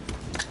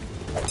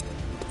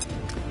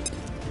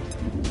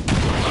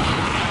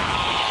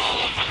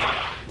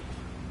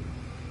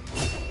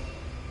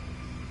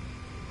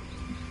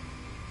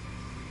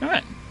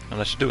 Alright, well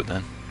that should do it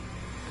then.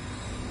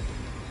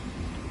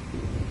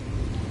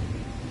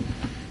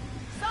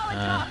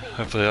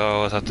 Hopefully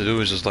all I have to do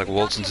is just like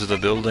waltz into the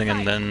building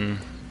and then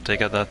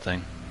take out that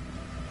thing.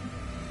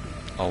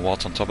 Or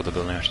waltz on top of the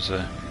building, I should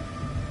say.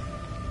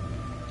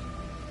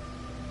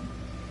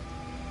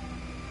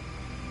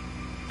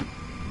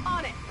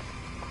 On it.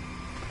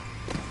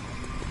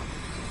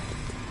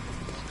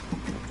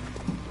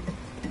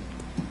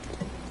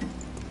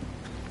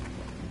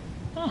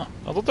 Oh,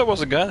 I thought there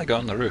was a guy that got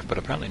on the roof, but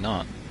apparently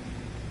not.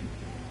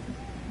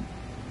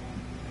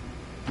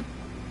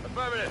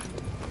 Affirmative.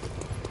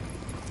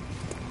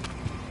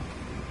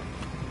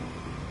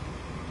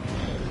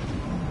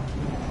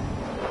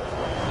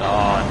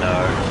 Oh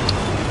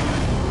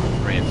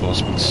no.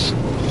 Reinforcements.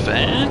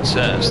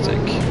 Fantastic.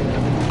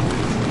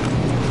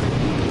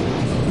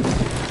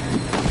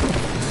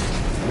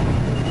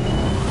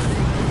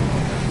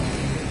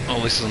 Oh,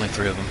 at least there's only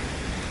 3 of them.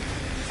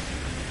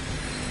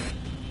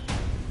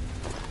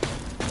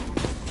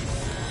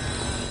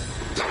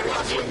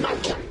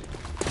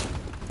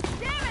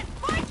 Damn it!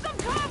 Fight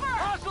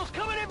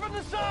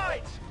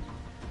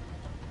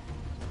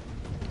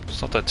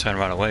It's not that turn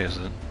right away, is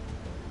it?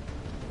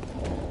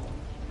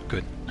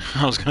 Good.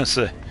 I was gonna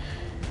say.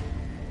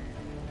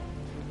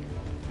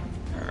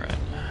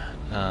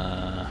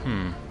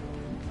 Alright.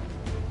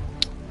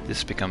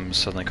 This becomes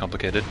suddenly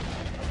complicated.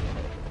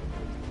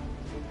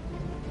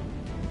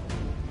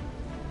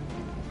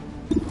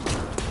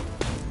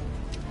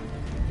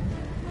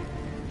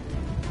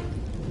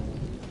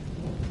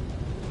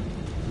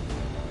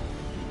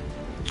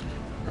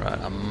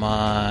 Right, I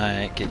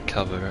might get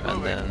cover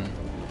and then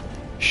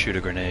shoot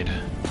a grenade.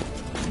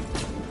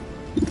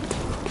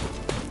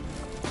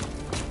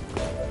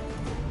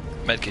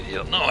 Medkit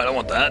heal. No, I don't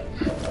want that.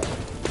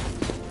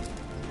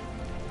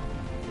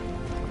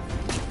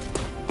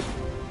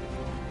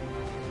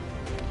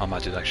 I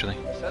might do it actually.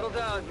 Settle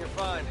down, you're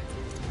fine.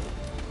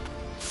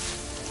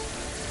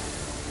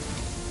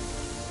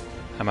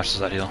 How much does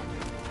that heal?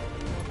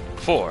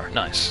 4.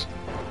 Nice.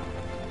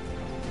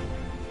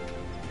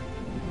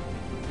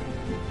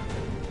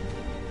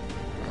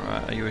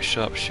 Alright, are you a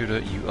sharpshooter?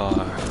 You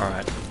are.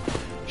 Alright.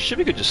 Should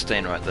be good just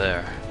staying right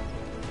there.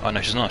 Oh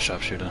no, she's not a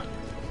sharpshooter.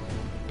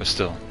 But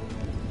still.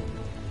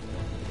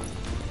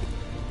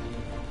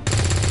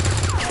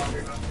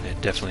 Yeah,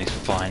 definitely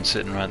fine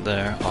sitting right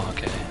there. Oh,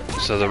 okay.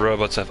 So the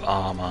robots have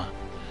armor.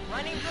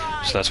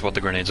 So that's what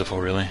the grenades are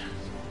for, really.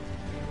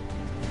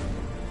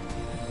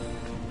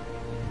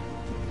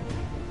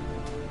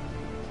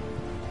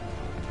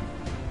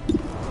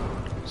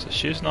 So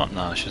she's not.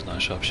 No, she's not a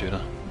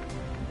sharpshooter.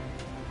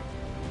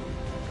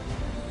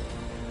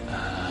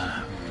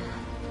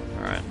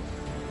 Alright.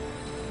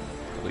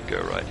 We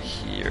go right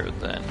here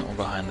then, or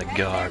behind the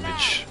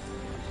garbage.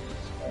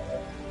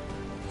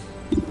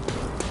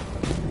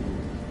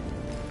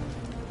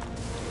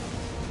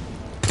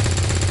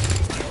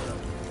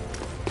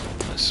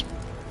 Nice.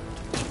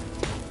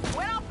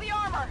 Went off the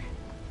armor.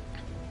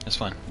 That's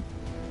fine.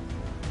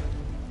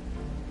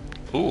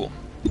 Ooh.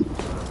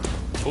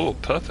 Ooh,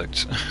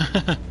 perfect.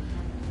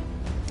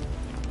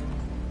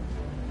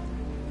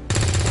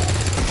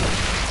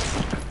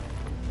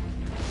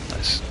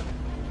 Nice.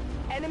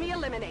 Enemy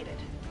eliminated.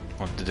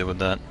 What to deal with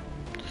that?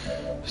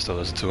 Still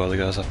there's 2 other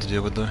guys I have to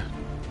deal with though.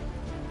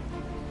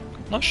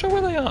 Not sure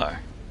where they are.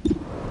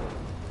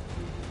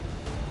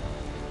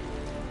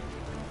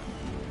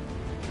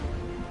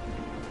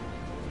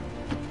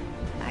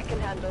 I can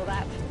handle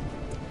that.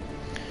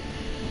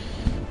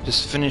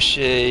 Just finish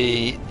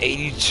a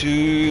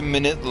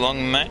 82-minute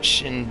long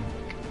match in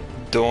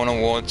Dawn of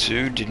War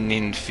 2. Didn't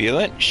even feel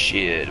it?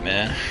 Shit,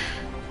 man.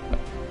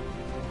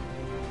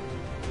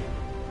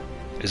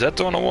 Is that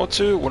Dawn of War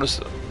 2? What is...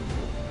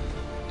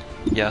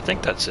 Yeah, I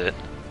think that's it.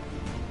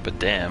 But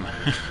damn.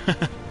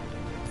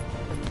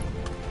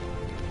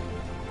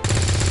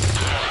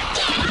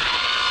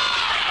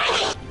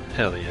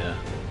 Hell yeah.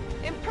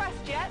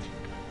 Impressed yet?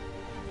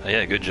 Oh,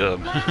 yeah, good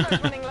job. My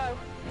armor's running low.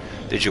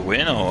 Did you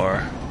win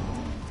or?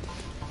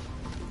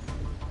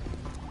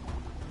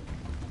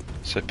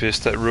 So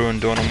pissed that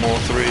ruined Dawn of War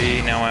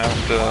 3. Now I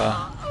have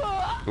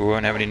to. We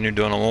won't have any new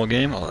Dawn of War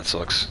game? Oh, that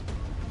sucks.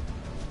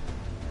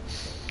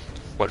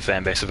 What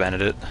fan base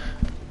abandoned it?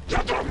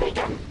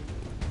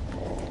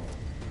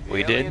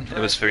 We did. It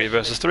was 3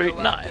 versus 3.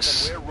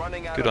 Nice.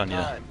 Good on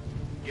ya.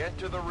 Get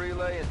to the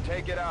relay and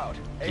take it out.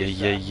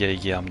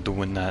 Yeah. I'm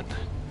doing that.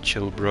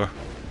 Chill, bro.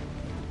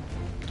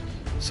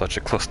 Such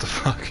a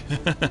clusterfuck.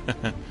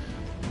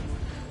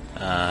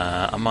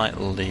 I might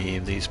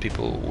leave these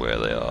people where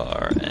they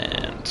are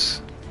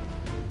and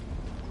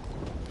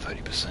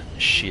 30%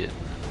 shit.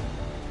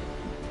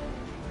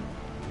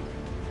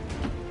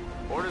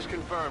 Orders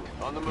confirmed.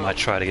 On the move. Might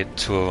try to get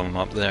 2 of them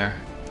up there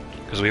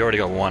because we already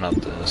got 1 up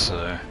there,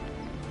 so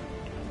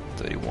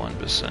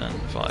 31%.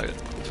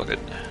 Fuck it.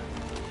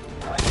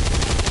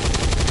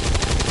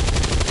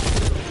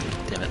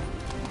 Damn it.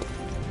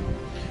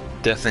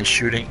 Death and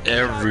shooting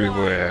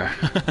everywhere.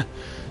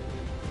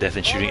 Death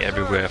and shooting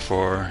everywhere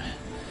for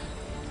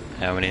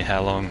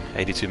how long?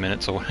 82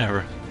 minutes or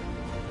whatever.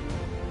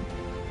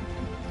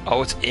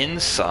 Oh, it's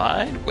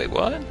inside? Wait,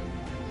 what?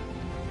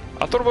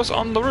 I thought it was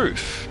on the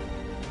roof.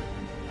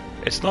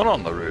 It's not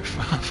on the roof.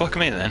 Fuck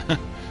me then.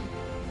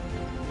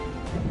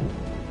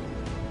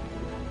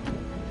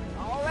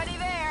 Already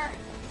there.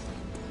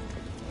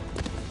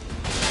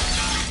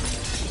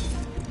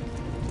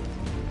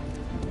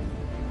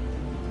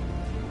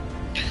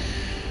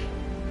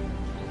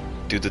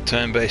 Do the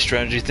turn-based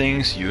strategy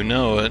things, you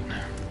know it.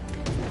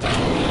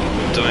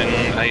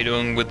 How you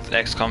doing with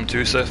XCOM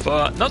 2 so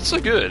far? Not so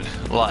good.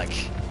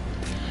 Like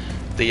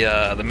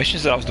the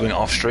missions that I was doing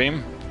off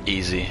stream,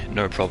 easy,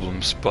 no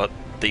problems. But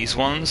these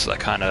ones are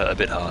kind of a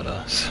bit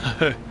harder.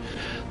 So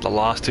the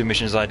last 2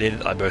 missions I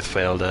did, I both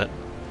failed at,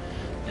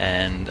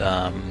 and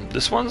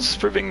this one's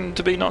proving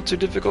to be not too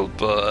difficult,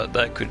 but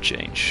that could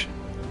change.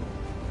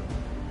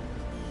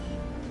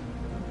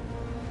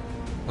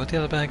 Where'd the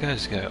other bad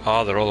guys go?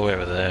 Oh, they're all the way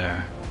over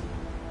there.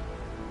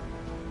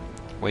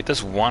 Wait,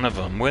 there's 1 of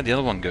them. Where'd the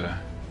other one go?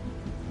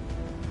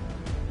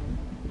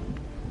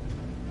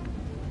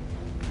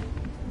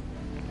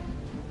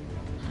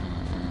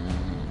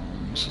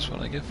 This is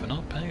what I get for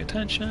not paying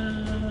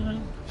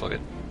attention. Fuck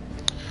it.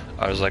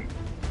 I was like,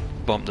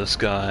 bump this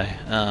guy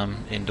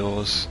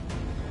indoors.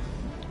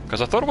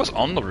 Because I thought it was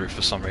on the roof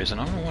for some reason.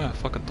 I don't know why I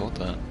fucking thought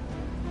that.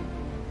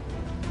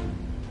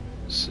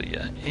 So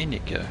yeah, in you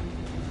go.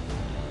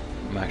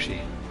 I'm actually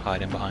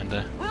hiding behind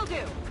there. Will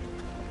do.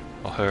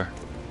 Or her.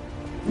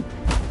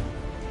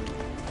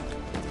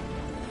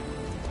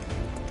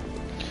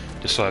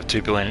 Just so I have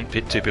two people in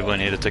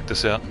here to take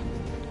this out,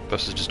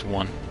 versus just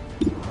one.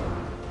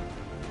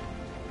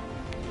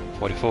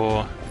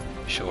 44,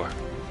 sure.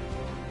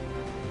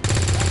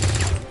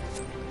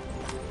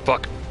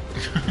 Fuck.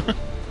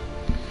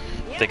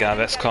 Think I have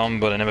XCOM,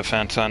 but I never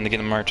found time to get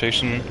in my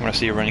rotation. When I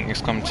see you running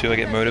XCOM 2, I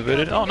get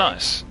motivated. Oh,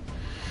 nice.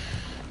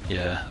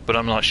 Yeah, but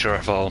I'm not sure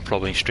if I'll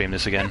probably stream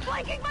this again.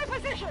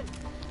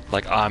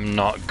 Like, I'm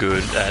not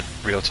good at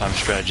real-time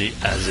strategy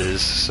as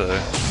is, so...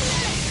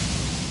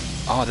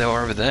 Oh, they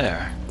were over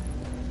there.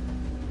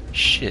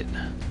 Shit.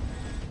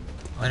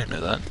 I didn't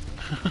know that.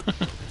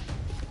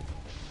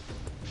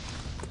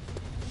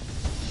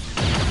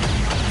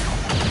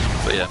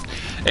 But yeah,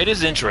 it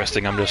is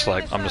interesting. I'm just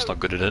not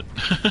good at it.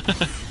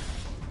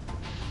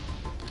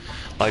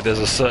 Like, there's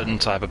a certain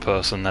type of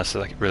person that's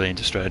like really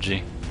into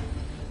strategy,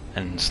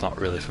 and it's not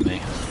really for me,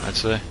 I'd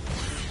say.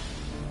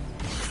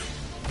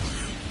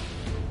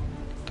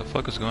 What the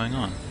fuck is going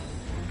on?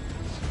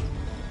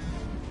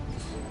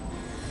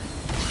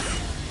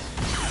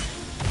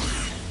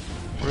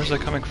 Where is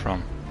that coming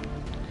from?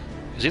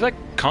 Is he like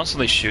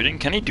constantly shooting?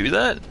 Can he do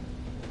that?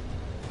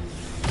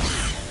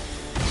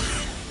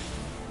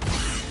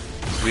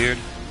 Weird.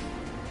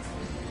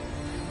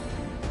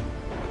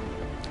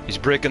 He's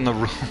breaking the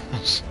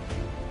rules.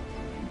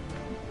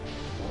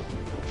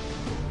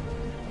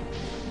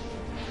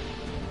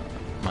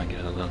 Might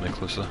get a little bit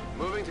closer.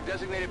 Moving to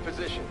designated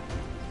position.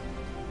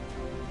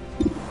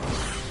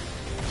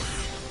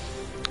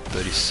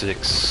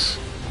 36.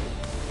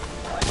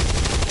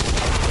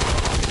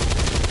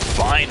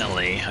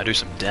 Finally, I do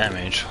some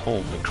damage.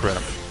 Holy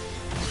crap.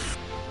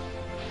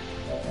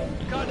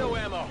 Got no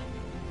ammo.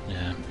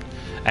 Yeah.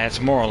 And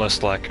it's more or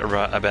less like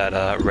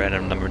about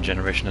random number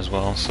generation as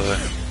well, so...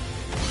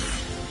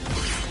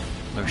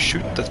 No,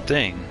 shoot the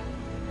thing.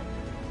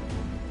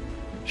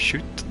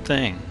 Shoot the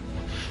thing.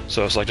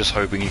 So it's like just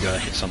hoping you gotta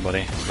hit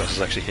somebody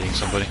versus actually hitting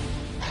somebody.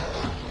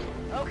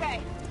 Okay.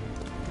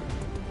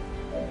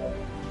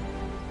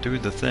 Do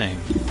the thing.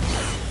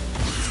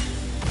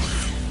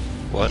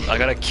 What? I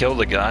gotta kill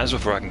the guys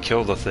before I can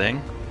kill the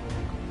thing?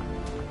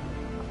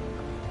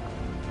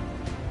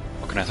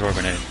 Or can I throw a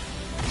grenade?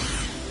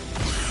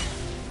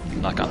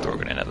 No, I can't throw a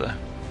grenade out there.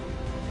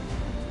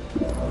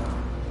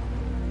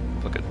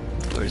 Fuck it.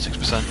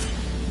 36%.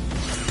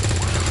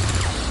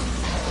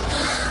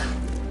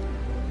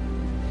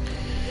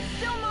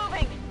 Still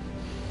moving.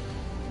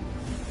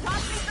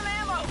 Toss me some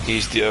ammo.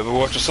 He's the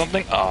Overwatch or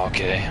something? Oh,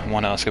 okay. I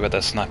want to ask about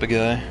that sniper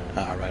guy.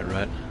 Ah,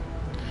 right.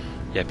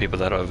 Yeah, people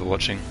that are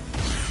overwatching.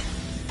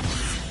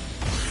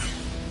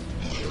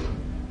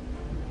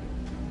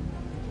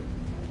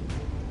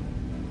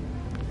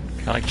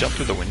 Can I like jump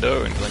through the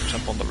window and like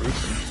jump on the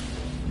roof?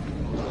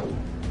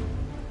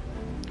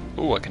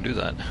 Oh, I can do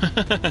that.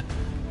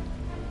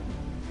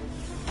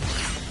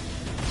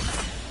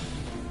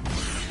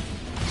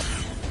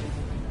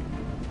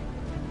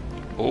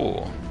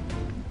 Oh.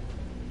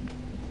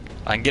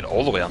 I can get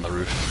all the way on the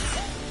roof.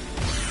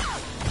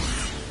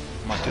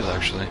 I might do that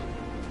actually.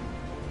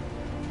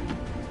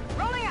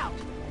 Rolling out.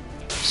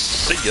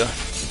 See ya.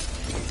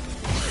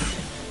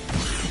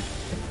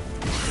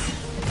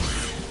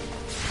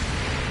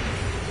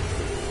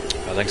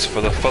 Thanks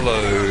for the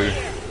follow,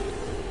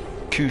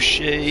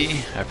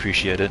 Couché. I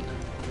appreciate it.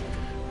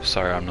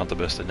 Sorry, I'm not the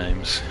best at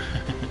names.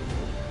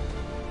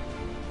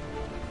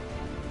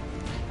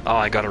 Oh,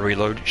 I gotta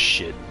reload.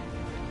 Shit.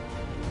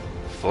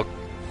 Fuck.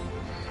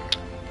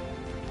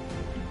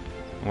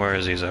 Where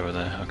is he? He's over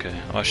there. Okay.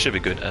 Oh, it should be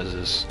good as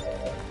is.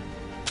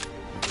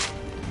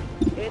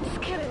 It's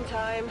killing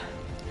time.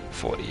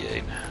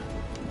 48.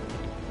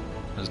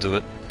 Let's do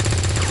it.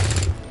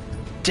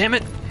 Damn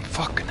it!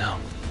 Fucking hell.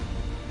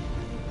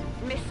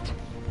 Missed.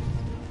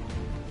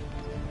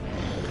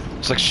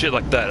 It's like shit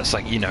like that. It's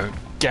like, you know,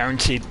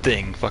 guaranteed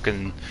thing.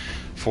 Fucking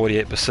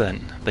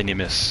 48%. Then you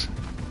miss.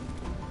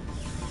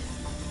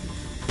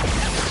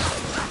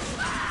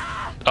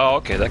 Oh,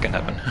 okay, that can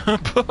happen.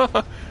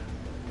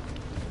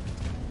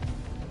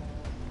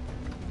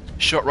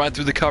 Shot right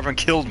through the cover and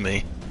killed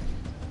me.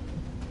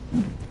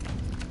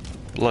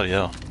 Bloody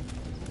hell.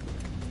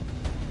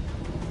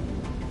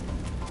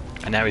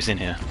 And now he's in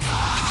here.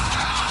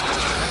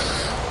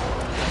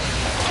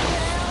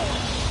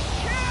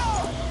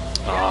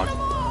 Oh.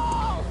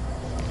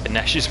 And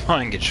now she's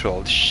mind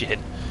controlled. Shit.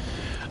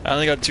 I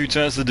only got 2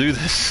 turns to do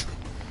this.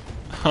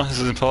 Oh, this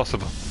is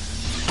impossible.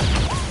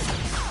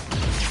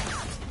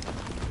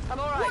 I'm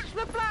alright. Watch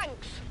the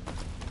flanks.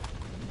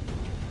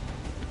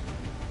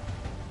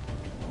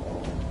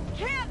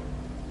 Can't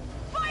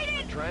fight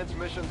it.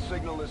 Transmission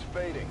signal is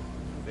fading.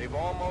 They've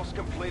almost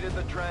completed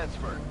the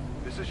transfer.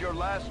 This is your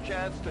last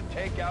chance to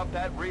take out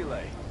that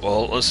relay.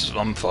 Well,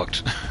 I'm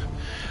fucked.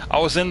 I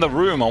was in the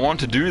room, I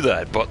wanted to do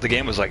that, but the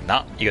game was like,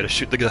 nah, you gotta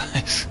shoot the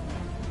guys.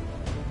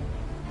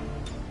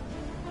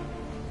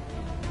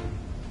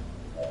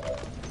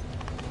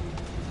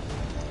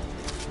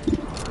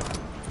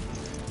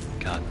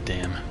 God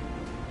damn.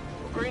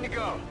 Green to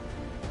go.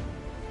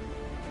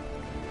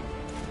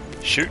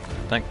 Shoot,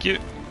 thank you.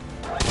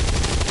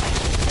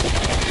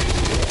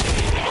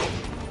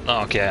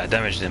 Oh, okay, I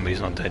damaged him, but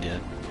he's not dead yet.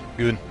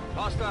 Good.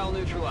 Hostile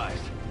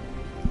neutralized.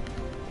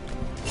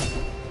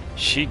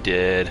 She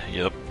did,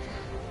 yep.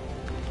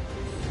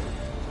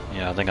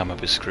 Yeah, I think I'm a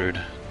bit screwed.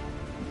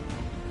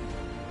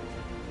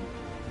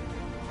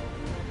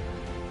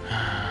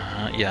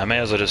 Yeah, I may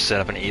as well just set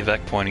up an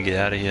evac point and get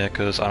out of here,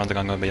 because I don't think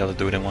I'm going to be able to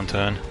do it in one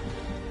turn.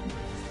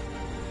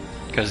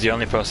 Because the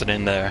only person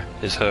in there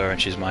is her,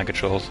 and she's mind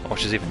controlled. Or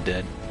she's even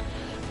dead.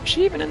 Is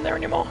she even in there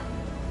anymore?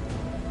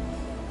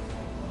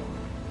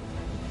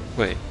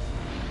 Wait.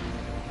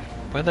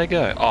 Where'd they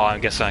go? Oh, I'm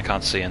guessing I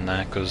can't see in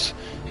there, because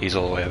he's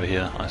all the way over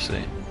here. I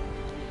see.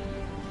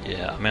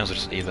 Yeah, I may as well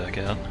just evac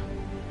out.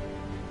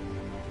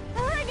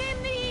 Bring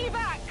in the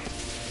evac!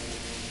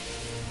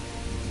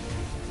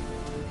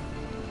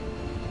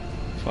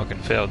 Fucking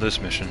failed this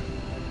mission.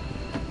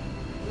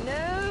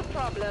 No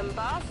problem,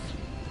 boss.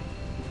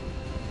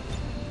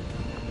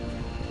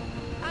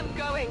 I'm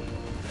going.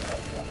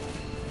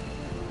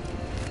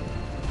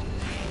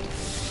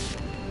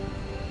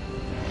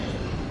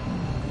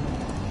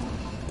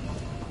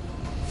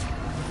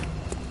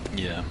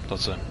 Yeah,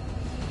 that's it.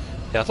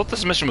 Yeah, I thought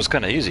this mission was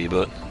kind of easy,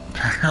 but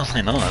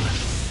apparently not.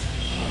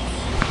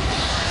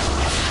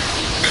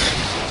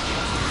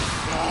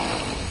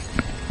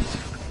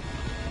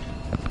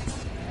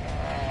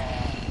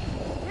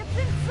 It's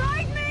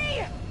inside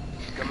me!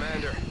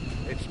 Commander,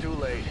 it's too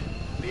late.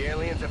 The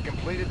aliens have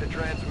completed the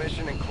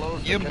transmission and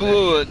closed You the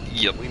blew it.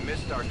 connection. Yep. We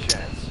missed our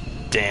chance.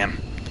 Damn.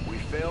 We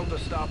failed to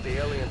stop the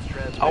aliens'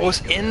 transmission. I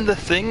was in the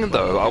thing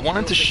though. I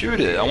wanted to shoot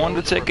it. I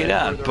wanted to take it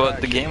out, but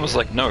the game was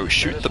like, no,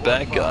 shoot the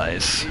bad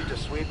guys. To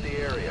sweep the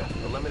area,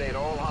 eliminate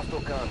all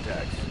hostile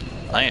contacts.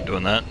 I ain't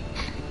doing that.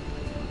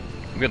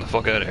 I'm getting the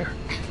fuck out of here.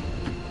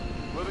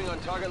 Moving on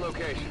target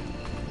location.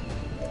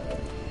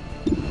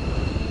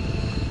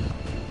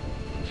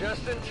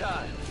 Just in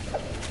time.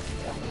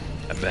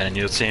 Abandon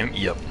your team?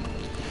 Yep.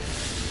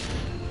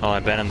 Well, I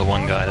abandoned the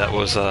one guy that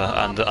was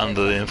under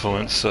the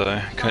influence,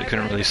 so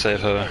couldn't really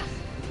save her.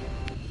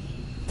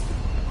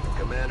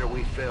 Commander,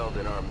 we failed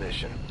in our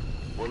mission.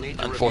 We'll need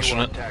to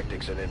Unfortunate. review our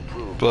tactics and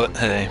improve. But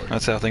hey, forward.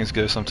 that's how things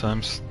go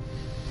sometimes.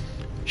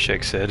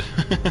 Shakes head.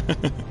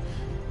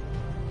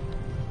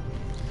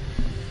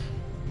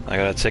 I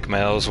gotta take my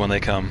L's when they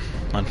come,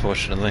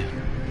 unfortunately.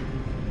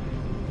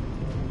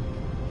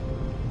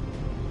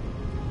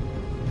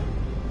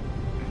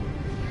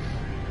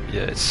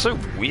 Yeah, it's so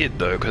weird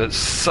though, because it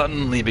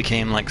suddenly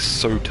became like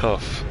so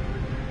tough.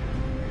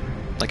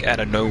 Like out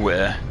of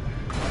nowhere.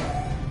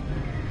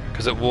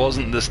 Because it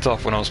wasn't this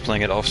tough when I was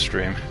playing it off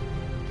stream.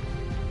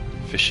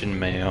 Fishing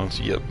males,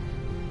 yep.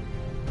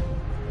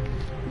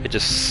 It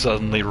just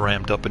suddenly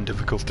ramped up in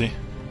difficulty.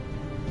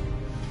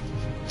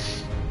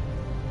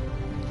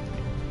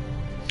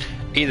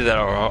 Either that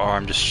or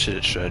I'm just shit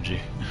at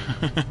strategy.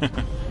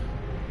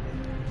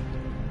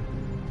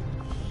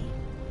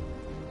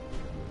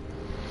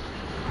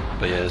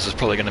 But yeah, this is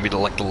probably going to be the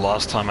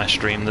last time I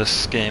stream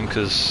this game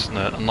because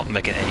I'm not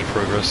making any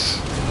progress,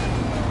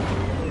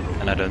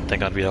 and I don't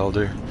think I'd be able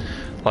to.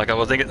 Like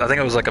I think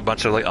it was like a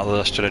bunch of like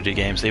other strategy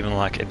games, even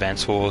like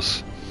Advance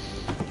Wars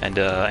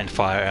and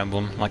Fire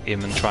Emblem. Like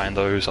even trying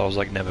those, I was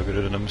like never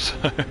good at them. So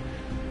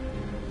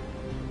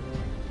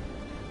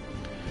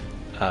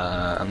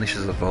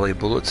unleashes a volley of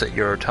bullets at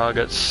your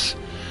target's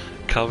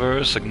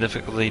cover,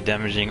 significantly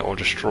damaging or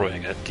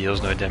destroying it.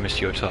 Deals no damage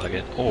to your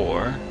target,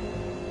 or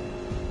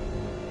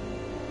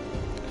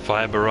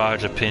fire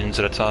barrage of pins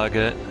at a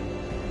target,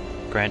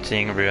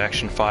 granting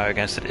reaction fire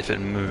against it if it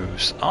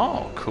moves.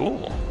 Oh,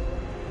 cool.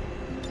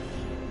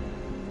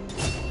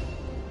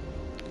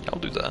 I'll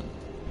do that.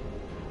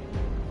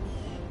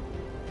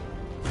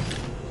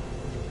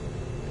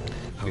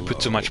 We put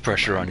too much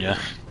pressure on you.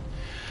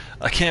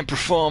 I can't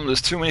perform,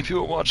 there's too many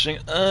people watching.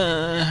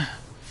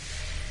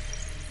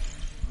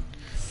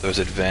 Those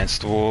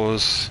Advanced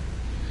Wars.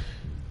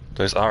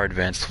 Those are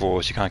Advanced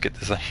Wars, you can't get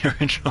this on your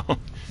original.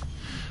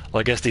 Well,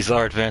 I guess these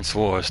are Advanced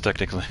Wars,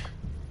 technically.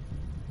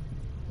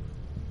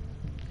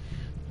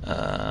 What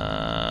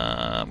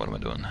am I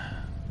doing?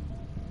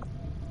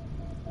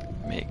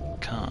 Make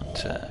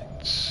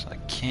contacts. I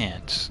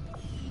can't.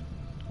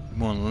 It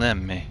won't let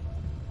me.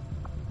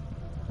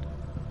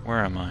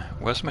 Where am I?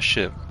 Where's my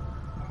ship?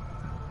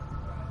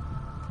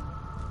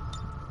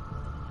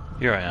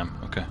 Here I am,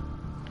 okay.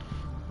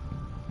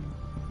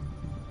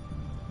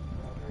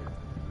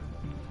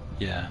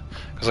 Yeah,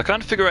 because I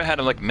can't figure out how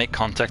to like make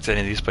contact at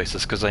any of these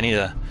places because I need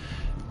a...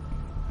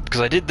 Because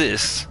I did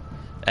this,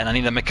 and I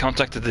need to make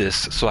contact to this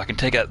so I can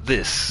take out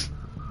this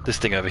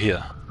thing over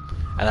here.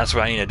 And that's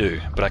what I need to do,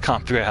 but I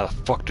can't figure out how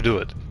the fuck to do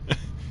it.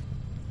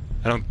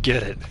 I don't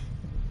get it.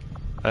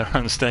 I don't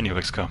understand you,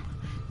 XCOM.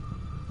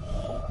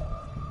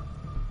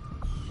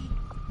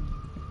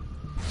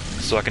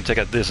 So I can take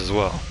out this as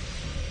well.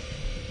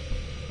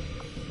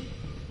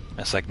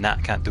 It's like, nah,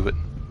 can't do it.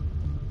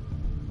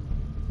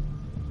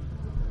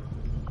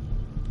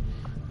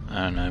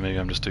 I don't know, maybe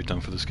I'm just too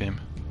dumb for this game.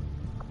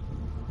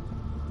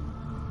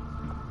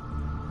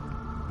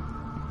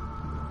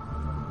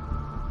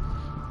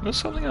 There's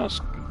something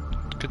else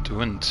could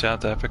do in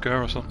South Africa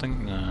or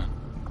something? Nah.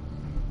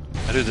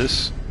 Can I do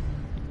this?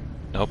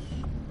 Nope.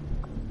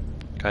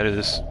 Can I do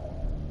this?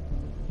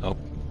 Nope.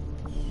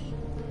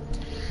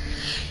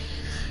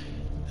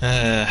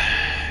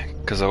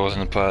 Because I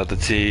wasn't a part of the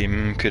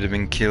team, could have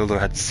been killed or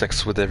had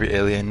sex with every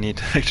alien in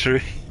the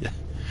territory. Yeah.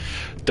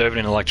 Don't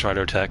even like try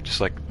to attack, just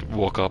like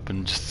walk up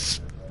and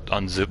just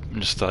unzip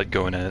and just start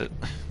going at it.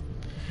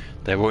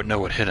 They won't know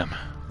what hit them.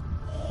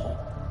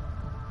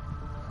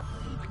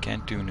 I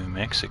can't do New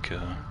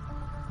Mexico.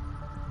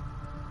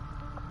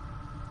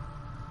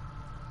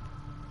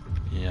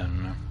 Yeah, I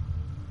don't know.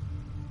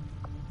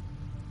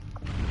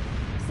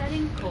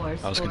 Setting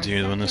course. I'll just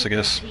continue doing this, I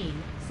guess. 13,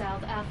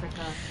 South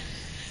Africa.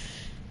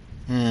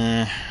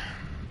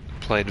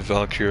 Played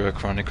Valkyria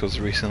Chronicles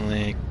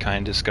recently.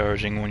 Kind of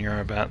discouraging when you're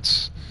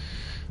about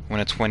when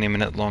a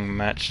 20-minute long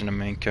match and the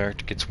main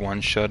character gets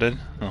one-shotted.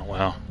 Oh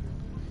wow.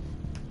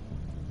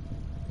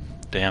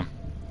 Damn.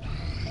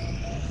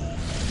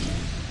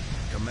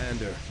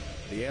 Commander,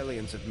 the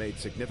aliens have made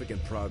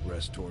significant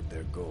progress toward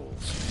their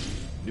goals.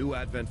 New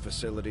Advent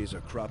facilities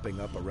are cropping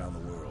up around the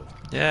world.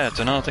 Yeah, it's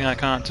another thing I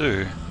can't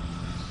do.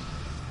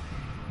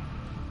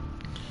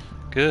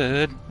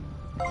 Good.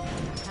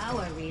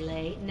 Power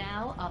relay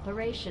now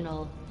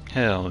operational.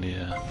 Hell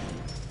yeah.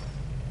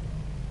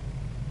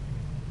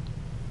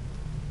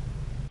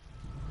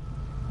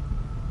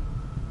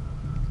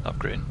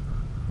 Upgrade.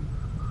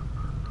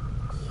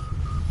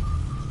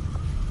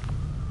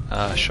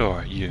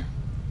 Sure, you.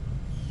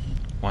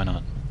 Why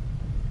not?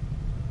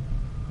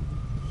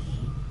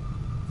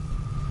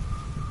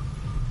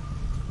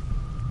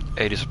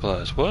 $80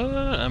 supplies. What?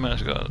 How many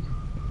I got?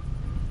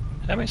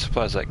 How many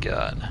supplies I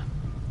got?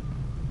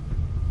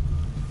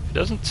 It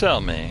doesn't tell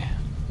me.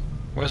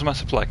 Where's my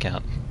supply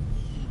count?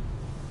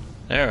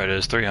 There it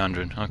is,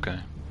 300. Okay.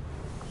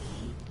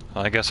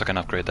 Well, I guess I can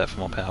upgrade that for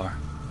more power.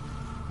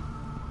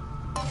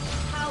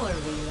 Power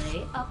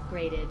relay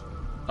upgraded.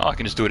 Oh, I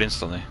can just do it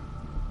instantly.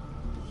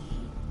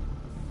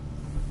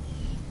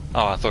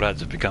 Oh, I thought I had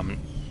to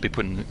be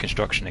put in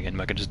construction again,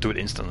 but I can just do it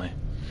instantly.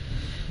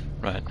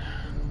 Right.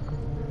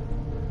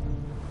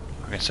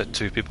 I'm gonna set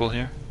 2 people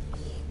here.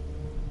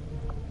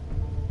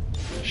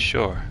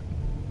 Sure.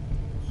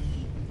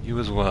 You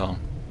as well.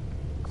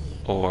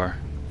 Or...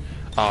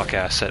 Oh, okay,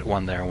 I set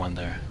 1 there, 1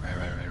 there.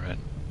 Right.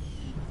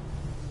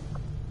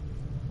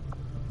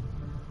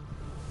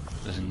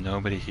 There's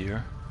nobody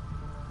here.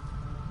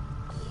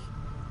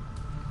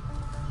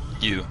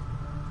 You.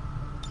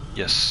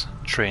 Yes,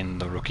 train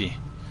the rookie.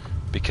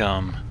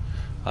 Become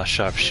a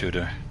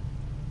sharpshooter.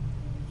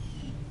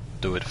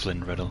 Do it,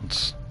 Flynn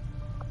Reynolds.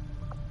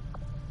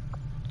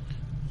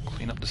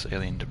 Clean up this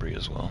alien debris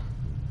as well.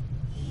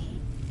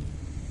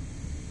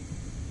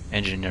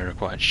 Engineer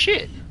required.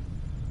 Shit!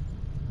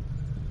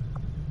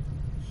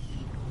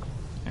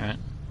 Alright.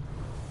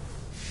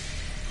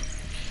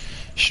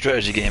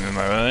 Strategy game, am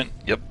I right?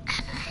 Yep.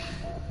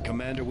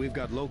 Commander, we've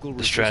got local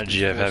the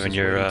strategy of having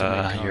your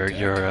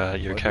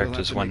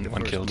characters one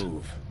killed.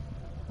 Move.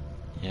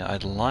 Yeah,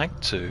 I'd like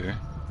to,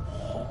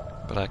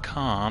 but I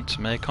can't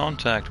make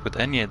contact with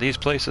any of these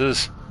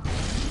places.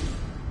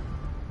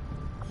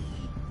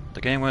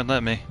 The game won't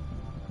let me.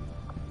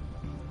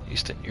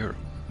 Eastern Europe.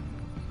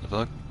 The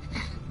fuck?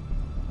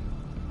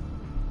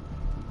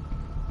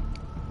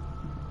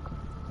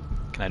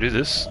 Can I do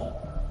this?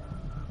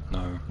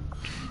 No.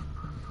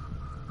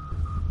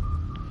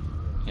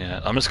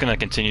 Yeah, I'm just gonna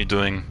continue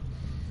doing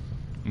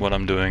what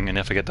I'm doing, and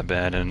if I get the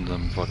bad end,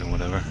 then fucking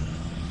whatever.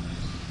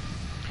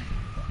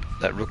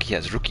 That rookie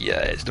has rookie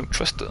eyes, don't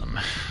trust them.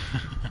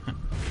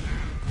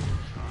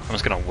 I'm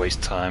just gonna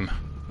waste time.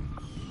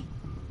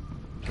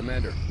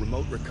 Commander,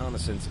 remote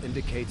reconnaissance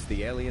indicates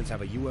the aliens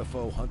have a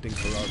UFO hunting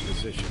for our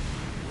position.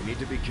 We need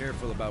to be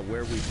careful about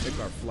where we pick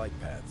our flight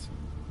paths.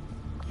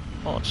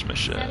 Launch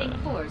mission. Setting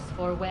course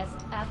for West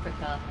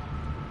Africa.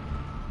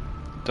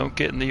 Don't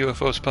get in the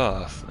UFO's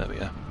path. There we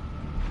go.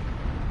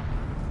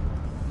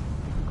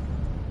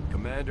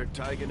 Commander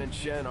Tygan and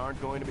Shen aren't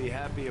going to be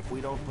happy if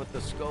we don't put the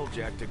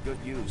Skulljack to good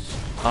use.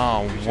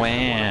 Oh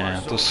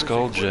man, the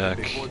Skulljack.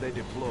 Before they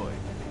deploy.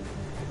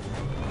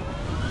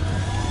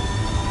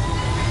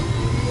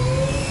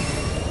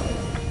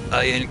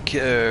 I ain't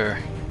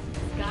care.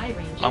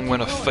 I'm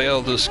gonna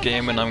fail this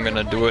game and I'm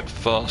gonna do it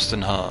fast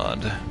and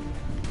hard.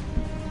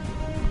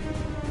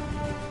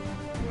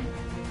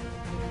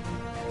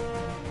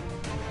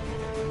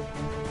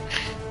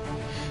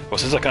 Well,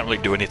 since I can't really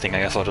do anything, I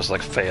guess I'll just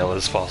like fail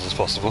as fast as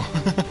possible.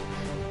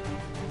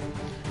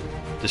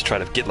 Just try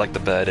to get like the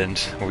bad end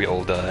where we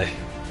all die.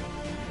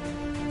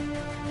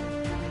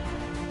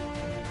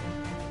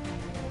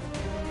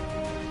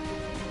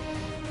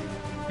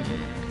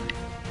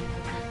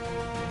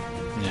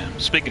 Yeah,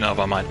 speaking of,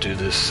 I might do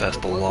this as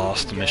the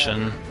last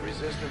mission.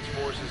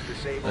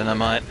 Then I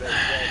might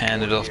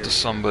hand it off to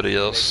somebody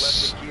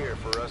else.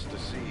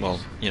 Well,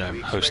 you know,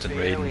 host and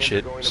raid and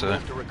shit, so...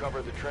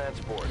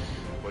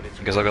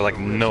 Because I've got like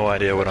no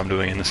idea what I'm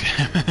doing in this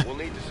game.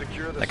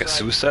 Like a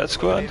Suicide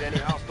Squad?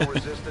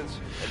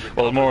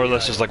 Well, more or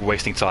less just like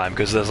wasting time,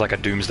 because there's like a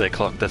doomsday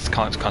clock that's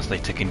constantly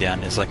ticking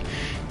down. It's like,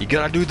 you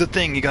gotta do the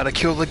thing, you gotta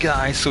kill the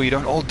guy so you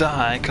don't all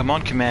die. Come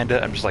on, Commander.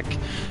 I'm just like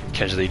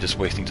casually just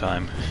wasting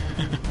time.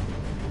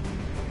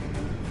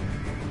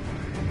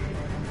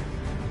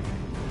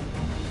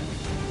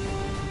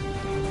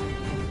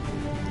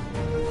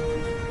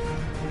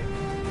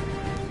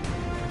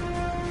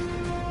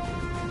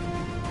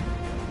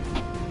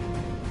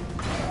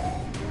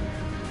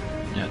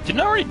 Yeah,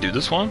 didn't I already do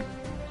this one?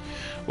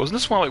 Wasn't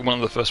this one like one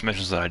of the first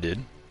missions that I did?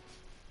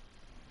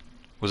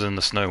 Was in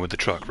the snow with the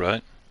truck,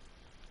 right?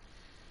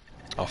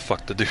 Oh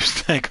fuck the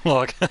doomsday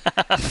clock.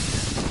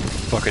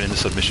 Fucking into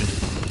submission.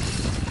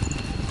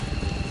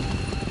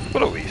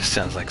 What are we?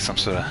 Sounds like some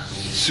sort of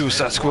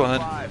Suicide Squad.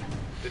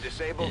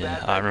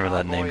 Yeah, I remember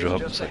that name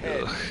drop. It's like,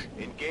 ugh.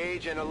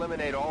 Engage and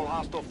eliminate all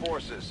hostile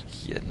forces.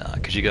 Yeah, nah,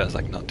 could you guys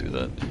like not do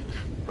that?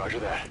 Roger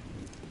that.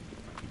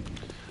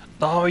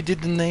 Oh, he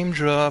did the name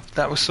drop.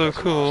 That was so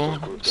cool.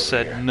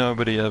 Said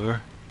nobody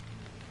ever.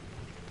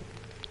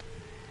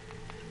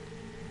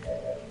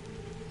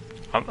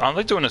 I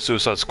like doing a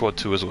Suicide Squad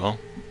 2 as well.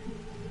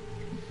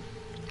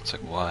 It's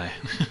like, why?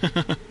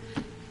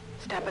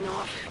 Stepping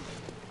off.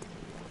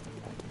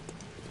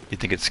 You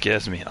think it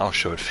scares me? I'll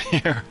show it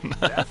fear.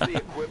 That's the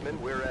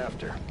equipment we're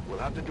after. We'll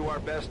have to do our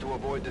best to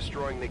avoid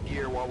destroying the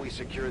gear while we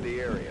secure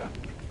the area.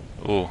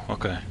 Oh,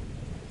 okay.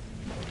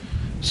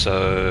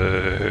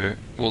 So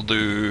we'll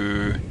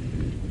do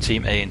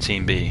Team A and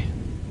Team B.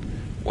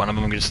 One of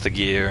them gets the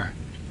gear,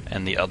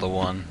 and the other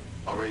one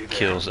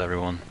kills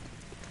everyone.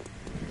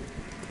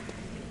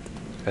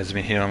 Has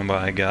been hit on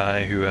by a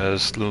guy who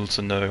has little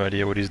to no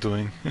idea what he's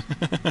doing.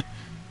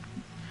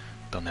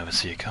 They'll never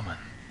see it coming.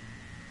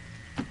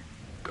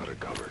 Got it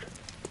covered.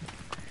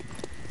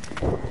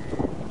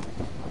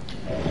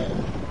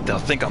 They'll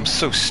think I'm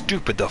so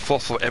stupid. They'll fall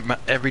for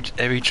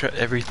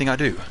everything I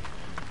do.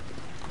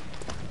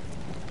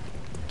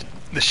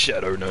 The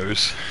shadow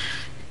knows.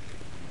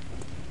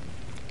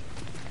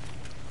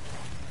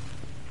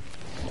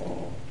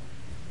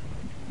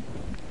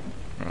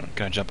 Alright,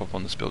 can I jump up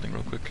on this building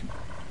real quick?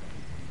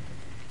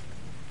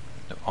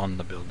 No, on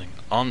the building.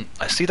 On.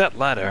 I see that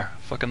ladder.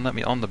 Fucking let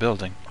me on the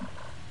building.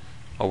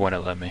 Or won't it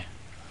let me?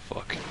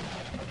 Fuck.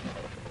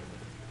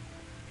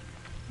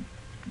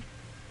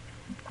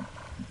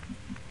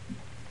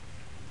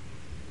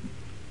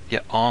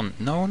 Yeah, on.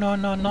 No, no,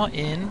 no, not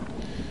in.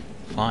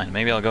 Fine,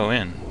 maybe I'll go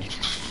in.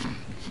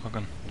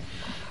 Fucking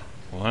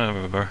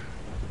whatever.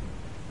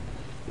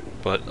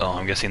 But oh,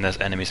 I'm guessing there's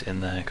enemies in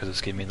there because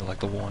it's giving me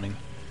the warning.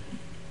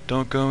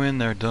 Don't go in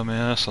there,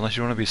 dumbass, unless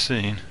you want to be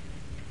seen.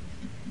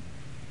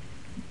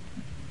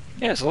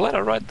 Yeah, there's a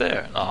ladder right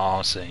there. Oh,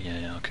 I see. Yeah,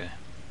 yeah, okay.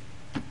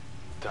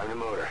 Time to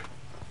motor.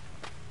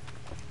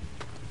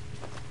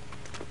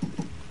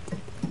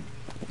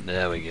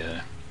 There we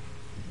go.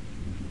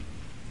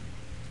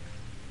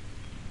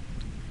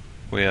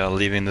 We are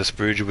leaving this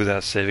bridge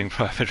without saving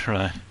Private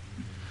Ryan.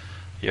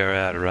 You're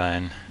out,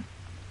 Ryan.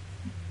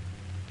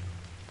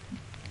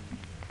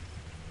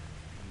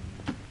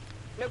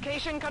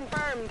 Location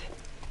confirmed.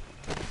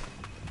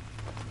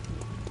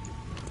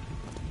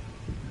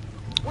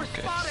 We're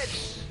spotted.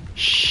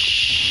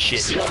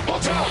 Shit.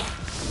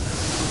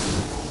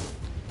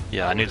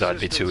 Yeah, I knew that'd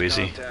be too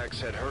easy.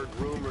 Contacts had heard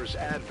rumors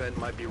Advent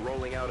might be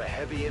rolling out a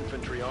heavy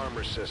infantry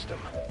armor system.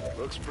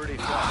 Looks pretty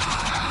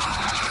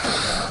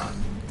tough.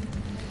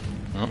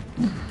 Oh,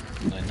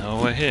 I know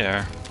we're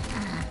here.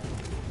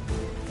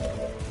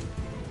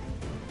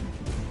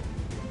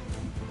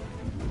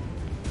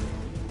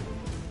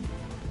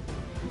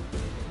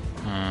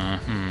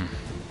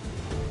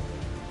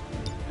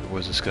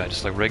 Where's this guy?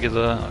 Just like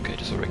regular? Okay,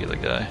 just a regular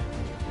guy.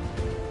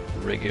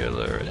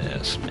 Regular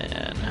ass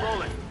man.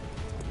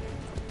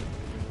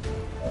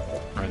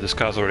 Alright, this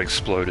car's already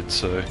exploded,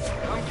 so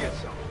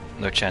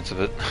no chance of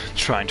it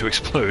trying to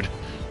explode.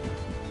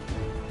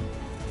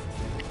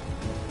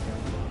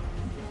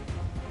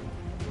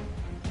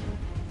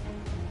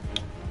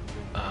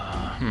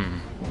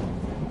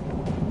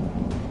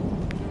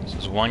 So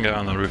there's one guy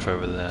on the roof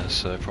over there,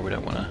 so I probably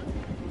don't want to.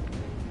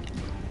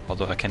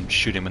 Although I can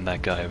shoot him with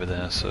that guy over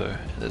there, so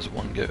there's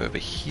one guy over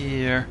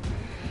here.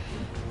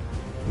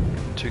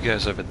 Two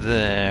guys over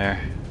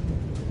there.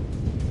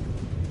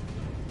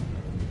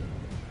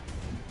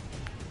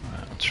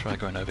 Alright, I'll try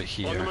going over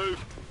here.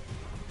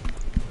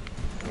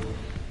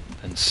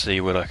 And see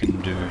what I can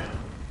do.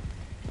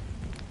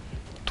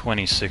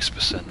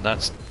 26%,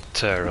 that's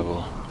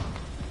terrible.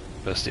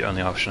 That's the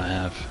only option I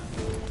have.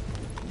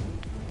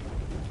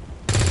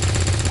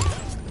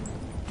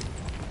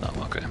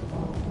 Oh, okay.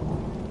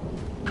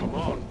 Come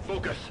on,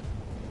 focus.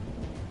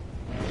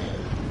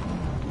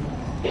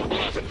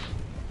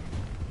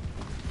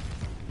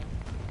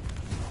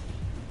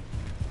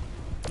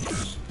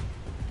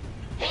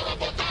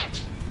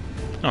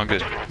 Oh,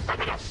 good. Well,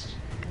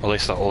 at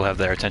least they'll all have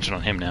their attention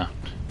on him now.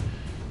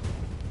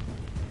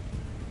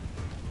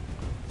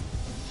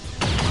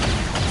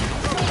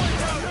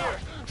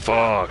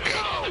 Fuck.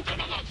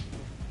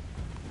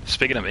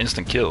 Speaking of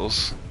instant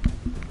kills.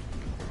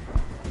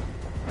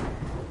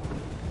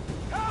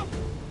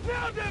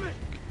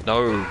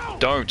 No,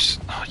 don't!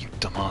 Oh, you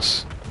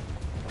dumbass.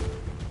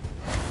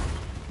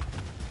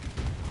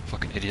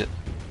 Fucking idiot.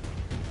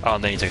 Oh,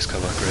 and then he takes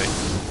cover, great.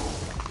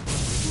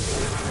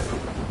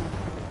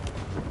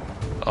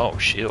 Oh,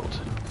 shield.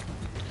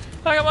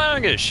 How come I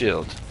don't get a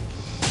shield? I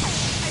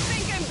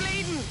think I'm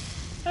bleeding.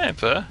 Hey,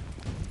 fair.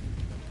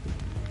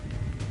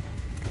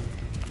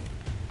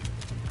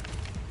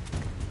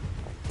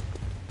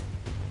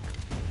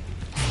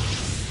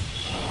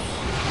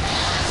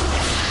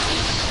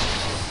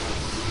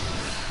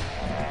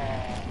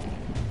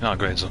 Oh,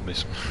 great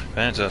zombies.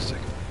 Fantastic.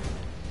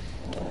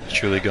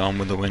 Truly gone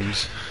with the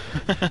wind.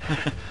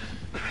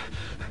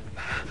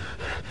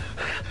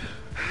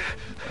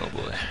 Oh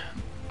boy.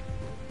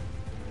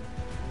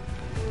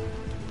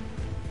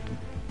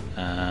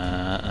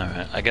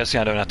 Alright. I guess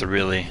I don't have to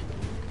really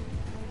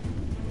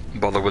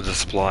bother with the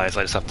supplies.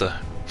 I just have to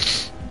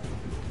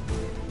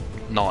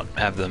not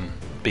have them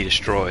be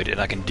destroyed,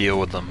 and I can deal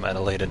with them at a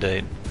later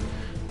date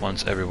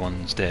once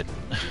everyone's dead.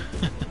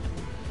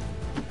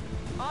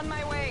 On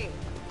my way.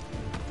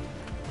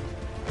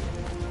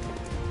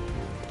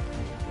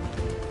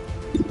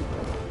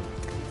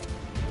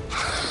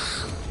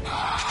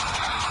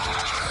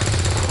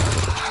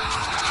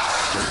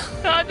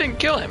 No, I didn't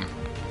kill him.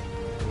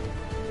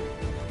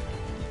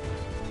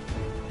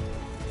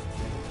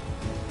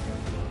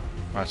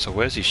 Alright, so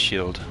where's his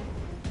shield?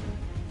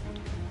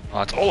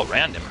 Oh, it's all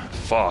around him.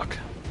 Fuck.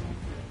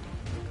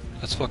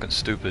 That's fucking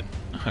stupid.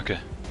 Okay.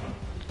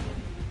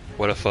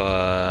 What if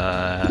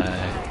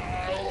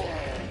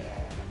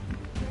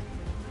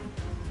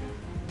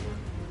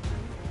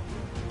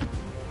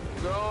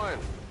Going.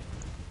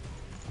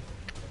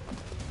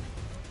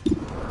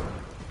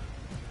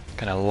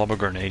 Can I lob a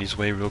grenade his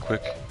way real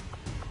quick?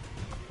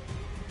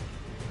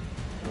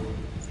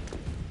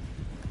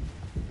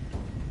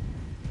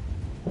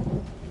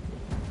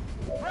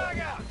 Frag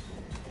out.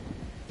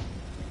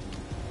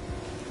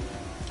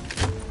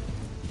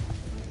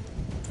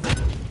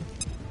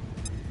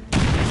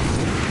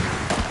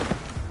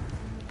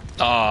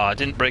 Oh, I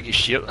didn't break his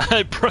shield.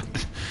 I broke.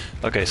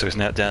 Okay, so he's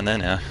now down there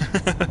now.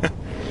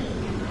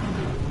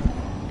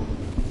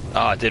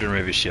 Oh, I did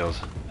remove his shield.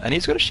 And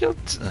he's got a shield?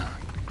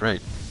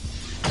 Great.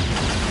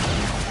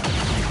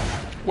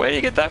 Where did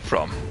you get that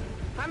from?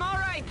 I'm all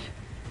right.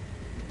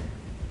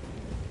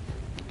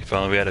 If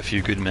only we had a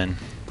few good men.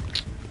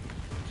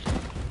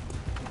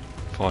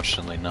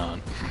 Fortunately not.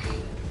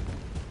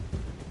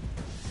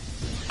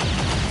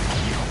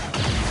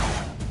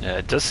 Yeah,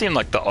 it does seem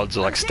like the odds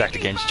are like stacked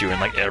against you in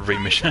like every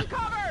mission.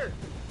 Cover.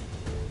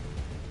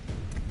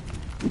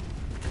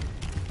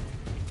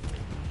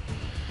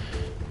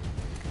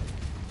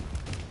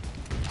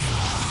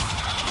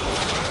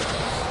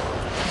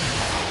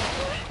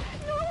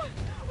 No,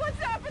 what's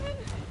happening?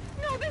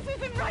 No, this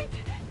isn't right.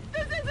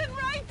 This isn't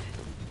right.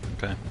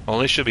 Okay. Well,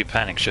 at least she'll be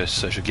panicked,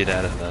 so she'll get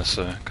out of there,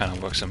 so it kind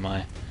of works in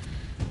my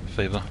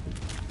favor.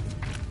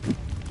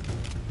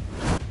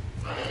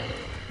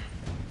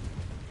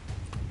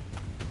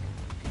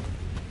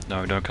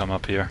 No, don't come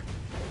up here.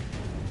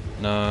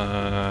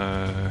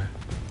 No.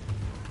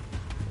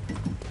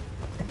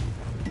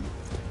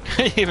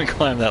 He even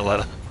climbed that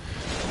ladder.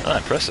 Oh,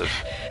 impressive.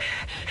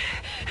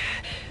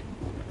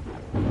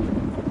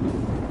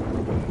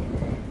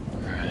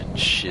 Alright,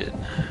 shit.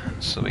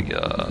 So we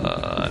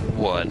got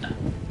one.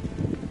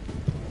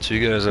 Two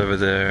guys over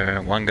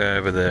there, one guy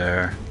over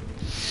there.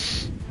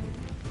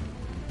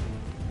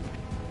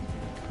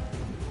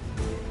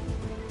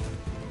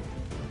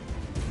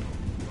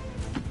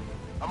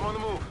 I'm on the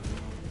move.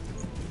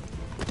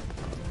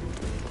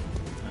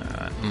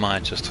 Alright,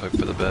 might just hope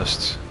for the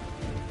best.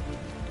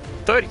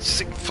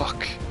 36,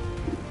 fuck.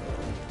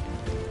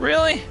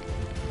 Really?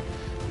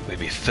 We'd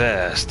be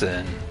fast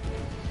and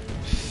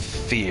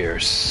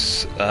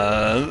fierce.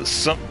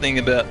 Something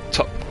about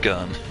Top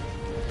Gun.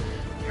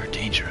 You're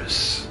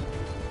dangerous.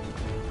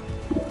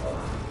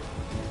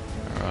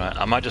 Alright,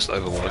 I might just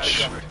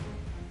Overwatch.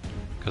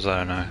 Because I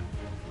don't know.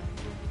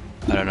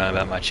 I don't know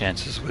about my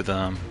chances with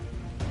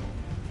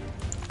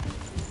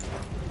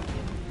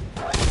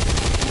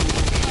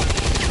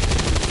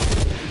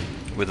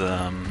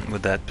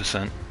with that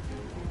percent.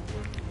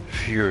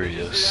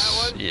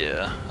 Furious.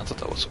 Yeah, I thought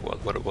that was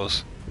what it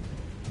was.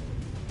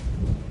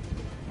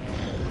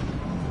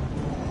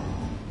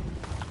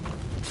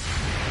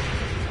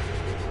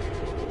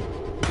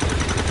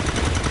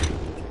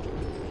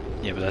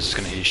 Yeah, but that's just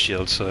gonna hit his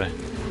shield, so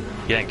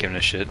he ain't giving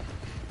a shit.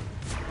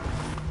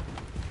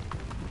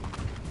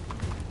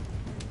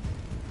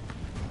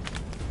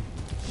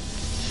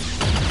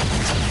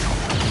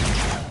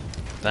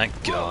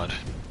 Thank God.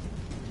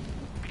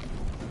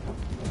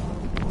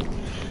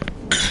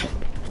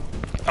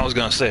 I was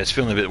gonna say, it's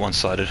feeling a bit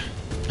one-sided.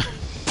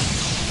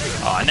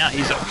 Oh, now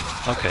he's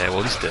up. Okay,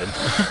 well, he's dead.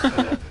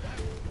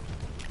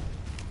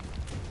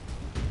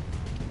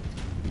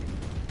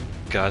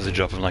 Guys are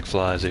dropping like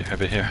flies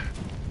over here.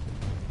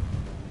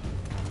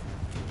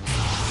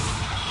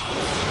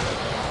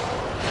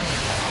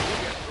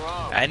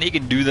 And he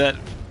can do that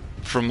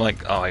from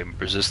like, oh, I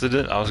resisted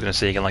it? I was gonna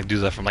say he can like do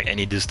that from like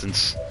any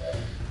distance.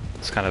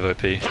 It's kind of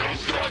OP.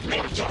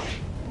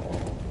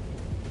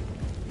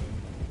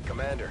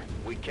 Commander,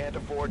 we can't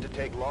afford to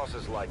take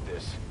losses like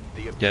this.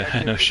 The Yeah,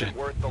 objective no isn't shit.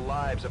 worth the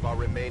lives of our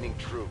remaining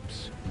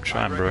troops. I'm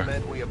trying, I bro.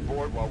 recommend we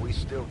abort while we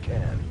still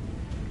can.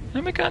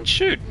 And we can't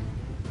shoot.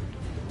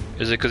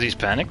 Is it because he's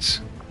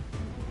panicked?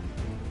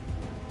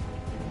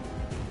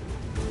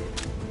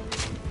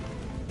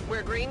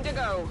 We're green to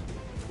go.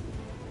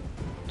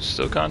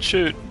 Still can't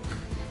shoot.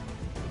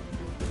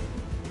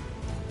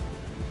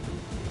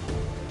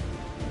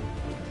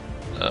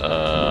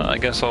 I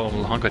guess I'll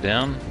hunker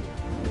down.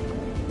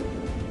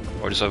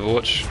 Or just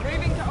Overwatch.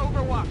 Moving to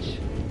Overwatch.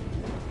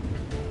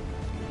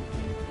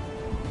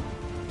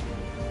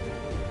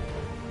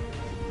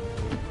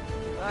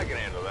 I can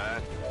handle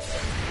that.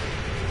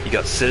 You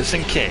got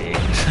Citizen Kane.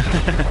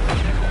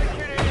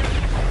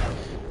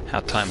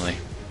 How timely.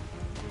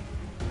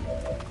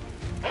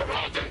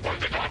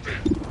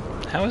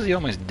 How is he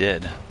almost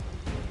dead?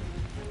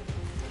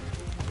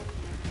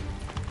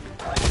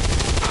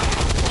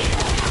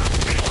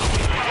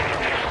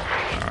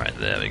 Alright,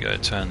 there we go.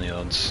 Turn the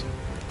odds.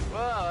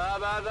 Well, how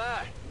about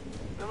that?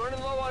 I'm running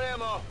low on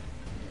ammo.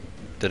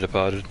 The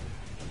Departed.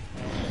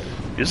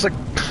 You're just like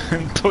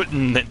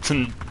putting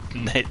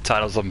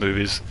titles on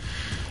movies,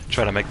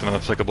 trying to make them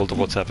applicable to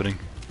what's happening.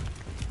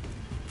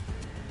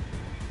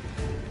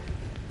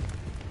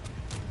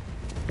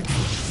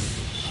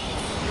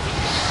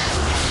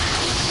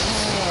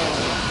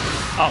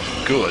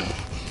 Oh, good.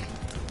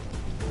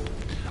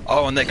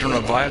 Oh, and they can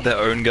revive their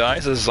own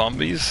guys as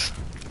zombies?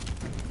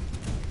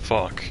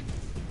 Fuck.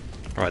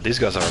 Alright, these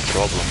guys are a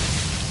problem.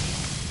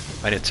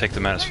 I need to take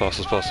them out as fast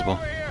as possible.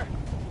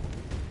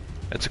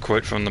 It's a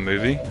quote from the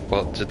movie.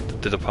 Well,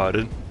 The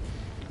Departed.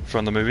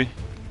 From the movie.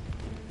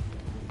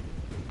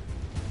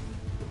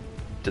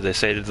 Did they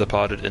say The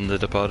Departed in The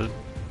Departed?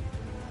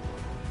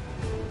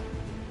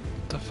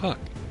 The fuck?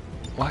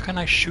 Why can't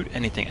I shoot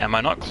anything? Am I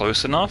not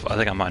close enough? I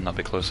think I might not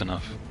be close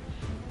enough.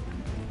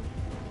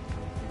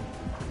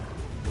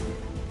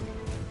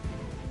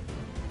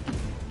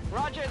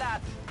 Roger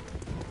that.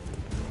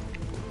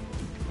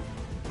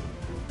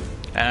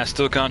 And I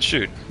still can't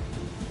shoot.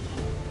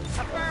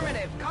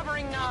 Affirmative.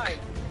 Covering 9.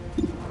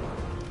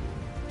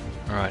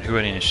 Alright, who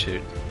I need to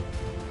shoot?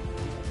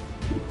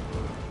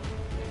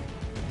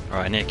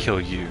 Alright, I need to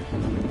kill you.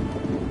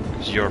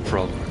 Because you're a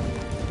problem.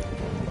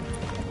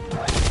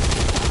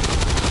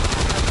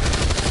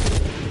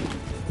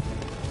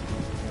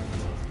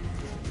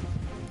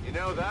 You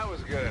know, that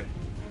was good.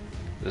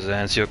 Does that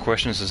answer your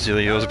question,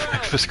 Sincerely Yours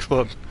Breakfast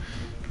Club?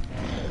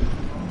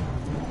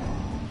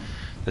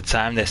 The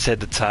time they said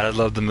the title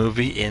of the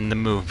movie in the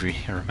movie,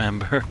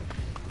 remember?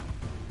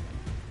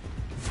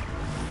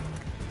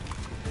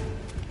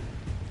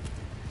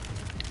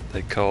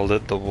 They called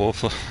it The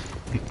Wolf of...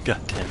 God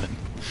damn it.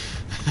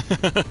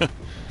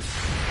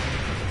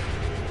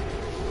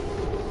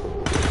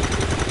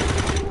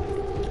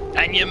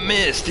 And you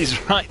missed!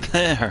 He's right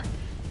there!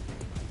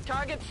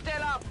 Target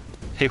still up.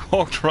 He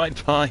walked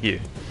right by you.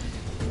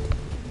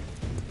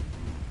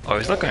 Oh,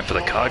 he's not going for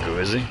the cargo,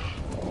 is he?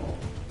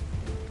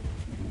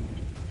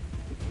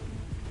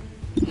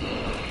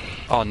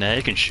 Oh, now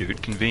you can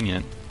shoot.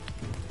 Convenient.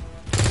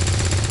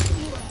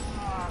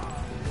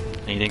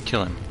 And you didn't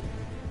kill him.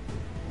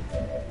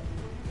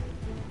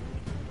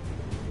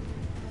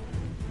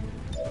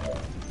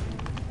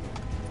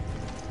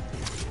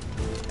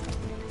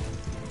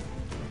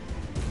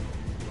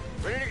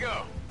 Ready to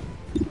go.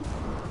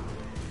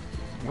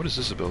 What is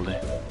this ability?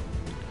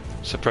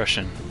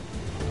 Suppression.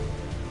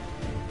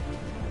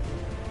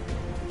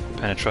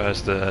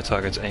 Penetrates the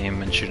target's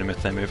aim and shoot them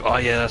if they move. Oh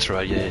yeah, that's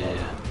right.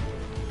 Yeah.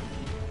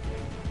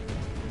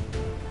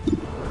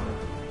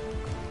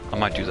 I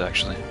might do that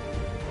actually.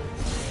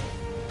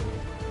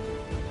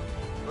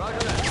 Roger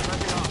that.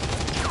 Pressing off.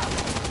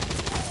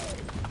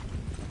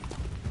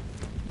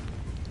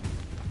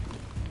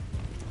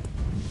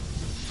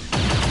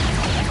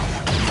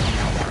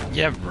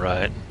 Yeah,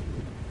 right.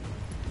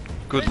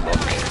 Good luck.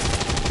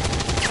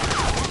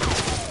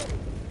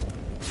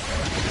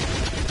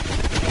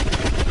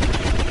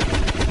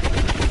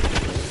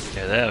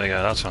 Yeah, there we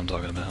go. That's what I'm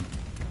talking about.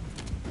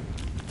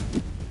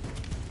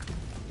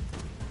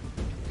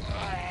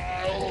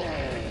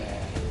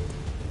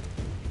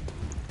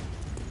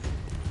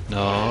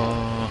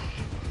 No.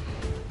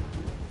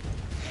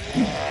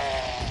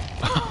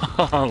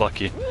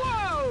 Lucky.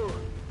 Whoa!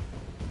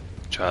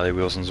 Charlie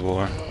Wilson's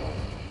War.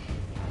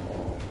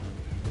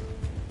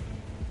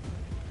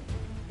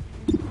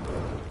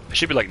 It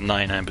should be like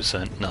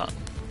 99%, not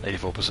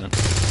 84%.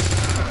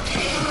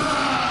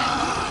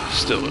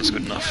 Still, that's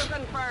good enough. Kill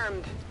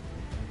confirmed.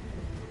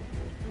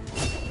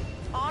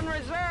 On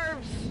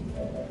reserves.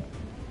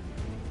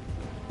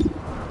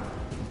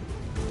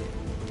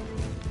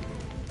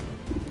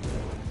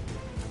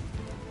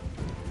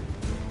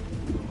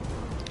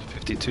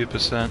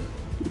 52%.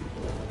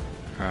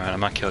 Alright, I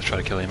might try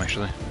to kill him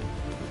actually.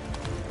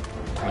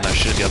 I mean, I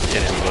should be able to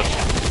hit him, but...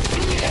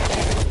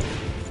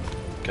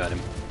 Got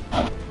him.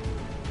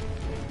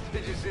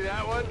 Did you see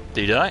that one?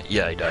 Did he die?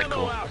 Yeah, he died,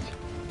 cool.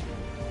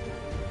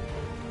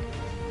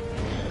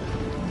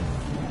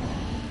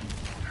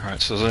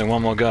 Alright, so there's only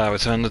one more guy, we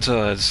turn the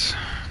tides.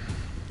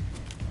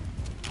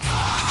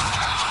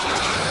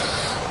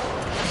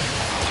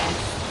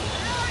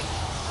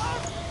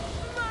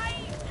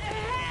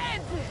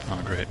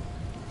 Oh, great.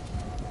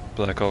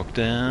 Black Hawk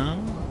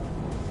down.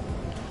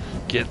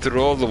 Get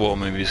through all the war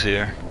movies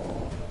here.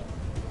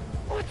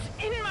 What's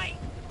in my...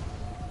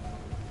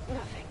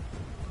 Nothing.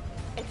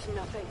 It's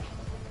nothing.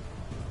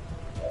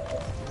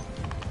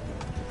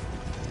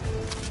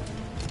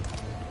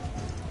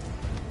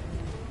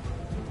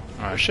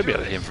 Alright, I should be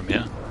able to hit him from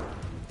here.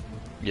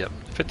 Yep,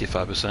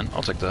 55%.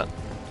 I'll take that.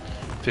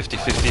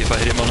 50-50 if I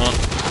hit him or not.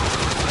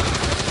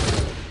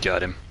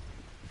 Got him.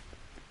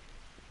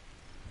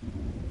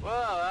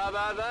 Well, how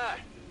about that?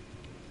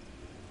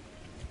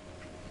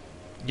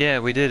 Yeah,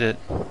 we did it.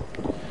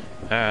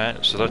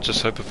 Alright, so let's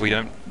just hope if we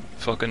don't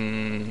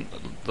fucking...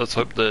 Let's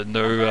hope that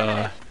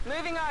no,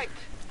 Moving out.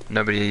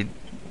 nobody...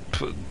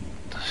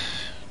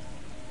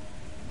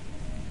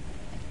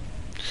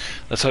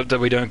 Let's hope that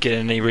we don't get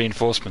any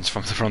reinforcements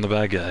from the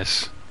bad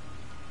guys.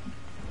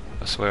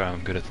 I swear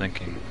I'm good at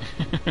thinking.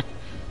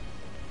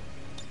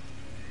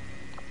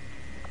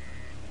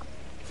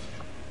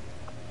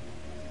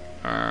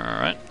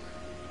 Alright.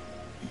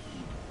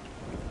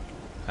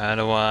 How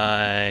do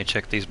I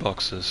check these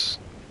boxes?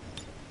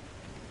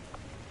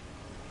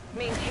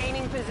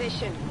 Maintaining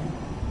position.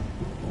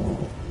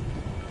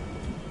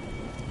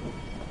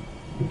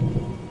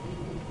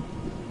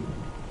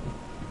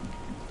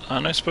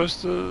 Aren't I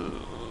supposed to...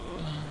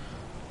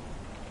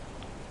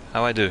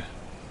 How I do?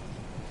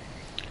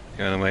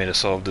 The only way to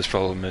solve this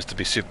problem is to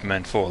be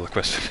Superman 4, the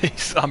quest for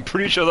peace. I'm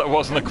pretty sure that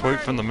wasn't a quote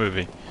from the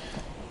movie.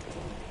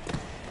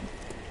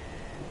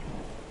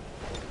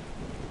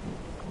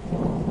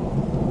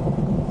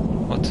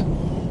 What?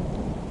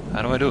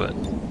 How do I do it?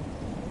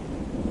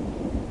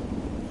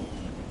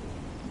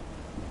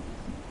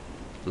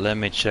 Let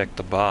me check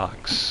the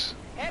box.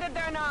 Headed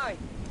there now.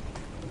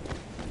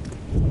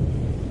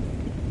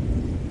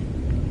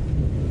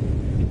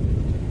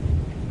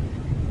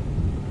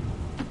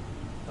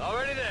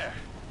 Already there.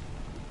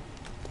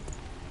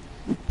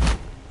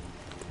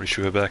 Pretty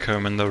sure we're back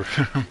home in the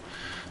room.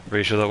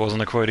 Pretty sure that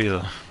wasn't a quote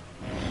either.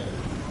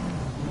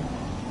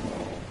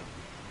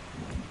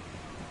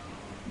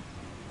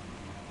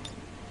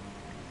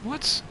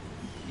 What?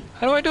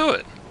 How do I do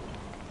it?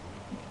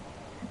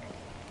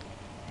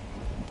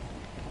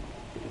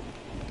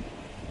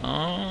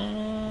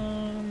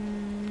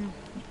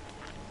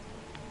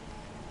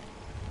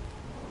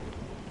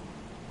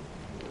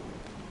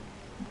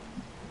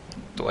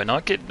 Do I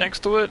not get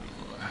next to it?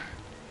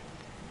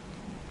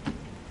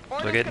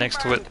 Do I get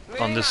next to it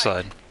on this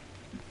side?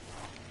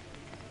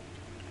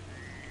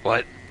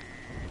 What?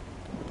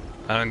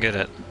 I don't get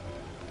it.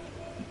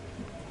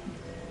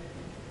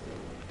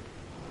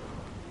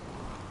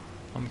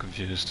 I'm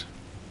confused.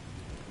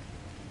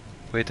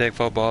 We take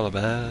football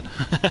bad.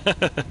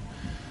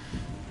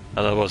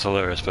 Oh, that was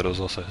hilarious, but it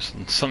was also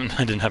something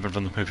that didn't happen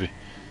from the movie.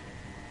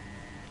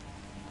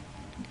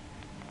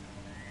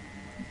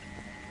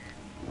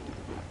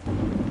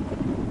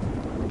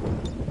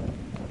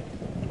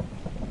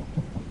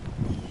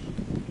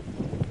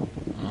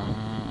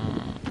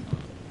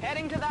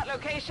 Heading to that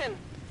location.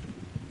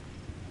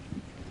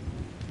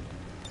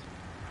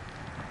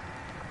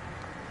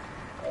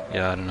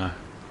 Yeah, I don't know.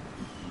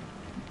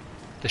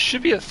 There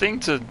should be a thing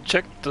to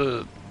check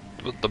the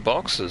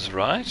boxes,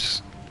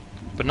 right?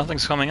 But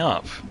nothing's coming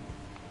up.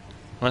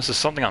 Unless there's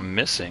something I'm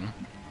missing.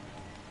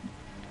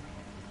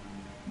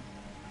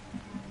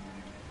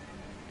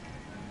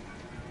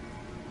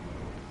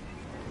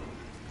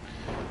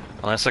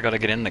 Unless I gotta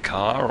get in the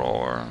car,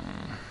 or...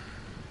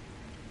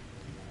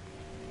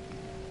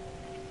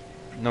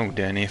 No,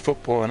 Danny,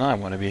 football and I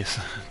want to be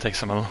take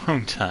some a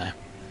long time.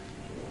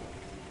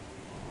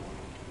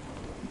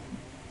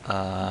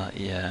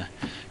 Yeah,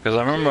 because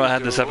I remember I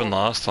had this happen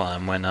last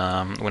time when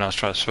I was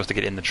supposed to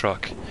get in the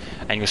truck,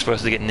 and you were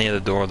supposed to get near the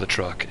door of the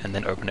truck and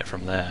then open it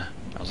from there.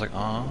 I was like,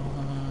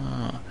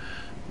 ah,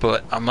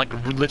 but I'm like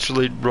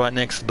literally right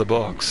next to the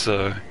box,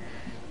 so.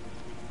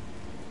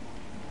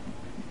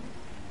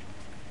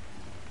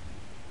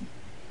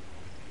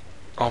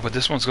 Oh, but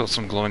this one's got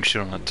some glowing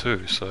shit on it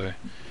too, so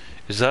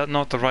is that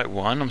not the right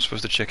one I'm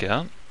supposed to check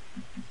out?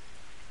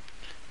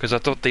 Because I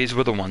thought these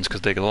were the ones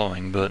because they're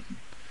glowing, but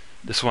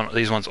these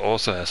ones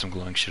also have some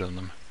glowing shit on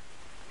them.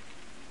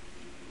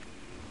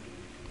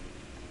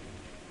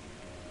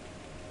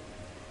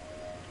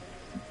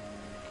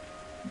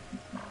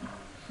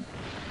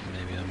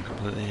 Maybe I'm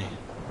completely...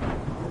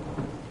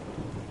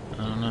 I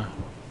don't know.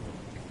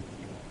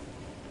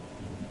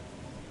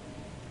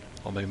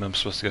 Or maybe I'm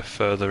supposed to go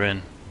further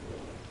in.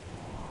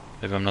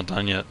 Maybe I'm not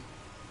done yet.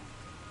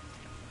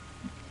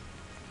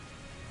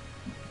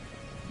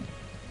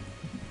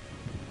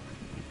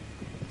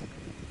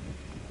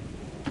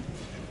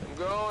 I'm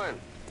going.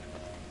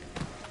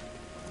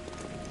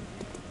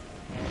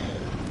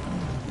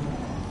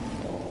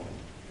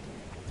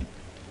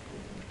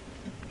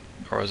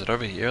 Or is it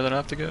over here that I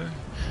have to go?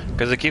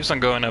 Because it keeps on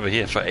going over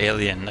here for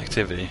alien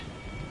activity.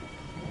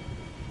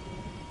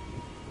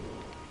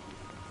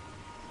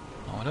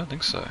 Oh, I don't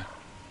think so.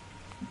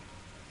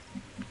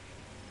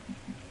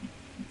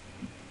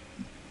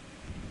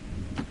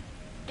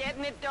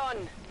 Getting it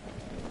done.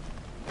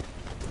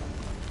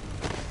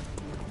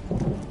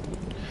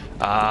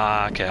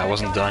 Ah, okay, I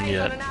wasn't done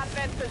yet.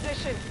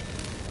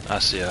 I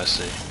see, I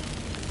see.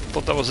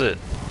 Thought that was it.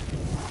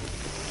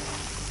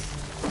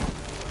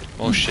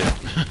 Oh shit.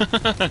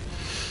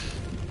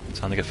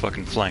 Time to get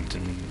fucking flanked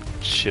and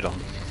shit on.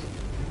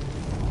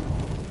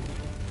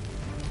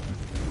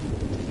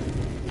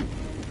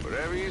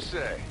 Whatever you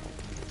say.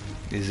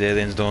 These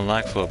aliens don't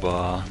like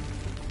football.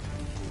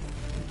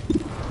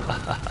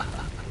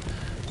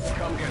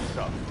 Come get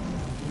some.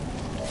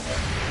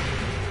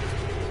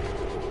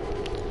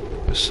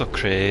 You're so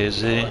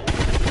crazy.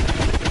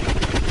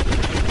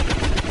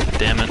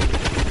 Damn it.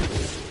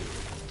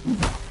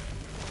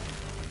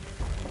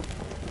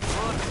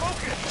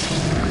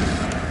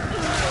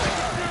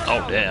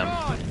 Oh, damn.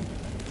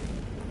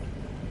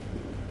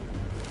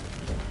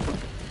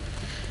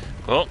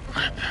 Well,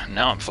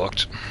 now I'm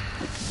fucked.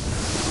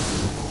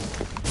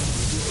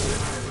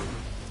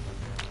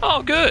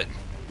 Oh, good.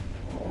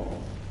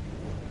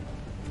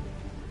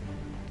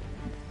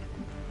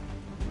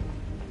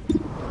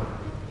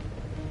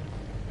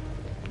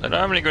 I don't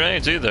have any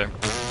grenades either.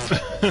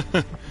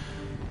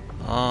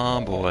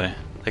 Oh boy.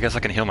 I guess I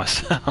can heal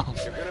myself.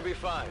 You're gonna be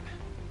fine.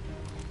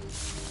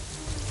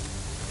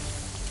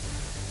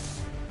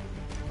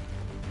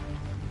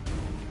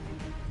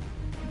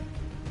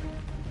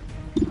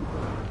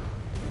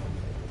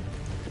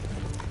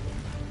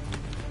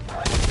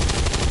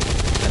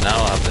 And now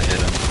I'll have to hit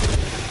him.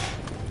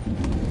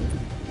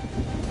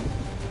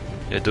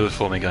 Yeah, do it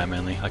for me, Guy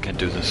Manley. I can't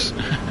do this.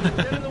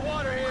 Get in the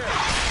water here.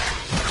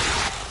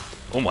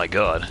 Oh my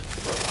god.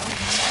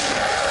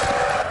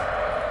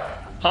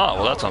 Oh,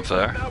 well that's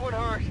unfair. That would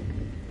hurt.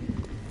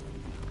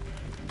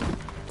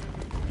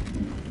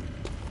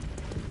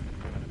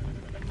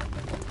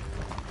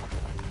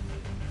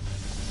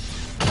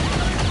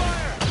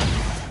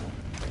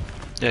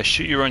 Yeah,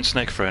 shoot your own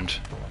snake friend.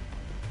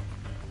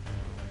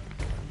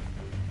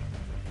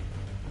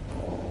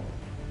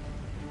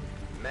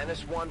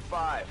 Menace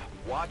 1-5.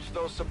 Watch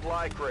those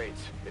supply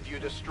crates. If you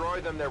destroy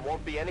them, there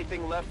won't be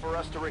anything left for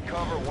us to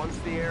recover once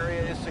the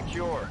area is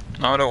secure.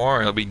 No, don't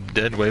worry, I'll be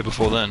dead way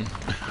before then.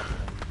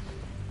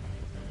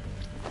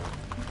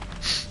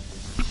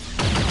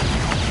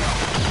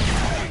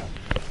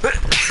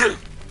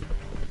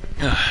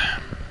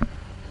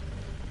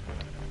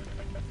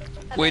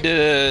 We did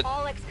it!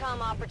 All EXCOM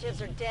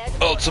operatives are dead.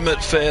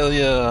 Ultimate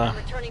failure!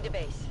 Returning to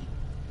base.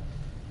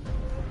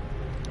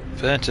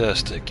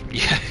 Fantastic.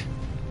 Yeah.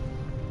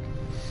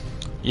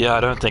 Yeah,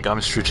 I don't think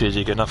I'm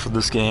strategic enough for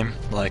this game.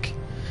 Like,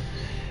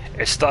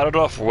 it started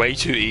off way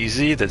too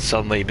easy, then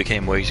suddenly it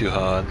became way too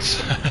hard.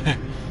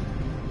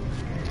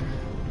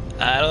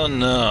 I don't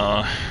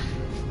know.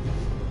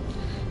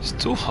 It's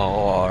too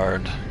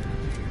hard.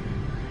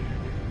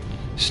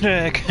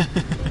 Snake!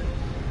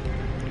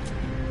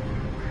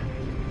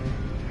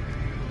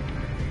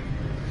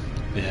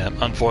 Yeah,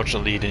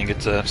 unfortunately you didn't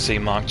get to see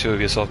Mark II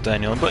of yourself,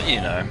 Daniel, but you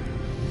know.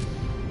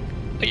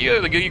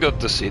 You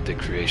got to see the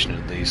creation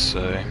at least,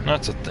 so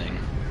that's a thing.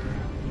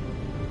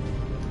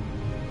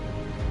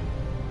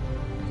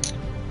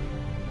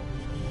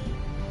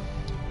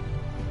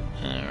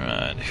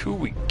 Alright, who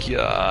we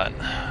got?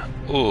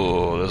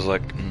 Oh, there's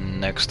like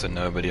next to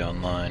nobody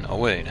online. Oh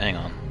wait, hang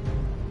on.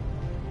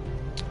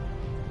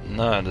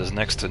 No, there's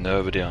next to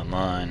nobody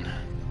online.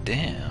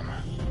 Damn.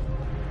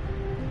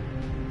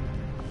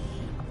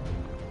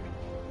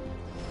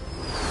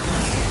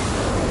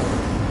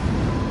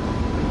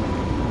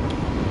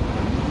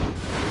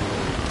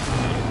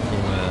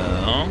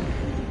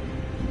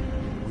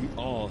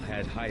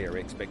 Higher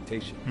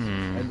expectations,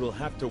 and we'll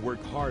have to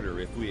work harder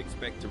if we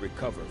expect to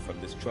recover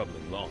from this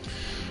troubling loss.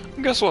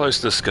 I guess we'll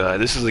host this guy.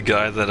 This is a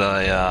guy that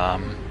I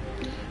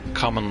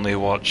commonly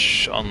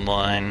watch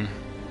online,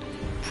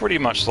 pretty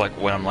much like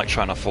when I'm like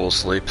trying to fall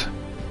asleep.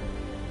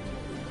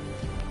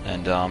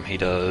 And he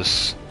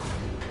does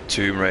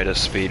Tomb Raider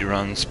speed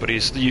runs, but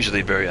he's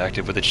usually very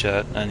active with the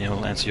chat, and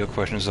he'll answer your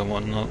questions and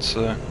whatnot.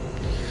 So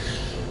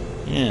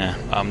yeah,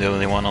 I'm the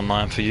only one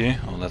online for you.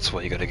 Oh, that's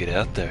why you gotta get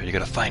out there. You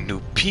gotta find new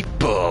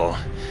people.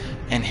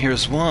 And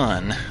here's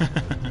one.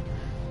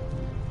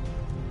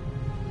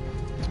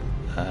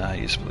 How do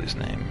you spell his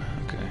name?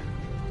 Okay.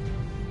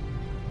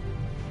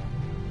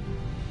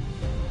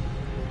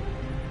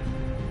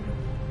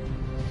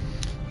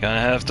 Gonna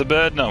have to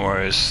bed, no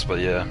worries. But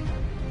yeah,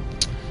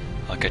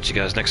 I'll catch you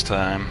guys next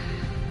time.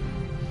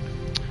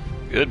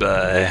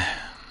 Goodbye.